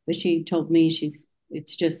mind, but she told me she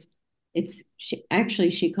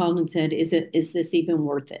called and said, is this even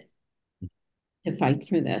worth it to fight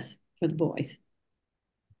for this, for the boys?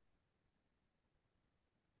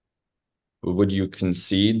 Would you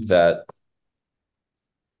concede that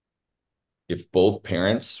if both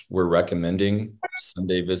parents were recommending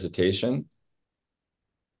Sunday visitation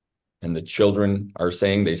and the children are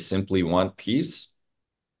saying they simply want peace,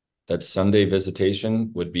 that Sunday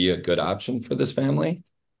visitation would be a good option for this family?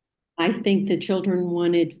 I think the children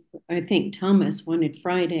wanted, I think Thomas wanted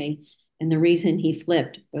Friday, and the reason he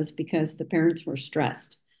flipped was because the parents were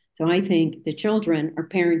stressed. So I think the children are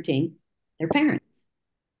parenting their parents.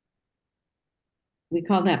 We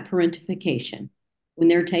call that parentification, when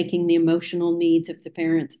they're taking the emotional needs of the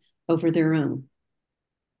parents over their own.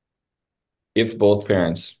 If both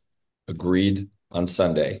parents agreed on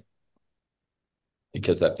Sunday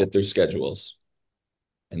because that fit their schedules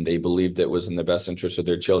and they believed it was in the best interest of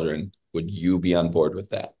their children, would you be on board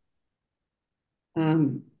with that?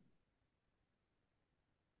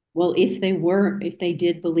 Well, if they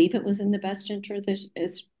did believe it was in the best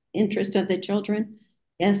interest of the children,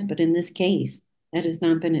 yes, but in this case, that has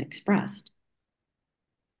not been expressed.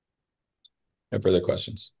 No further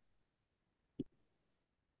questions.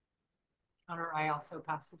 Honor, I also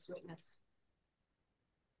pass this witness.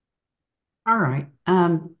 All right.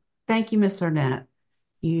 Thank you, Ms. Arnett.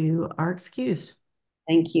 You are excused.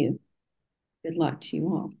 Thank you. Good luck to you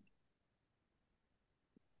all.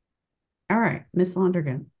 All right, Ms.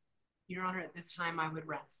 Lonergan. Your Honor, at this time, I would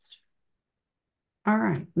rest. All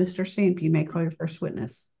right, Mr. Samp, you may call your first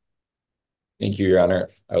witness. Thank you, Your Honor.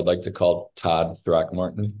 I would like to call Todd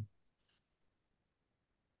Throckmorton.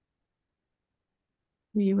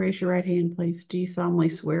 Will you raise your right hand, please? Do you solemnly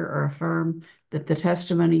swear or affirm that the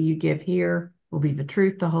testimony you give here will be the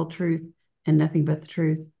truth, the whole truth, and nothing but the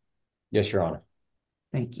truth? Yes, Your Honor.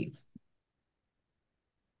 Thank you.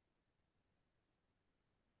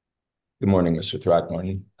 Good morning, Mr.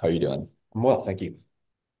 Throckmorton. How are you doing? I'm well, thank you.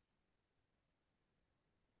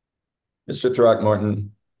 Mr.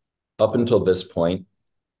 Throckmorton, up until this point,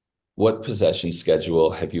 what possession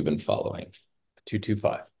schedule have you been following?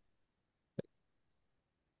 225.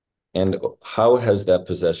 And how has that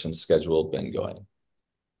possession schedule been going?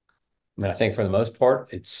 I mean, I think for the most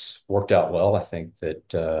part, it's worked out well. I think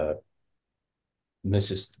that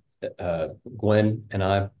Mrs. Gwen and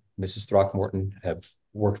I, Mrs. Throckmorton, have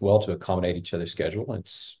worked well to accommodate each other's schedule.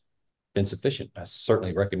 It's been sufficient. I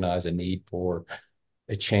certainly recognize a need for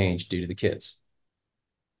a change due to the kids.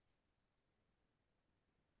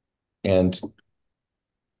 And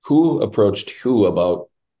who approached who about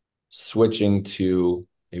switching to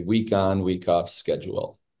a week on, week off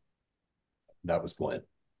schedule? That was Gwen.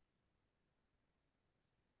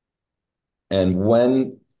 And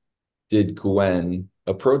when did Gwen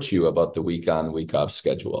approach you about the week on, week off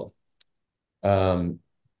schedule?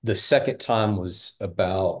 The second time was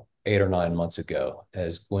about 8 or 9 months ago.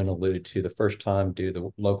 As Gwen alluded to, the first time due to the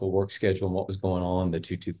local work schedule and what was going on, the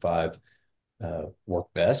 225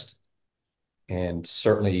 worked best, and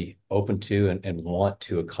certainly open to and want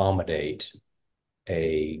to accommodate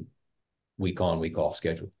a week on, week off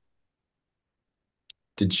schedule.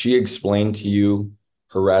 Did she explain to you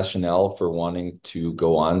her rationale for wanting to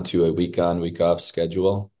go on to a week on, week off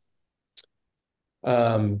schedule?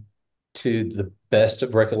 To the best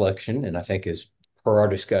of recollection, and I think as per our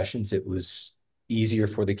discussions, it was easier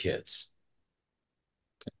for the kids.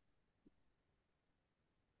 Okay.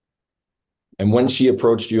 And when she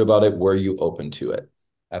approached you about it, were you open to it?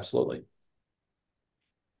 Absolutely.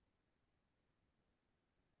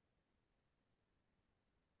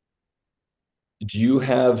 Do you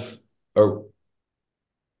have, or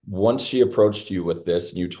once she approached you with this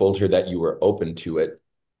and you told her that you were open to it,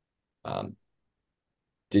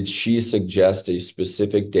 did she suggest a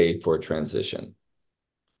specific date for transition?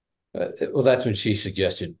 Well, that's when she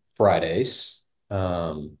suggested Fridays.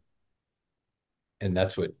 And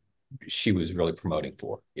that's what she was really promoting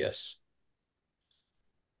for, yes.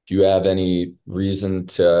 Do you have any reason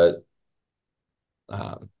to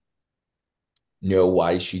know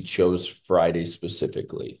why she chose Friday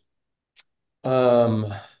specifically?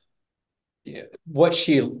 Yeah, what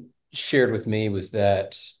she shared with me was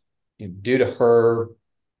that due to her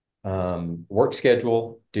work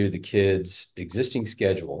schedule, due to the kids' existing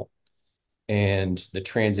schedule, and the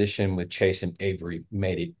transition with Chase and Avery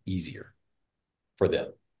made it easier for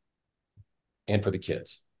them and for the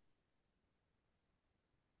kids.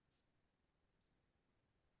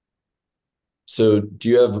 So do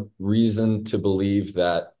you have reason to believe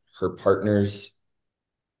that her partner's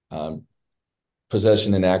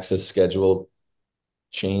possession and access schedule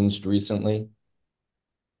changed recently?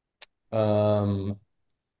 Honestly,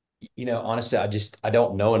 I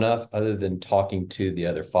don't know enough other than talking to the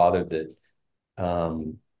other father that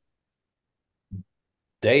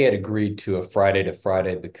they had agreed to a Friday to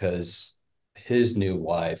Friday because his new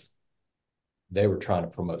wife, they were trying to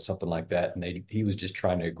promote something like that, and he was just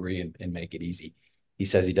trying to agree and make it easy. He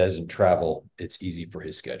says he doesn't travel. It's easy for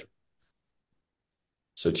his schedule.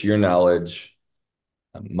 So to your knowledge,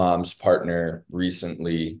 mom's partner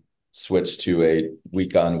recently switched to a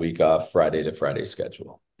week on, week off, Friday to Friday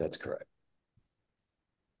schedule. That's correct.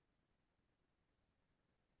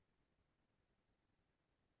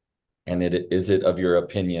 And is it of your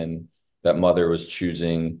opinion that mother was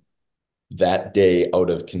choosing that day out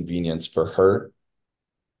of convenience for her?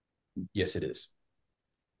 Yes, it is.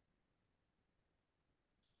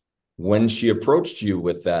 When she approached you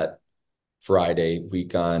with that Friday,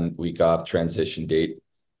 week on, week off transition date,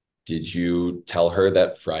 did you tell her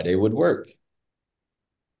that Friday would work?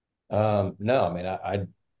 No, I mean, I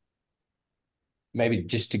maybe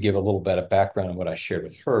just to give a little bit of background on what I shared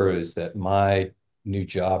with her is that my new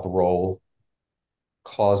job role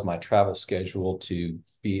caused my travel schedule to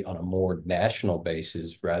be on a more national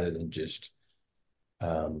basis rather than just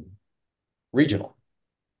regional.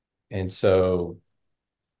 And so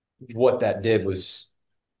what that did was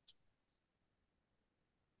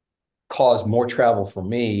cause more travel for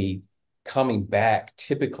me coming back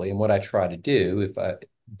typically. And what I try to do,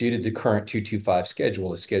 due to the current 225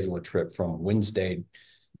 schedule, is schedule a trip from Wednesday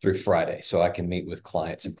through Friday so I can meet with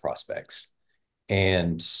clients and prospects.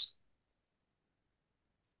 And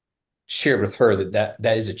shared with her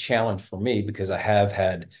that is a challenge for me because I have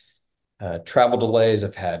had travel delays.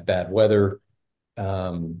 I've had bad weather,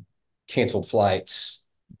 canceled flights,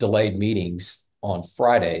 delayed meetings on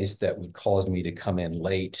Fridays that would cause me to come in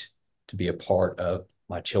late to be a part of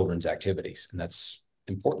my children's activities. And that's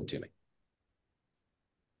important to me.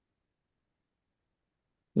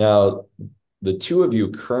 Now, the two of you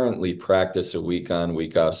currently practice a week on,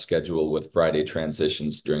 week off schedule with Friday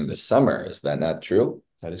transitions during the summer. Is that not true?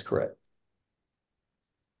 That is correct.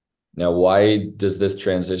 Now, why does this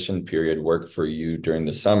transition period work for you during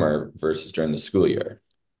the summer versus during the school year?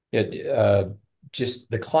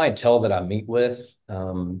 Just the clientele that I meet with,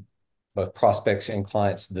 both prospects and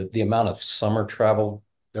clients, the amount of summer travel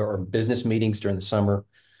or business meetings during the summer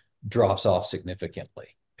drops off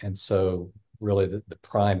significantly. And so really the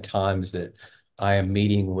prime times that I am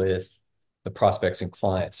meeting with the prospects and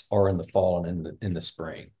clients are in the fall and in the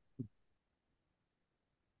spring.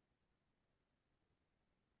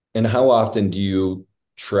 And how often do you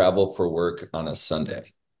travel for work on a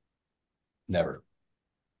Sunday? Never.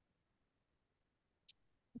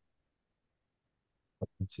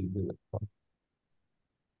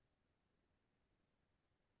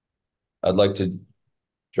 I'd like to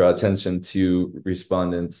draw attention to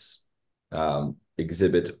respondents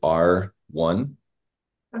exhibit R1.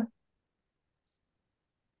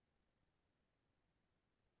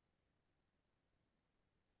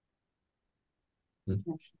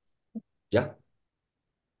 Yeah.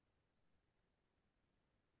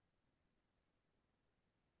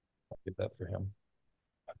 I'll get that for him.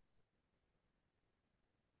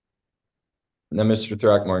 Now, Mr.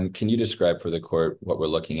 Throckmorton, can you describe for the court what we're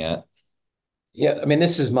looking at? Yeah, I mean,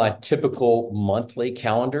 this is my typical monthly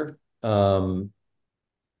calendar.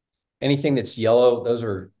 Anything that's yellow, those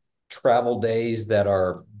are travel days that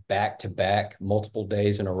are back to back, multiple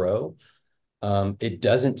days in a row. It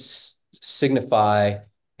doesn't signify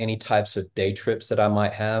any types of day trips that I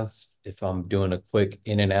might have if I'm doing a quick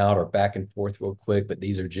in and out or back and forth real quick, but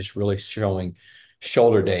these are just really showing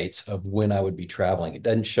shoulder dates of when I would be traveling. It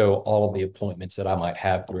doesn't show all of the appointments that I might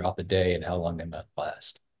have throughout the day and how long they might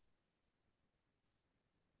last.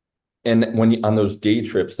 And on those day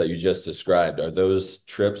trips that you just described, are those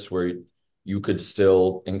trips where you could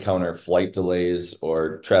still encounter flight delays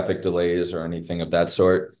or traffic delays or anything of that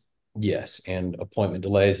sort? Yes, and appointment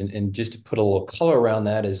delays. And just to put a little color around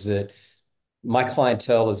that is that my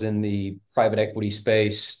clientele is in the private equity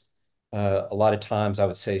space. A lot of times I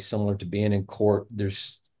would say similar to being in court,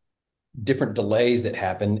 there's different delays that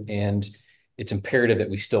happen and it's imperative that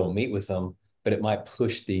we still meet with them, but it might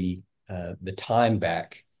push the time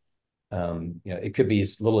back. It could be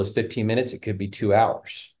as little as 15 minutes. It could be 2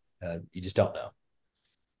 hours. You just don't know.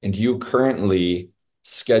 And do you currently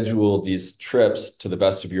schedule these trips to the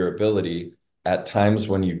best of your ability at times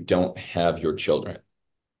when you don't have your children?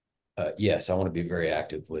 Yes, I want to be very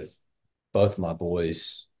active with both my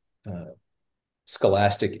boys'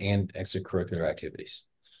 scholastic and extracurricular activities.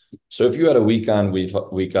 So if you had a week on,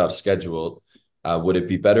 week off schedule, would it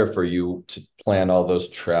be better for you to plan all those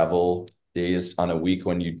travel days on a week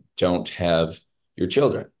when you don't have your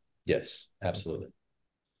children? Yes, absolutely.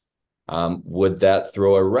 Would that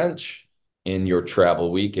throw a wrench in your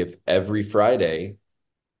travel week if every Friday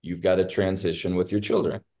you've got to transition with your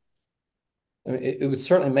children? I mean, it would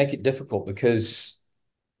certainly make it difficult because,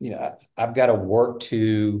 I've got to work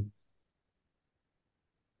to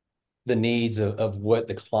the needs of what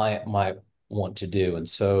the client might want to do. And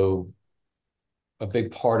so a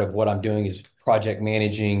big part of what I'm doing is project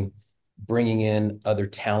managing, bringing in other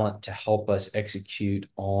talent to help us execute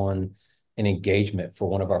on an engagement for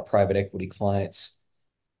one of our private equity clients.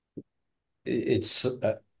 It's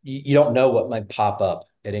you don't know what might pop up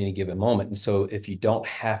at any given moment. And so if you don't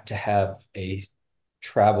have to have a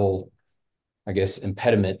travel, I guess,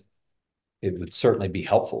 impediment, it would certainly be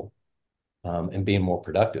helpful in being more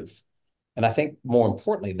productive. And I think more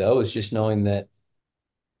importantly, though, is just knowing that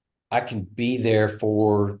I can be there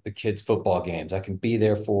for the kids' football games. I can be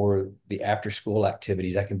there for the after-school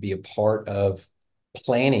activities. I can be a part of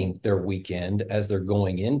planning their weekend as they're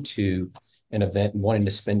going into an event and wanting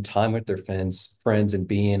to spend time with their friends and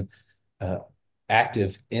being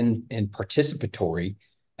active and participatory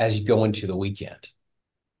as you go into the weekend.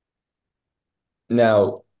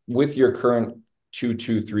 Now, with your current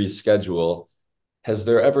 2-2-3 schedule, has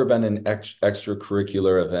there ever been an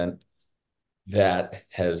extracurricular event that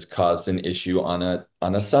has caused an issue on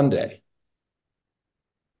a Sunday?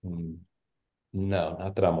 No,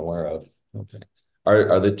 not that I'm aware of. Okay.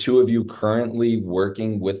 Are the two of you currently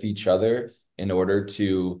working with each other in order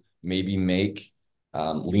to maybe make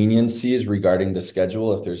leniencies regarding the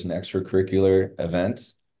schedule if there's an extracurricular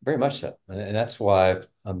event? Very much so. And that's why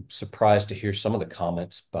I'm surprised to hear some of the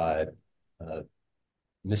comments by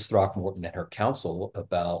Ms. Throckmorton and her counsel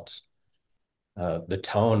about the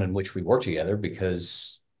tone in which we work together,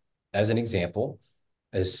 because as an example,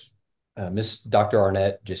 as Dr.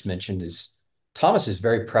 Arnett just mentioned, Thomas is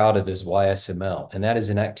very proud of his YSML, and that is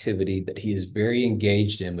an activity that he is very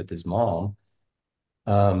engaged in with his mom.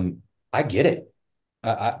 I get it.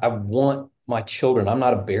 I want my children, I'm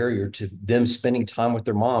not a barrier to them spending time with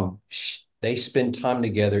their mom. They spend time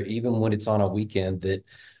together even when it's on a weekend that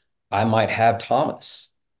I might have Thomas.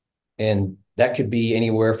 And that could be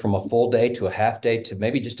anywhere from a full day to a half day to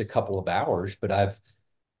maybe just a couple of hours, but I've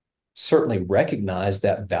certainly recognized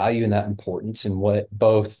that value and that importance in what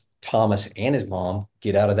both Thomas and his mom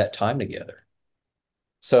get out of that time together.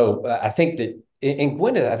 So I think that, and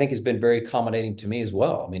Gwenda, I think, has been very accommodating to me as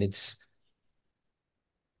well. I mean,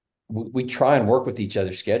 we try and work with each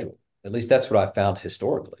other's schedule. At least that's what I found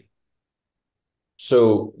historically.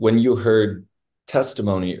 So when you heard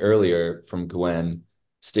testimony earlier from Gwen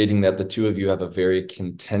stating that the two of you have a very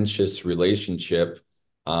contentious relationship,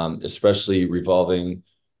 especially revolving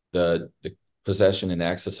the possession and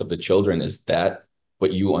access of the children, is that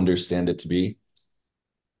what you understand it to be?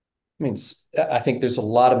 I mean, I think there's a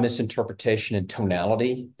lot of misinterpretation and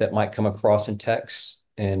tonality that might come across in text.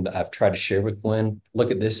 And I've tried to share with Gwen,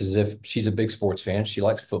 look at this as if she's a big sports fan. She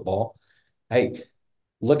likes football. Hey,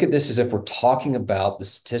 look at this as if we're talking about the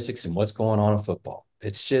statistics and what's going on in football.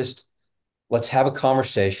 It's just, let's have a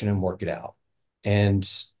conversation and work it out. And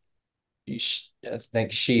I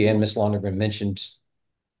think she and Ms. Lonergan mentioned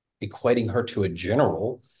equating her to a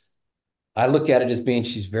general. I look at it as being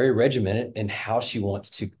she's very regimented in how she wants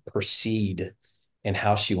to proceed and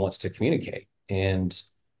how she wants to communicate. And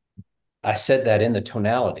I said that in the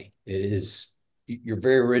tonality. It is, you're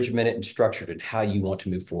very regimented and structured in how you want to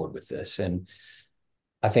move forward with this. And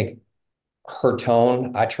I think her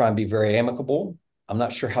tone, I try and be very amicable. I'm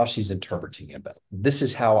not sure how she's interpreting it, but this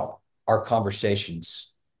is how our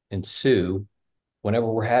conversations ensue whenever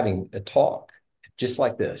we're having a talk, just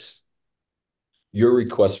like this. Your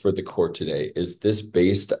request for the court today, is this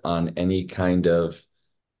based on any kind of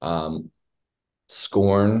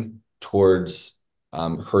scorn towards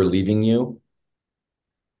her leaving you?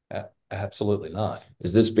 Absolutely not.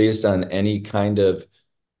 Is this based on any kind of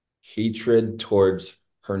hatred towards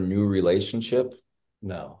her new relationship?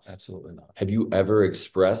 No, absolutely not. Have you ever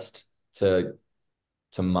expressed to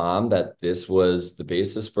mom that this was the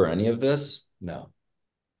basis for any of this? No.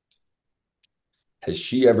 Has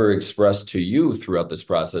she ever expressed to you throughout this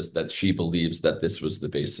process that she believes that this was the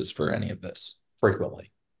basis for any of this?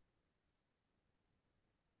 Frequently.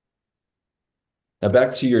 Now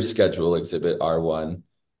back to your schedule, Exhibit R1.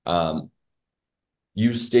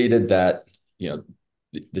 You stated that,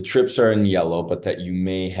 the trips are in yellow, but that you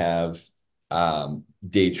may have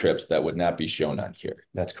day trips that would not be shown on here.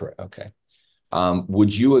 That's correct. Okay.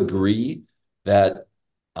 Would you agree that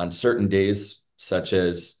on certain days, such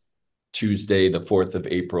as Tuesday, the 4th of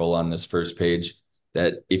April on this first page,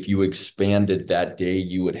 that if you expanded that day,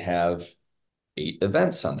 you would have 8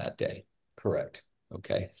 events on that day? Correct.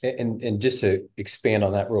 Okay. And just to expand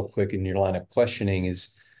on that real quick in your line of questioning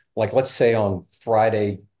is, like, let's say on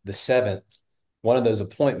Friday the 7th, one of those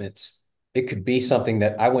appointments it could be something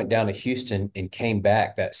that I went down to Houston and came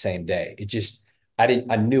back that same day.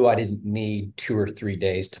 I knew I didn't need 2 or 3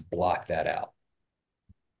 days to block that out.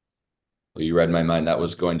 Well, you read my mind. That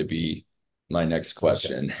was going to be my next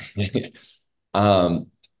question. Okay.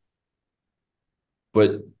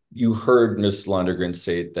 But you heard Ms. Londergren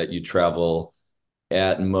say that you travel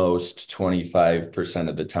at most 25%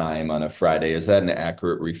 of the time on a Friday. Is that an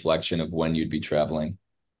accurate reflection of when you'd be traveling?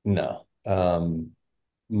 No.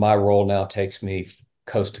 My role now takes me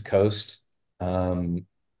coast to coast. And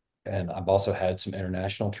I've also had some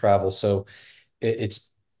international travel. So it's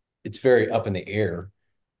very up in the air.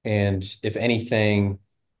 And if anything,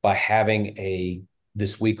 by having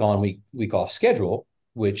this week on, week off schedule,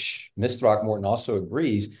 which Ms. Throckmorton also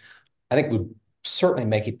agrees, I think would certainly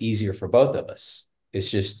make it easier for both of us. It's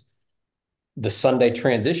just the Sunday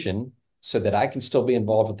transition so that I can still be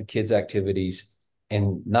involved with the kids' activities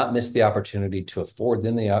and not miss the opportunity to afford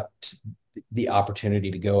them the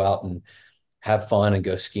opportunity to go out and have fun and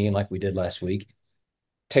go skiing like we did last week.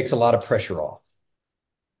 Takes a lot of pressure off.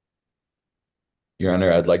 Your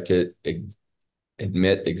Honor, I'd like to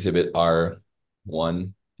admit Exhibit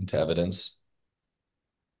R1 into evidence.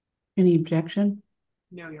 Any objection?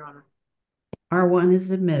 No, Your Honor. R1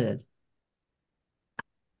 is admitted.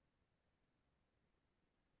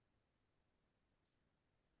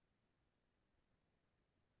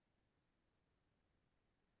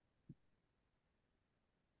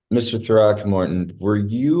 Mr. Throckmorton, were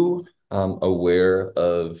you aware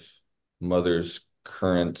of Mother's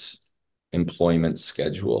current employment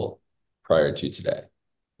schedule prior to today?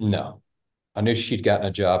 No. I knew she'd gotten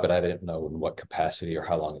a job, but I didn't know in what capacity or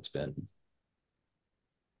how long it's been.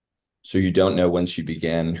 So you don't know when she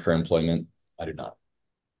began her employment? I do not.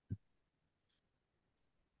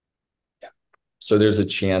 Yeah. So there's a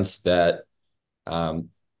chance that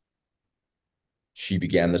she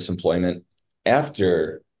began this employment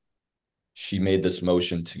after she made this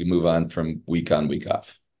motion to move on from week on, week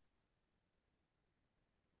off?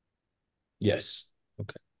 Yes.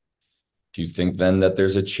 Okay. Do you think then that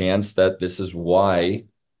there's a chance that this is why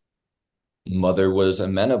Mother was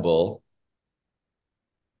amenable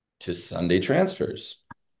to Sunday transfers?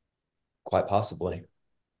 Quite possibly.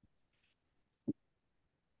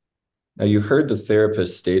 Now, you heard the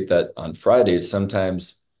therapist state that on Fridays,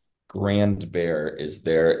 sometimes Grand Bear is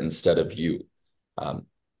there instead of you.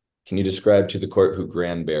 Can you describe to the court who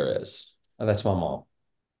Grand Bear is? Oh, that's my mom.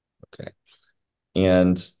 Okay.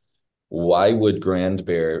 And why would Grand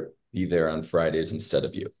Bear be there on Fridays instead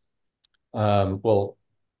of you? Well,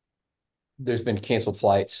 there's been canceled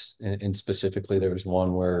flights, and specifically there was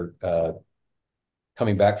one where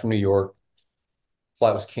coming back from New York,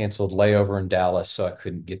 flight was canceled, layover in Dallas, so I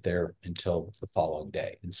couldn't get there until the following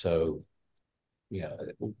day. And so, you know,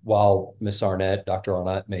 while Dr.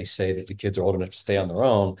 Arnett may say that the kids are old enough to stay on their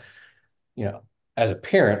own, you know, as a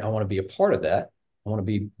parent, I want to be a part of that. I want to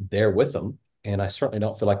be there with them. And I certainly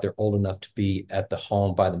don't feel like they're old enough to be at the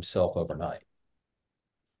home by themselves overnight.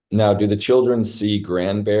 Now, do the children see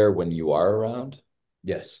Grand Bear when you are around?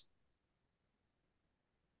 Yes.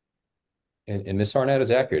 And Miss Arnett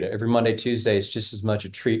is accurate. Every Monday, Tuesday, it's just as much a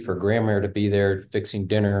treat for Grandma to be there fixing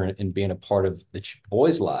dinner and being a part of the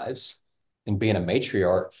boys' lives and being a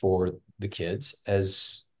matriarch for the kids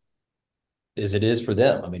as it is for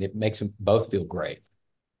them. I mean, it makes them both feel great.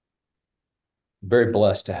 Very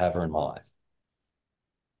blessed to have her in my life.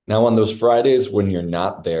 Now, on those Fridays when you're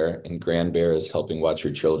not there and Grand Bear is helping watch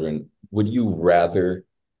your children, would you rather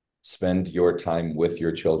spend your time with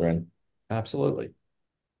your children? Absolutely.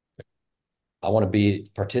 I want to be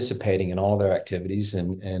participating in all of their activities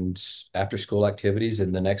and after school activities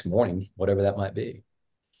and the next morning, whatever that might be.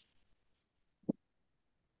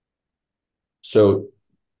 So,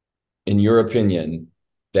 in your opinion,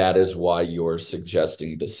 that is why you're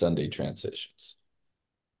suggesting the Sunday transitions?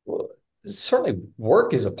 Well, certainly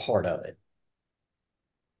work is a part of it.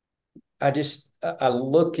 I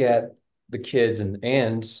look at the kids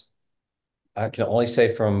and I can only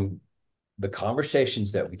say from the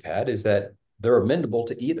conversations that we've had is that they're amenable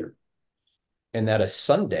to either. And that a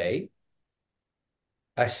Sunday,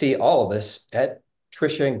 I see all of us at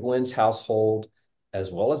Trisha and Gwen's household,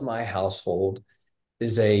 as well as my household,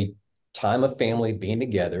 is a time of family being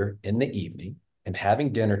together in the evening and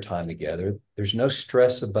having dinner time together. There's no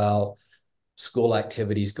stress about school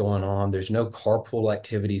activities going on. There's no carpool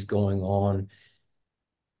activities going on.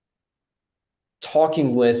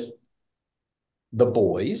 Talking with the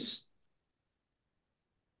boys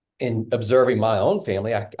and observing my own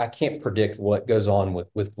family, I can't predict what goes on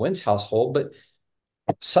with Gwen's household, but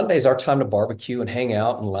Sunday's our time to barbecue and hang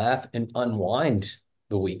out and laugh and unwind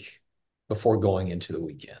the week before going into the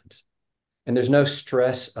weekend. And there's no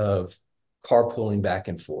stress of carpooling back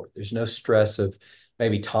and forth. There's no stress of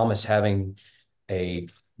maybe Thomas having a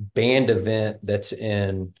band event that's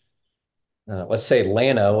in, let's say,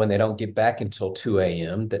 Llano, and they don't get back until 2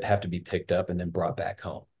 a.m. that have to be picked up and then brought back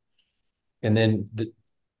home. And then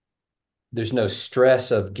there's no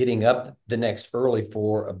stress of getting up the next early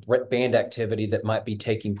for a band activity that might be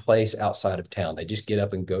taking place outside of town. They just get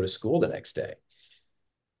up and go to school the next day.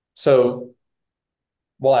 So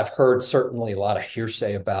while I've heard certainly a lot of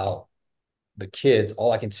hearsay about the kids,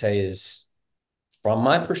 all I can say is, from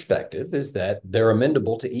my perspective, is that they're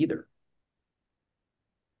amenable to either.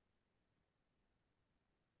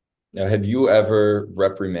 Now, have you ever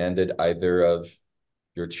reprimanded either of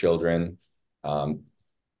your children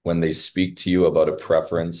when they speak to you about a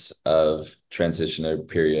preference of transitional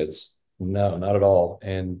periods? No, not at all.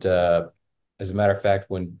 And as a matter of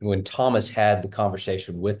fact, when Thomas had the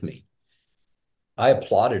conversation with me, I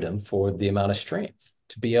applauded him for the amount of strength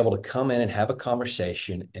to be able to come in and have a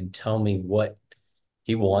conversation and tell me what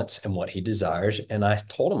he wants and what he desires. And I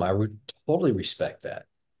told him I would totally respect that.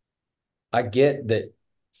 I get that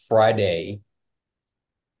Friday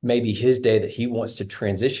may be his day that he wants to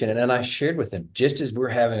transition. And I shared with him, just as we're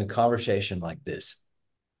having a conversation like this,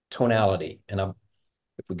 tonality. And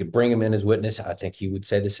if we could bring him in as witness, I think he would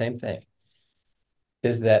say the same thing,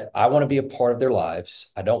 is that I want to be a part of their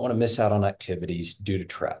lives. I don't want to miss out on activities due to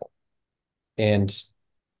travel. And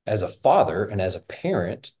as a father and as a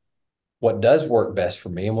parent, what does work best for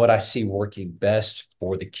me and what I see working best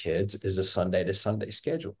for the kids is a Sunday to Sunday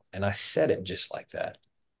schedule. And I said it just like that.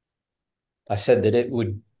 I said that it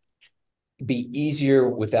would be easier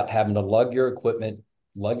without having to lug your equipment,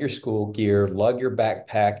 lug your school gear, lug your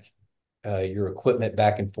backpack, your equipment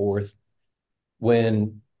back and forth,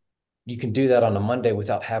 when you can do that on a Monday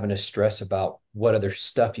without having to stress about what other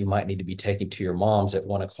stuff you might need to be taking to your mom's at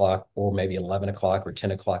 1 o'clock or maybe 11 o'clock or 10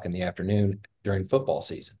 o'clock in the afternoon during football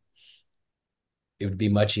season. It would be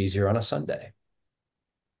much easier on a Sunday.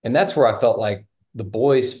 And that's where I felt like the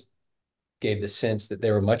boys gave the sense that they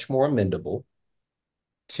were much more amenable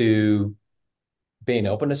to being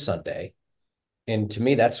open to Sunday. And to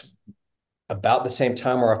me, that's about the same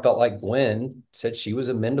time where I felt like Gwen said she was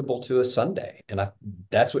amenable to a Sunday. And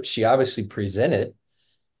that's what she obviously presented.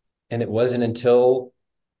 And it wasn't until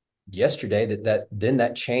yesterday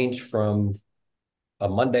that changed from a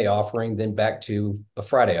Monday offering, then back to a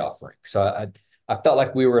Friday offering. So I felt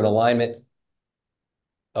like we were in alignment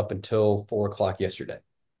up until 4 o'clock yesterday.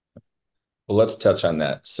 Well, let's touch on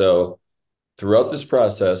that. So throughout this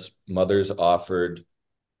process, mothers offered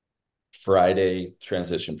Friday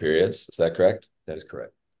transition periods. Is that correct? That is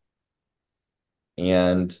correct.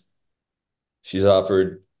 And she's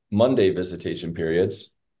offered Monday visitation periods.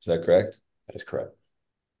 Is that correct? That is correct.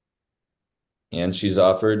 And she's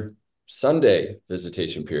offered Sunday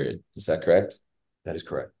visitation period. Is that correct? That is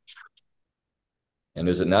correct. And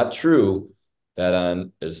is it not true that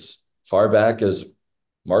on as far back as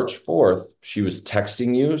March 4th, she was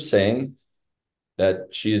texting you saying that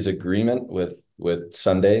she is agreement with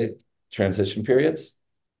Sunday transition periods?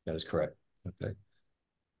 That is correct. Okay.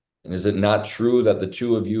 And is it not true that the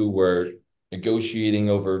two of you were negotiating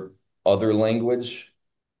over other language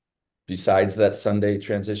besides that Sunday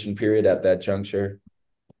transition period at that juncture?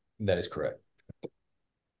 That is correct.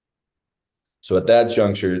 So at that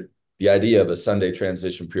juncture, the idea of a Sunday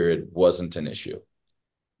transition period wasn't an issue.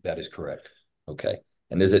 That is correct. Okay.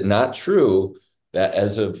 And is it not true that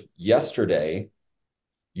as of yesterday,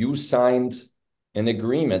 you signed an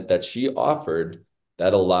agreement that she offered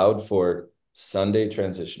that allowed for Sunday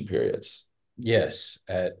transition periods? Yes,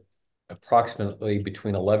 at approximately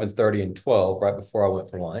between 11:30 and 12, right before I went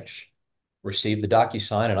for lunch, received the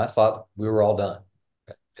DocuSign, and I thought we were all done.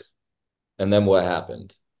 And then what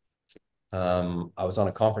happened? I was on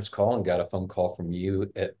a conference call and got a phone call from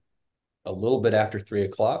you at a little bit after 3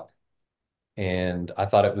 o'clock. And I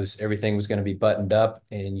thought everything was going to be buttoned up.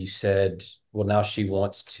 And you said, well, now she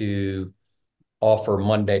wants to offer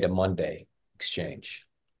Monday to Monday exchange.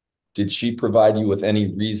 Did she provide you with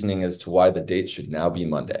any reasoning as to why the date should now be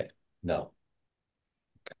Monday? No.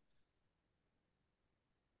 Okay.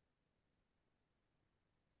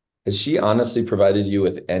 Has she honestly provided you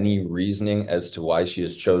with any reasoning as to why she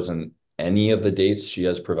has chosen any of the dates she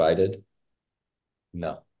has provided?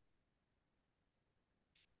 No.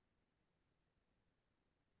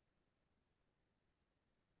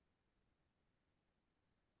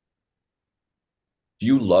 Do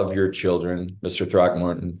you love your children, Mr.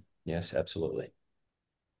 Throckmorton? Yes, absolutely.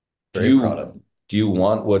 Do Very proud of them. Do you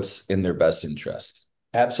want what's in their best interest?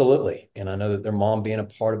 Absolutely. And I know that their mom being a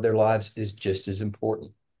part of their lives is just as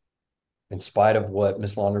important. In spite of what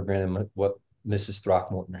Ms. Londergren and what Mrs.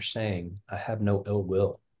 Throckmorton are saying, I have no ill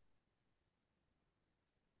will.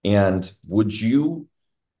 And would you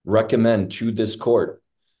recommend to this court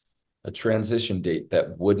a transition date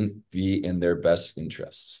that wouldn't be in their best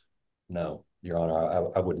interests? No, Your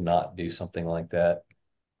Honor, I would not do something like that.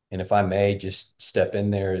 And if I may just step in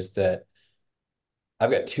there, is that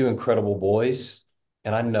I've got two incredible boys,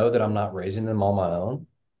 and I know that I'm not raising them on my own.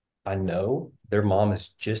 I know their mom is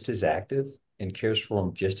just as active and cares for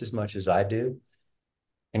them just as much as I do.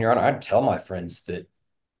 And Your Honor, I'd tell my friends that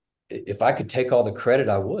if I could take all the credit,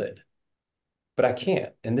 I would, but I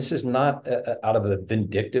can't. And this is not out of a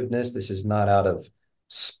vindictiveness. This is not out of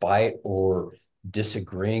spite or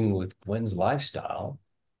disagreeing with Gwen's lifestyle.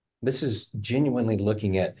 This is genuinely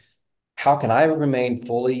looking at how can I remain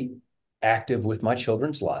fully active with my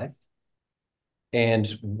children's life? And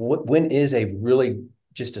when is a really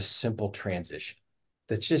just a simple transition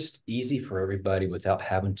that's just easy for everybody without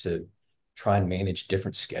having to try and manage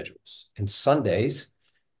different schedules? And Sundays,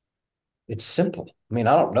 it's simple. I mean,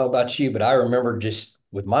 I don't know about you, but I remember just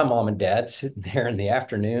with my mom and dad sitting there in the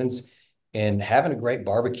afternoons and having a great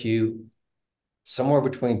barbecue somewhere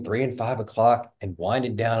between 3 and 5 o'clock and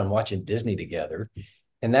winding down and watching Disney together.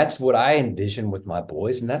 And that's what I envision with my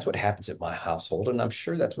boys. And that's what happens at my household. And I'm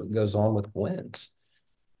sure that's what goes on with Gwen's.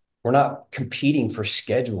 We're not competing for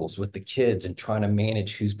schedules with the kids and trying to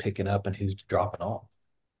manage who's picking up and who's dropping off.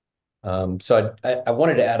 So I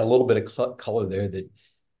wanted to add a little bit of color there that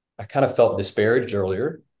I kind of felt disparaged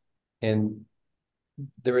earlier. And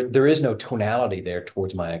there is no tonality there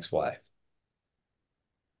towards my ex-wife.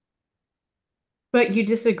 But you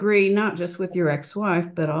disagree not just with your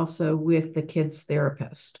ex-wife, but also with the kid's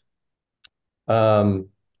therapist. I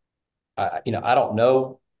don't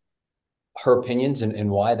know her opinions and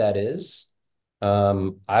why that is.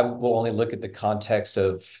 I will only look at the context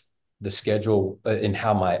of the schedule and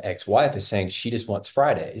how my ex-wife is saying she just wants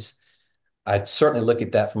Fridays. I'd certainly look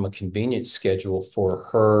at that from a convenience schedule for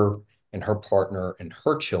her and her partner and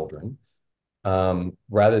her children,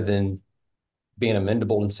 rather than being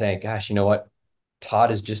amendable and saying, gosh, you know what?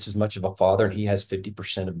 Todd is just as much of a father and he has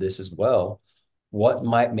 50% of this as well. What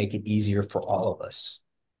might make it easier for all of us?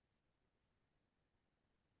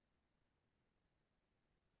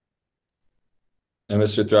 And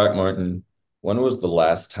Mr. Throckmorton, when was the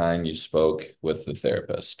last time you spoke with the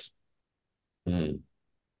therapist? I'm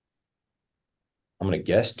going to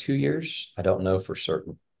guess 2 years. I don't know for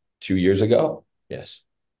certain. 2 years ago? Yes.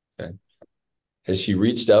 Okay. Has she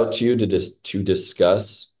reached out to you to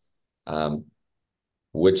discuss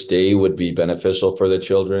which day would be beneficial for the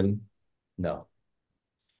children? No.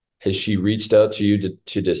 Has she reached out to you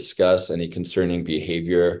to discuss any concerning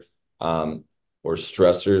behavior or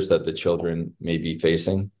stressors that the children may be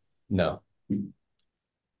facing? No.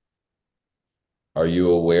 Are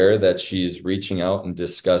you aware that she's reaching out and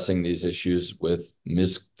discussing these issues with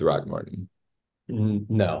Ms. Throckmorton?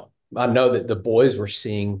 No. I know that the boys were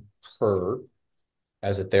seeing her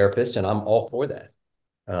as a therapist, and I'm all for that.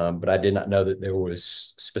 But I did not know that there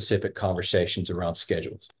was specific conversations around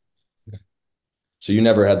schedules. So you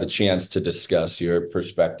never had the chance to discuss your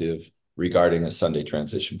perspective regarding a Sunday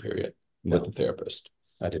transition period with the therapist?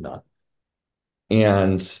 I did not.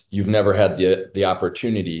 And you've never had the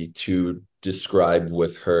opportunity to describe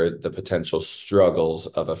with her the potential struggles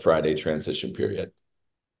of a Friday transition period?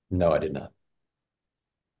 No, I did not.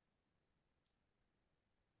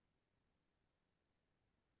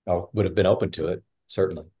 I would have been open to it,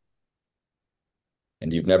 certainly.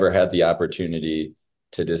 And you've never had the opportunity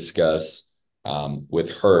to discuss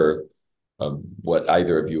with her what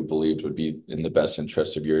either of you believed would be in the best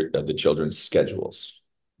interest of the children's schedules?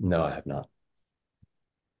 No, I have not.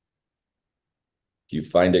 Do you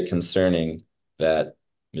find it concerning that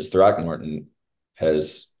Ms. Throckmorton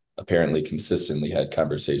has apparently consistently had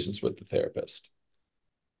conversations with the therapist?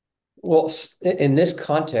 Well, in this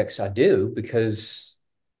context, I do, because,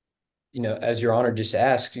 as Your Honor just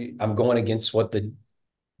asked, I'm going against what the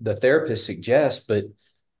therapist suggests, but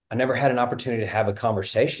I never had an opportunity to have a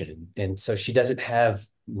conversation. And so she doesn't have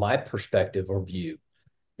my perspective or view.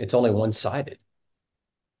 It's only one-sided.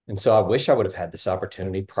 And so I wish I would have had this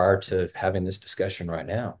opportunity prior to having this discussion right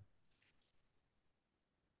now.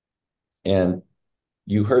 And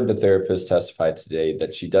you heard the therapist testify today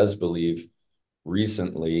that she does believe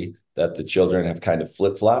recently that the children have kind of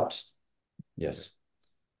flip-flopped. Yes.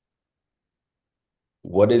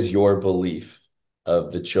 What is your belief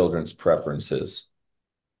of the children's preferences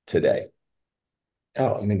today?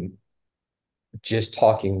 Oh, I mean, just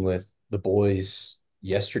talking with the boys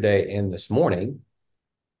yesterday and this morning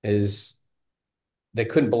is they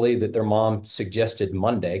couldn't believe that their mom suggested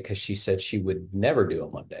Monday because she said she would never do a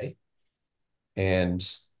Monday. And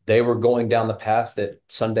they were going down the path that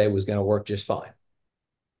Sunday was going to work just fine.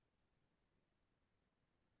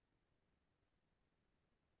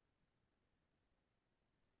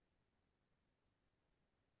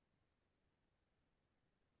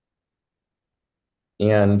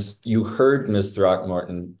 And you heard Ms.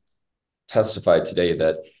 Throckmorton testify today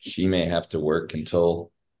that she may have to work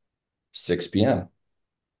until 6 p.m.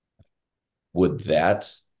 Would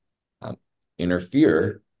that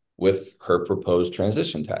interfere with her proposed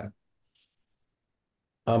transition time?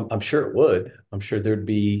 I'm sure it would. I'm sure there'd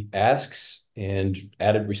be asks and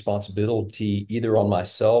added responsibility either on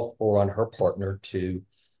myself or on her partner to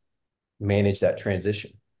manage that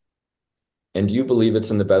transition. And do you believe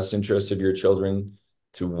it's in the best interest of your children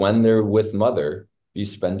to, when they're with mother, be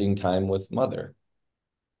spending time with mother?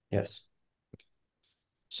 Yes.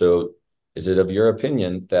 So is it of your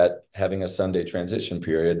opinion that having a Sunday transition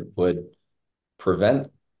period would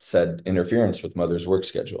prevent said interference with mother's work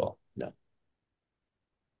schedule? No.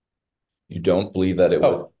 You don't believe that it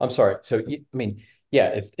would? I'm sorry. So, I mean,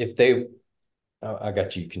 yeah, if they, I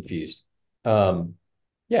got you confused. Yeah,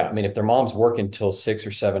 I mean, if their mom's working till 6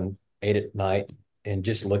 or 7, 8 at night, and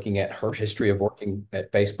just looking at her history of working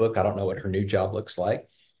at Facebook, I don't know what her new job looks like.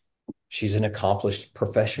 She's an accomplished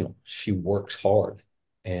professional. She works hard,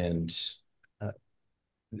 and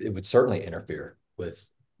it would certainly interfere with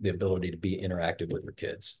the ability to be interactive with her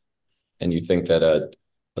kids. And you think that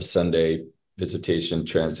a Sunday visitation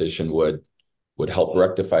transition would help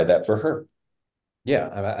rectify that for her?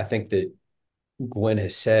 Yeah, I think that Gwen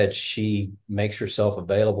has said she makes herself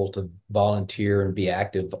available to volunteer and be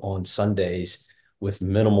active on Sundays with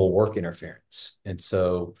minimal work interference. And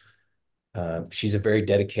so she's a very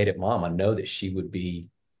dedicated mom. I know that she would be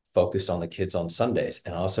focused on the kids on Sundays.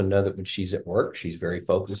 And I also know that when she's at work, she's very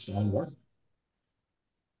focused on work.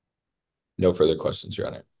 No further questions, Your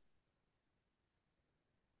Honor.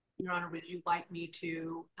 Your Honor, would you like me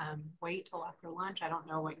to wait till after lunch? I don't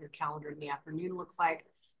know what your calendar in the afternoon looks like.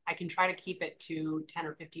 I can try to keep it to 10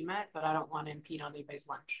 or 15 minutes, but I don't want to impede on anybody's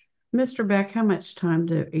lunch. Mr. Beck, how much time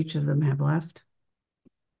do each of them have left?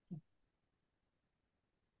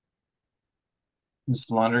 Ms.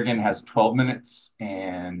 Lonergan has 12 minutes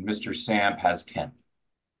and Mr. Samp has 10.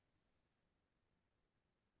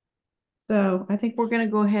 So I think we're going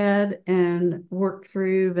to go ahead and work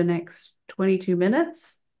through the next 22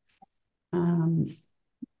 minutes.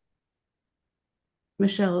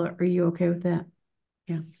 Michelle, are you okay with that?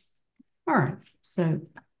 Yeah. All right. So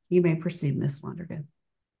you may proceed, Ms. Lonergan.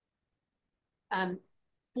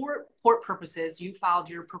 For court purposes, you filed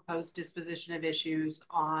your proposed disposition of issues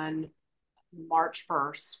on March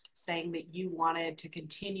 1st, saying that you wanted to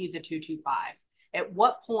continue the 225. At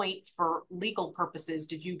what point, for legal purposes,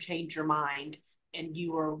 did you change your mind and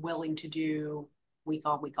you were willing to do week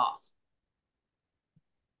on, week off?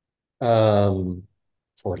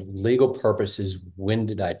 For legal purposes, when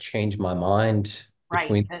did I change my mind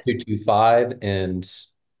between Right. 225 and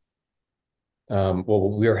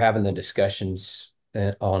well, we were having the discussions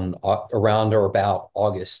on around or about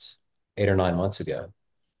August 8 or 9 months ago.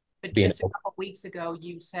 But just a couple of weeks ago,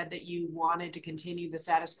 you said that you wanted to continue the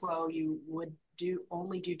status quo. You would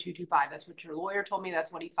only do 225. That's what your lawyer told me.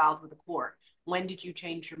 That's what he filed with the court. When did you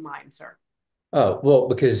change your mind, sir? Oh, well,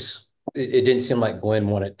 because it didn't seem like Gwen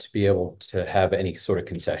wanted to be able to have any sort of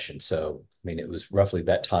concession. So, I mean, it was roughly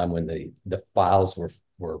that time when the files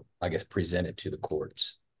were, I guess, presented to the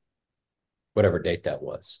courts, whatever date that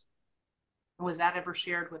was. Was that ever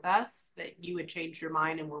shared with us that you had changed your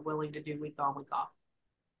mind and were willing to do week on, week off?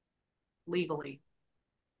 Legally?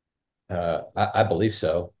 I believe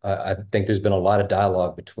so. I think there's been a lot of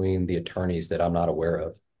dialogue between the attorneys that I'm not aware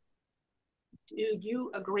of. Do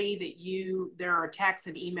you agree that there are texts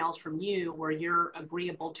and emails from you where you're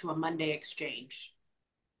agreeable to a Monday exchange?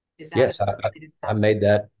 Is that yes, I made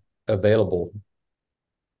that available.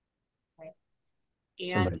 Okay.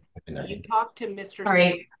 And you talked to Mr.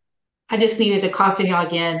 Sorry, I just needed to caution y'all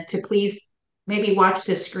again to please maybe watch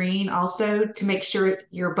the screen also to make sure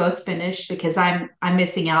you're both finished, because I'm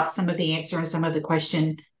missing out some of the answer and some of the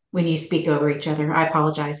question when you speak over each other. I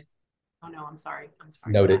apologize. Oh no, I'm sorry. I'm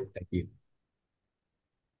sorry. Noted. Thank you.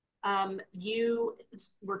 You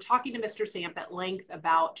were talking to Mr. Samp at length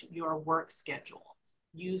about your work schedule.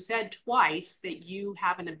 You said twice that you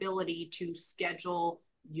have an ability to schedule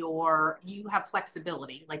you have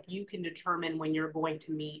flexibility, like you can determine when you're going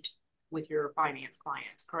to meet with your finance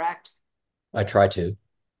clients, correct? I try to.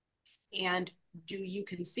 And do you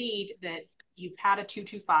concede that you've had a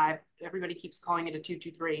 225, everybody keeps calling it a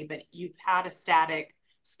 223, but you've had a static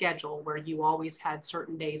schedule where you always had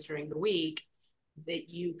certain days during the week that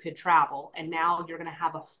you could travel. And now you're going to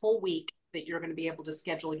have a whole week that you're going to be able to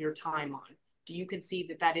schedule your time on. Do you concede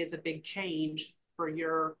that that is a big change for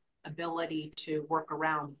your ability to work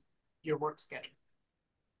around your work schedule?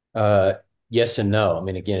 Yes and no. I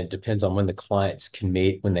mean, again, it depends on when the clients can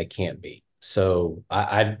meet, when they can't meet. So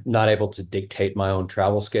I'm not able to dictate my own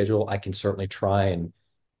travel schedule. I can certainly try and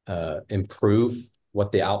improve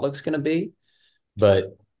what the outlook's going to be.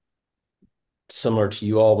 But similar to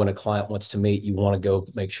you all, when a client wants to meet, you want to go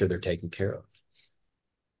make sure they're taken care of.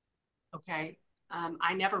 Okay.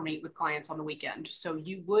 I never meet with clients on the weekend. So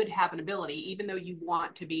you would have an ability, even though you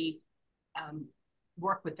want to be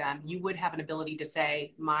work with them, you would have an ability to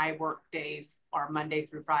say, my work days are Monday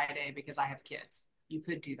through Friday because I have kids. You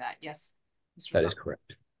could do that. Yes, Mr. That is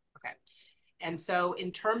correct. Okay. And so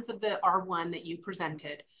in terms of the R1 that you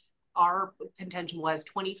presented, our contention was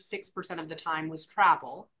 26% of the time was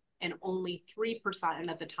travel and only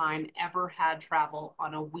 3% of the time ever had travel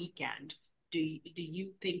on a weekend. Do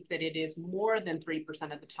you think that it is more than 3%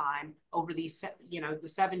 of the time over these, the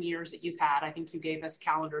 7 years that you've had? I think you gave us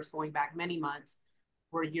calendars going back many months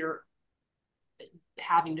where you're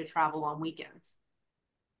having to travel on weekends.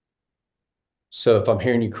 So if I'm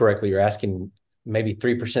hearing you correctly, you're asking maybe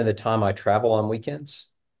 3% of the time I travel on weekends?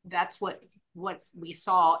 That's what we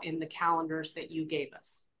saw in the calendars that you gave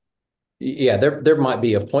us. Yeah, there might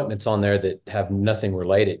be appointments on there that have nothing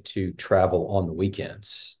related to travel on the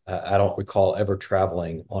weekends. I don't recall ever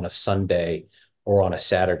traveling on a Sunday or on a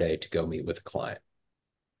Saturday to go meet with a client.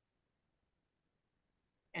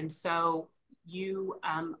 And so you,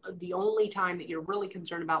 the only time that you're really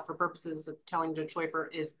concerned about for purposes of telling Judge Schweifer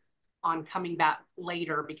is on coming back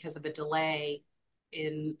later because of a delay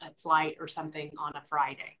in a flight or something on a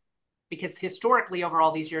Friday. Because historically, over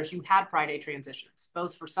all these years, you had Friday transitions,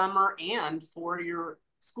 both for summer and for your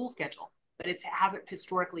school schedule, but it hasn't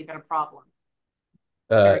historically been a problem.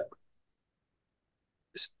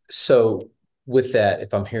 So with that,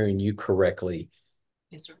 if I'm hearing you correctly,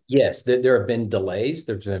 yes, sir. Yes, there have been delays.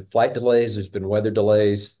 There's been flight delays. There's been weather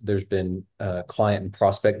delays. There's been client and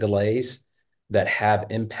prospect delays that have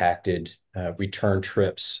impacted return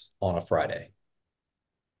trips on a Friday.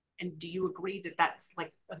 And do you agree that that's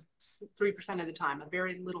like 3% of the time, a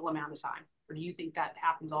very little amount of time? Or do you think that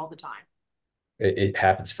happens all the time? It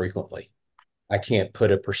happens frequently. I can't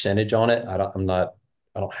put a percentage on it. I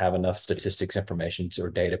don't have enough statistics, information,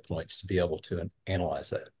 or data points to be able to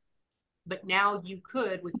analyze that. But now you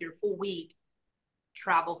could, with your full week,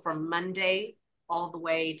 travel from Monday all the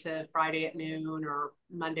way to Friday at noon or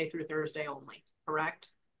Monday through Thursday only, correct?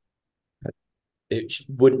 It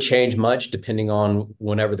wouldn't change much depending on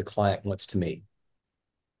whenever the client wants to meet.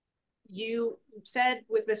 You said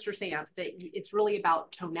with Mr. Samp that it's really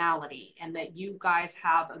about tonality and that you guys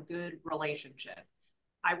have a good relationship.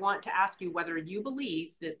 I want to ask you whether you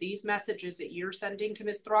believe that these messages that you're sending to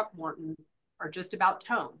Ms. Throckmorton are just about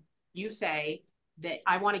tone. You say that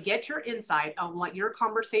I want to get your insight on what your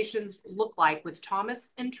conversations look like with Thomas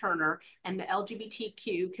and Turner and the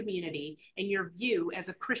LGBTQ community and your view as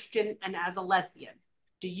a Christian and as a lesbian.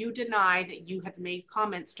 Do you deny that you have made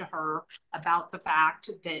comments to her about the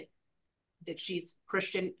fact that she's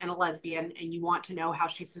Christian and a lesbian and you want to know how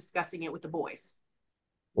she's discussing it with the boys?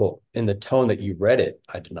 Well, in the tone that you read it,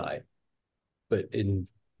 I deny. But in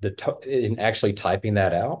actually typing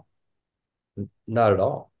that out, not at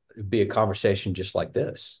all. It'd be a conversation just like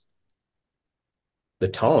this. The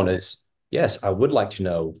tone is, yes, I would like to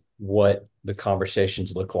know what the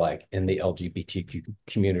conversations look like in the LGBTQ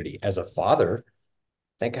community. As a father,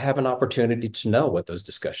 I think I have an opportunity to know what those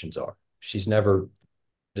discussions are. She's never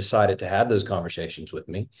decided to have those conversations with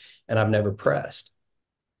me, and I've never pressed.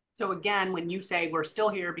 So again, when you say we're still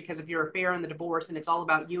here because of your affair and the divorce, and it's all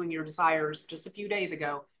about you and your desires just a few days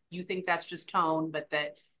ago, you think that's just tone, but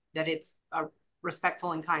that it's a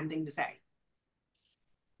respectful and kind thing to say?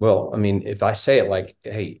 Well, I mean, if I say it like,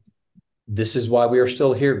 hey, this is why we are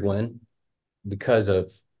still here, Gwen, because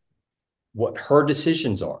of what her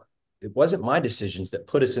decisions are. It wasn't my decisions that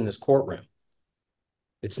put us in this courtroom.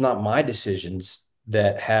 It's not my decisions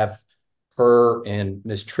that have her and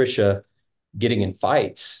Miss Tricia getting in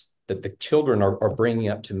fights that the children are bringing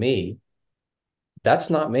up to me. That's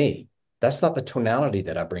not me. That's not the tonality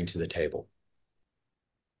that I bring to the table.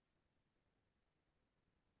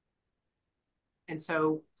 And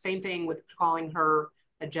so same thing with calling her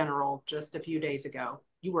a general just a few days ago.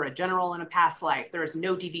 You were a general in a past life. There is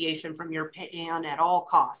no deviation from your plan at all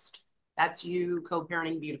cost. That's you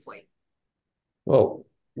co-parenting beautifully. Well,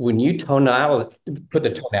 when you put the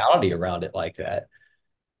tonality around it like that,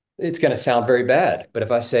 it's going to sound very bad. But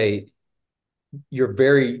if I say, you're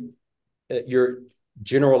very, you're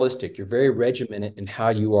generalistic. You're very regimented in how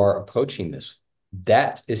you are approaching this.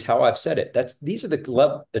 That is how I've said it. These are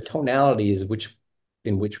the tonalities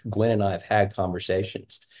in which Gwen and I have had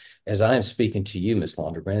conversations. As I am speaking to you, Ms.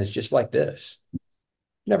 Londerbrand, it's just like this.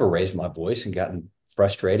 Never raised my voice and gotten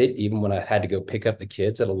frustrated, even when I had to go pick up the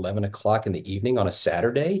kids at 11 o'clock in the evening on a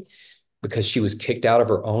Saturday because she was kicked out of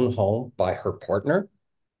her own home by her partner.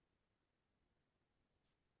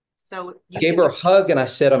 So I gave her a hug and I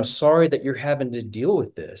said, I'm sorry that you're having to deal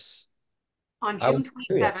with this. On June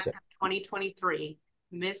 27th of 2023,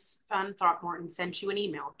 Ms. Throckmorton sent you an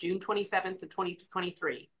email, June 27th of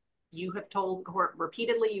 2023. You have told her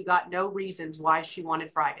repeatedly you got no reasons why she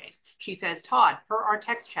wanted Fridays. She says, Todd, per our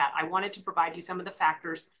text chat, I wanted to provide you some of the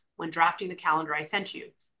factors when drafting the calendar I sent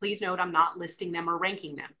you. Please note I'm not listing them or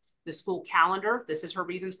ranking them. The school calendar, this is her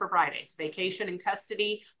reasons for Fridays. Vacation and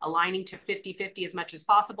custody, aligning to 50-50 as much as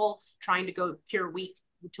possible, trying to go pure week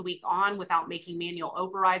to week on without making manual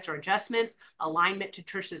overrides or adjustments, alignment to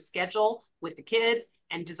Trisha's schedule with the kids,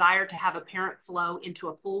 and desire to have a parent flow into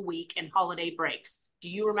a full week and holiday breaks. Do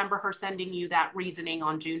you remember her sending you that reasoning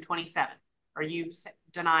on June 27th? Are you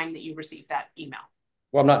denying that you received that email?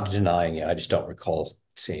 Well, I'm not denying it. I just don't recall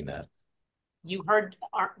seeing that. You heard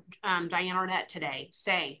Diane Arnett today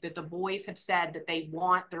say that the boys have said that they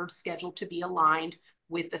want their schedule to be aligned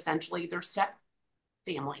with essentially their step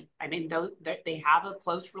family. I mean, they have a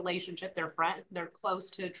close relationship. They're close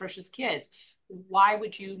to Trisha's kids. Why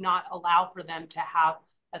would you not allow for them to have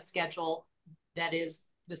a schedule that is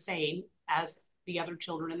the same as the other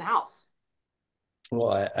children in the house?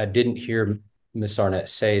 Well, I didn't hear Miss Arnett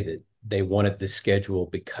say that they wanted the schedule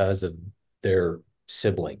because of their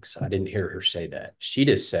siblings. I didn't hear her say that. She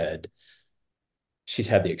just said she's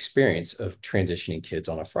had the experience of transitioning kids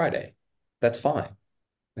on a Friday. That's fine.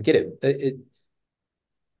 I get it.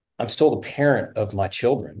 I'm still the parent of my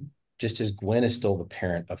children, just as Gwen is still the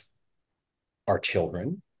parent of our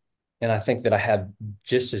children. And I think that I have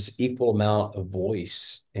just as equal amount of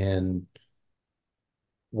voice in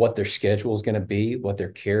what their schedule is going to be, what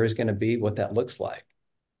their care is going to be, what that looks like.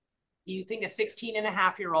 You think a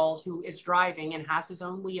 16-and-a-half-year-old who is driving and has his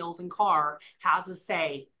own wheels and car has a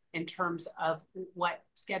say in terms of what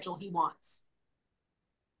schedule he wants?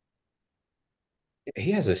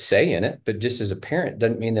 He has a say in it, but just as a parent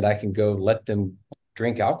doesn't mean that I can go let them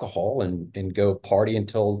drink alcohol and go party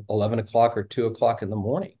until 11 o'clock or 2 o'clock in the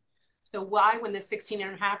morning. So why, when the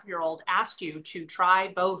 16-and-a-half-year-old asked you to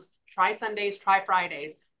try Sundays, try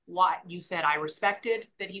Fridays, why you said, I respected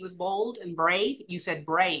that he was bold and brave. You said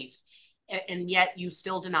brave, and yet you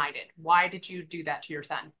still denied it. Why did you do that to your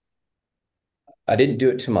son? I didn't do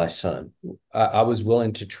it to my son. I was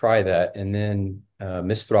willing to try that. And then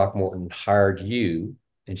Ms. Throckmorton hired you,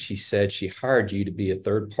 and she said she hired you to be a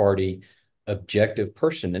third-party objective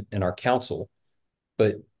person in our council.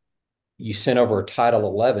 But you sent over a Title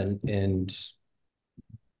 11, and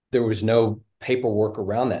there was no paperwork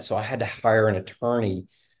around that. So I had to hire an attorney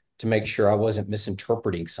to make sure I wasn't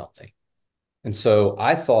misinterpreting something. And so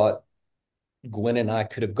I thought Gwen and I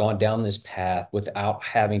could have gone down this path without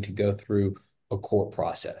having to go through a court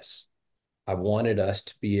process. I wanted us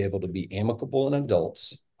to be able to be amicable and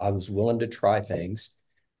adults. I was willing to try things,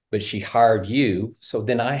 but she hired you. So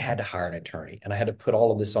then I had to hire an attorney, and I had to put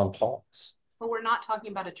all of this on pause. But we're not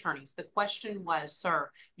talking about attorneys. The question was,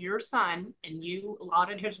 sir, your son, and you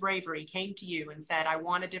lauded his bravery, came to you and said, I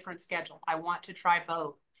want a different schedule. I want to try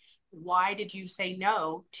both. Why did you say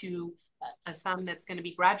no to a son that's going to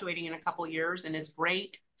be graduating in a couple of years and is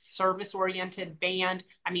great, service-oriented, band?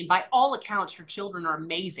 I mean, by all accounts, your children are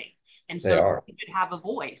amazing. And so he could have a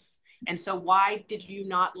voice. And so why did you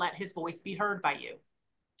not let his voice be heard by you?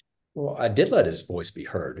 Well, I did let his voice be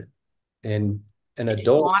heard. And an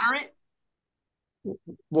adult. Honor it?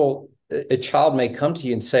 Well, a child may come to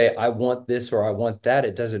you and say, I want this or I want that.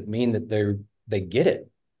 It doesn't mean that they get it.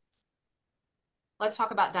 Let's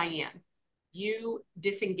talk about Diane. You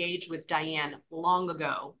disengaged with Diane long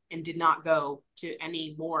ago and did not go to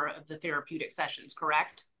any more of the therapeutic sessions,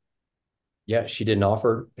 correct? Yeah, she didn't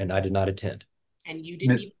offer, and I did not attend. And you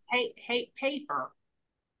didn't even pay her.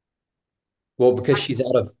 Well, because she's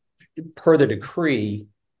out of, per the decree,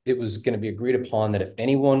 it was going to be agreed upon that if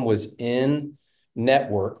anyone was in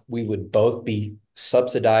network, we would both be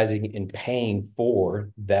subsidizing and paying for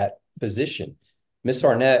that position. Ms.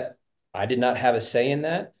 Arnett, I did not have a say in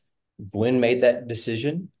that. Gwen made that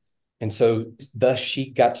decision. And so thus she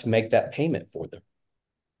got to make that payment for them.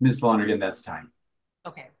 Ms. Lonergan, that's time.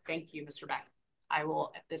 Okay, thank you, Mr. Beck. I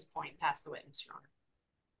will at this point pass the witness, Your Honor.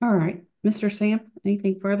 All right, Mr. Samp,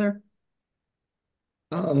 anything further?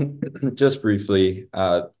 Just briefly,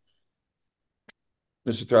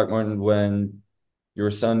 Mr. Throckmorton, when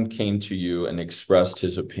your son came to you and expressed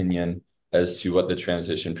his opinion as to what the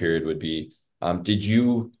transition period would be, did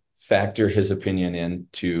you factor his opinion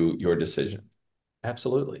into your decision?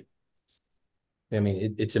 Absolutely. I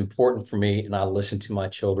mean, it's important for me, and I listen to my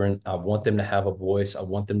children. I want them to have a voice. I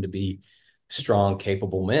want them to be strong,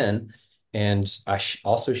 capable men. And I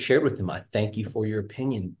also shared with them, I thank you for your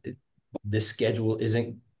opinion. This schedule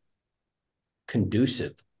isn't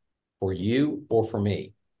conducive for you or for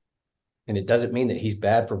me. And it doesn't mean that he's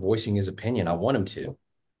bad for voicing his opinion. I want him to.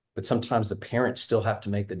 But sometimes the parents still have to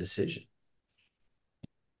make the decision.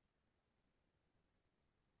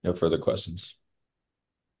 No further questions.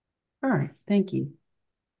 All right, thank you.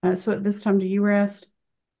 So at this time, do you rest?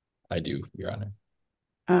 I do, Your Honor.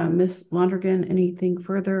 Ms. Lonergan, anything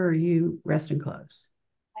further, or are you rest and close?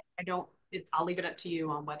 I don't, I'll leave it up to you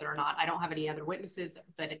on whether or not. I don't have any other witnesses,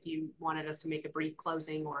 but if you wanted us to make a brief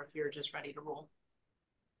closing or if you're just ready to rule.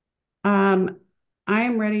 I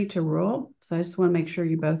am ready to rule, so I just want to make sure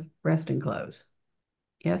you both rest and close.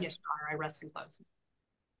 Yes? Yes, Your Honor, I rest and close.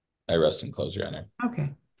 I rest and close, Your Honor. Okay.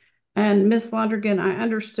 And Ms. Lonergan, I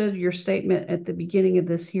understood your statement at the beginning of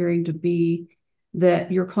this hearing to be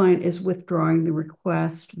that your client is withdrawing the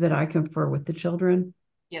request that I confer with the children.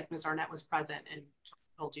 Yes, Ms. Arnett was present and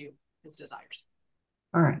told you his desires.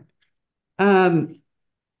 All right. And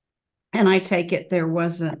I take it there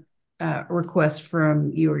wasn't a request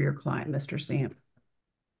from you or your client, Mr. Samp?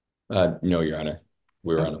 No, Your Honor.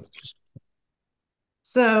 We were on.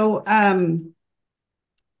 So,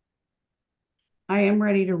 I am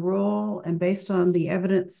ready to rule, and based on the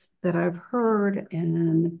evidence that I've heard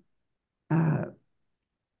and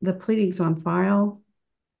the pleadings on file,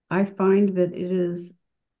 I find that it is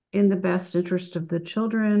in the best interest of the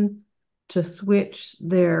children to switch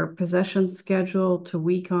their possession schedule to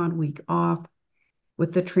week on, week off,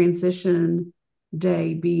 with the transition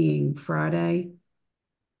day being Friday.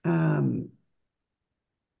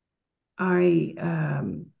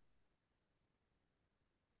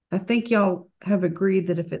 I think y'all have agreed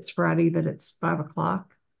that if it's Friday, that it's 5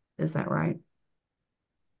 o'clock. Is that right?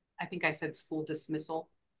 I think I said school dismissal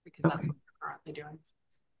because that's what we're currently doing.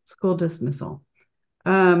 School dismissal.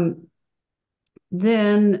 Then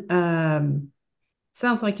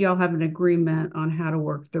sounds like y'all have an agreement on how to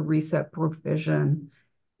work the reset provision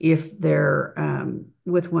if they're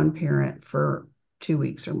with one parent for 2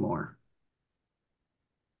 weeks or more.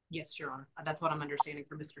 Yes, Your Honor. That's what I'm understanding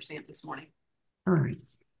from Mr. Samp this morning. All right.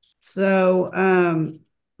 So,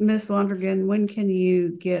 Ms. Lonergan, when can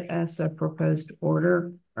you get us a proposed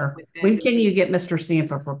order? Or when can you get Mr.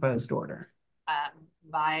 Samp a proposed order?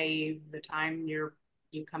 By the time you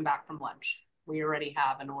come back from lunch, we already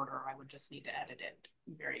have an order. I would just need to edit it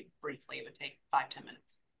very briefly. It would take 5-10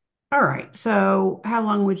 minutes. All right. So how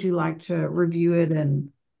long would you like to review it and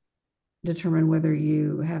determine whether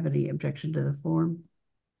you have any objection to the form?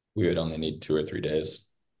 We would only need 2 or 3 days.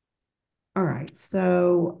 All right.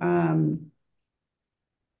 So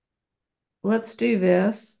let's do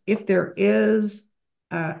this. If there is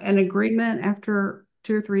an agreement after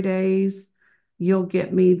 2 or 3 days, you'll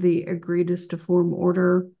get me the agreed as to form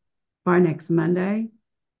order by next Monday.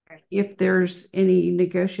 Okay. If there's any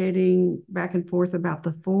negotiating back and forth about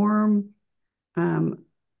the form, and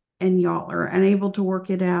y'all are unable to work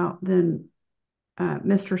it out, then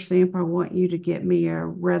Mr. Samp, I want you to get me a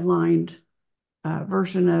redlined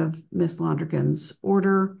version of Ms. Lonergan's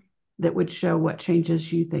order that would show what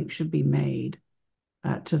changes you think should be made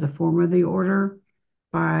to the form of the order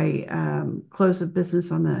by close of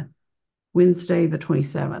business on the Wednesday, the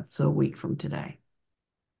 27th, so a week from today.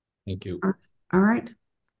 Thank you. All right.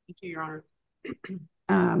 Thank you, Your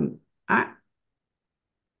Honor.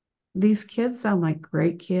 These kids sound like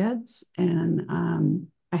great kids, and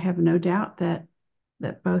I have no doubt that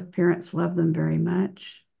both parents love them very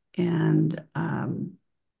much. And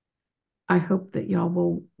I hope that y'all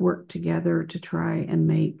will work together to try and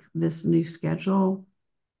make this new schedule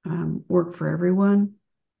work for everyone.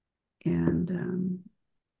 And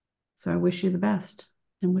so I wish you the best.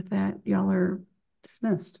 And with that, y'all are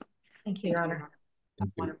dismissed. Thank you, Your Honor. Have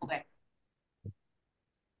a wonderful day.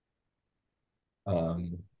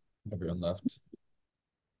 Everyone left.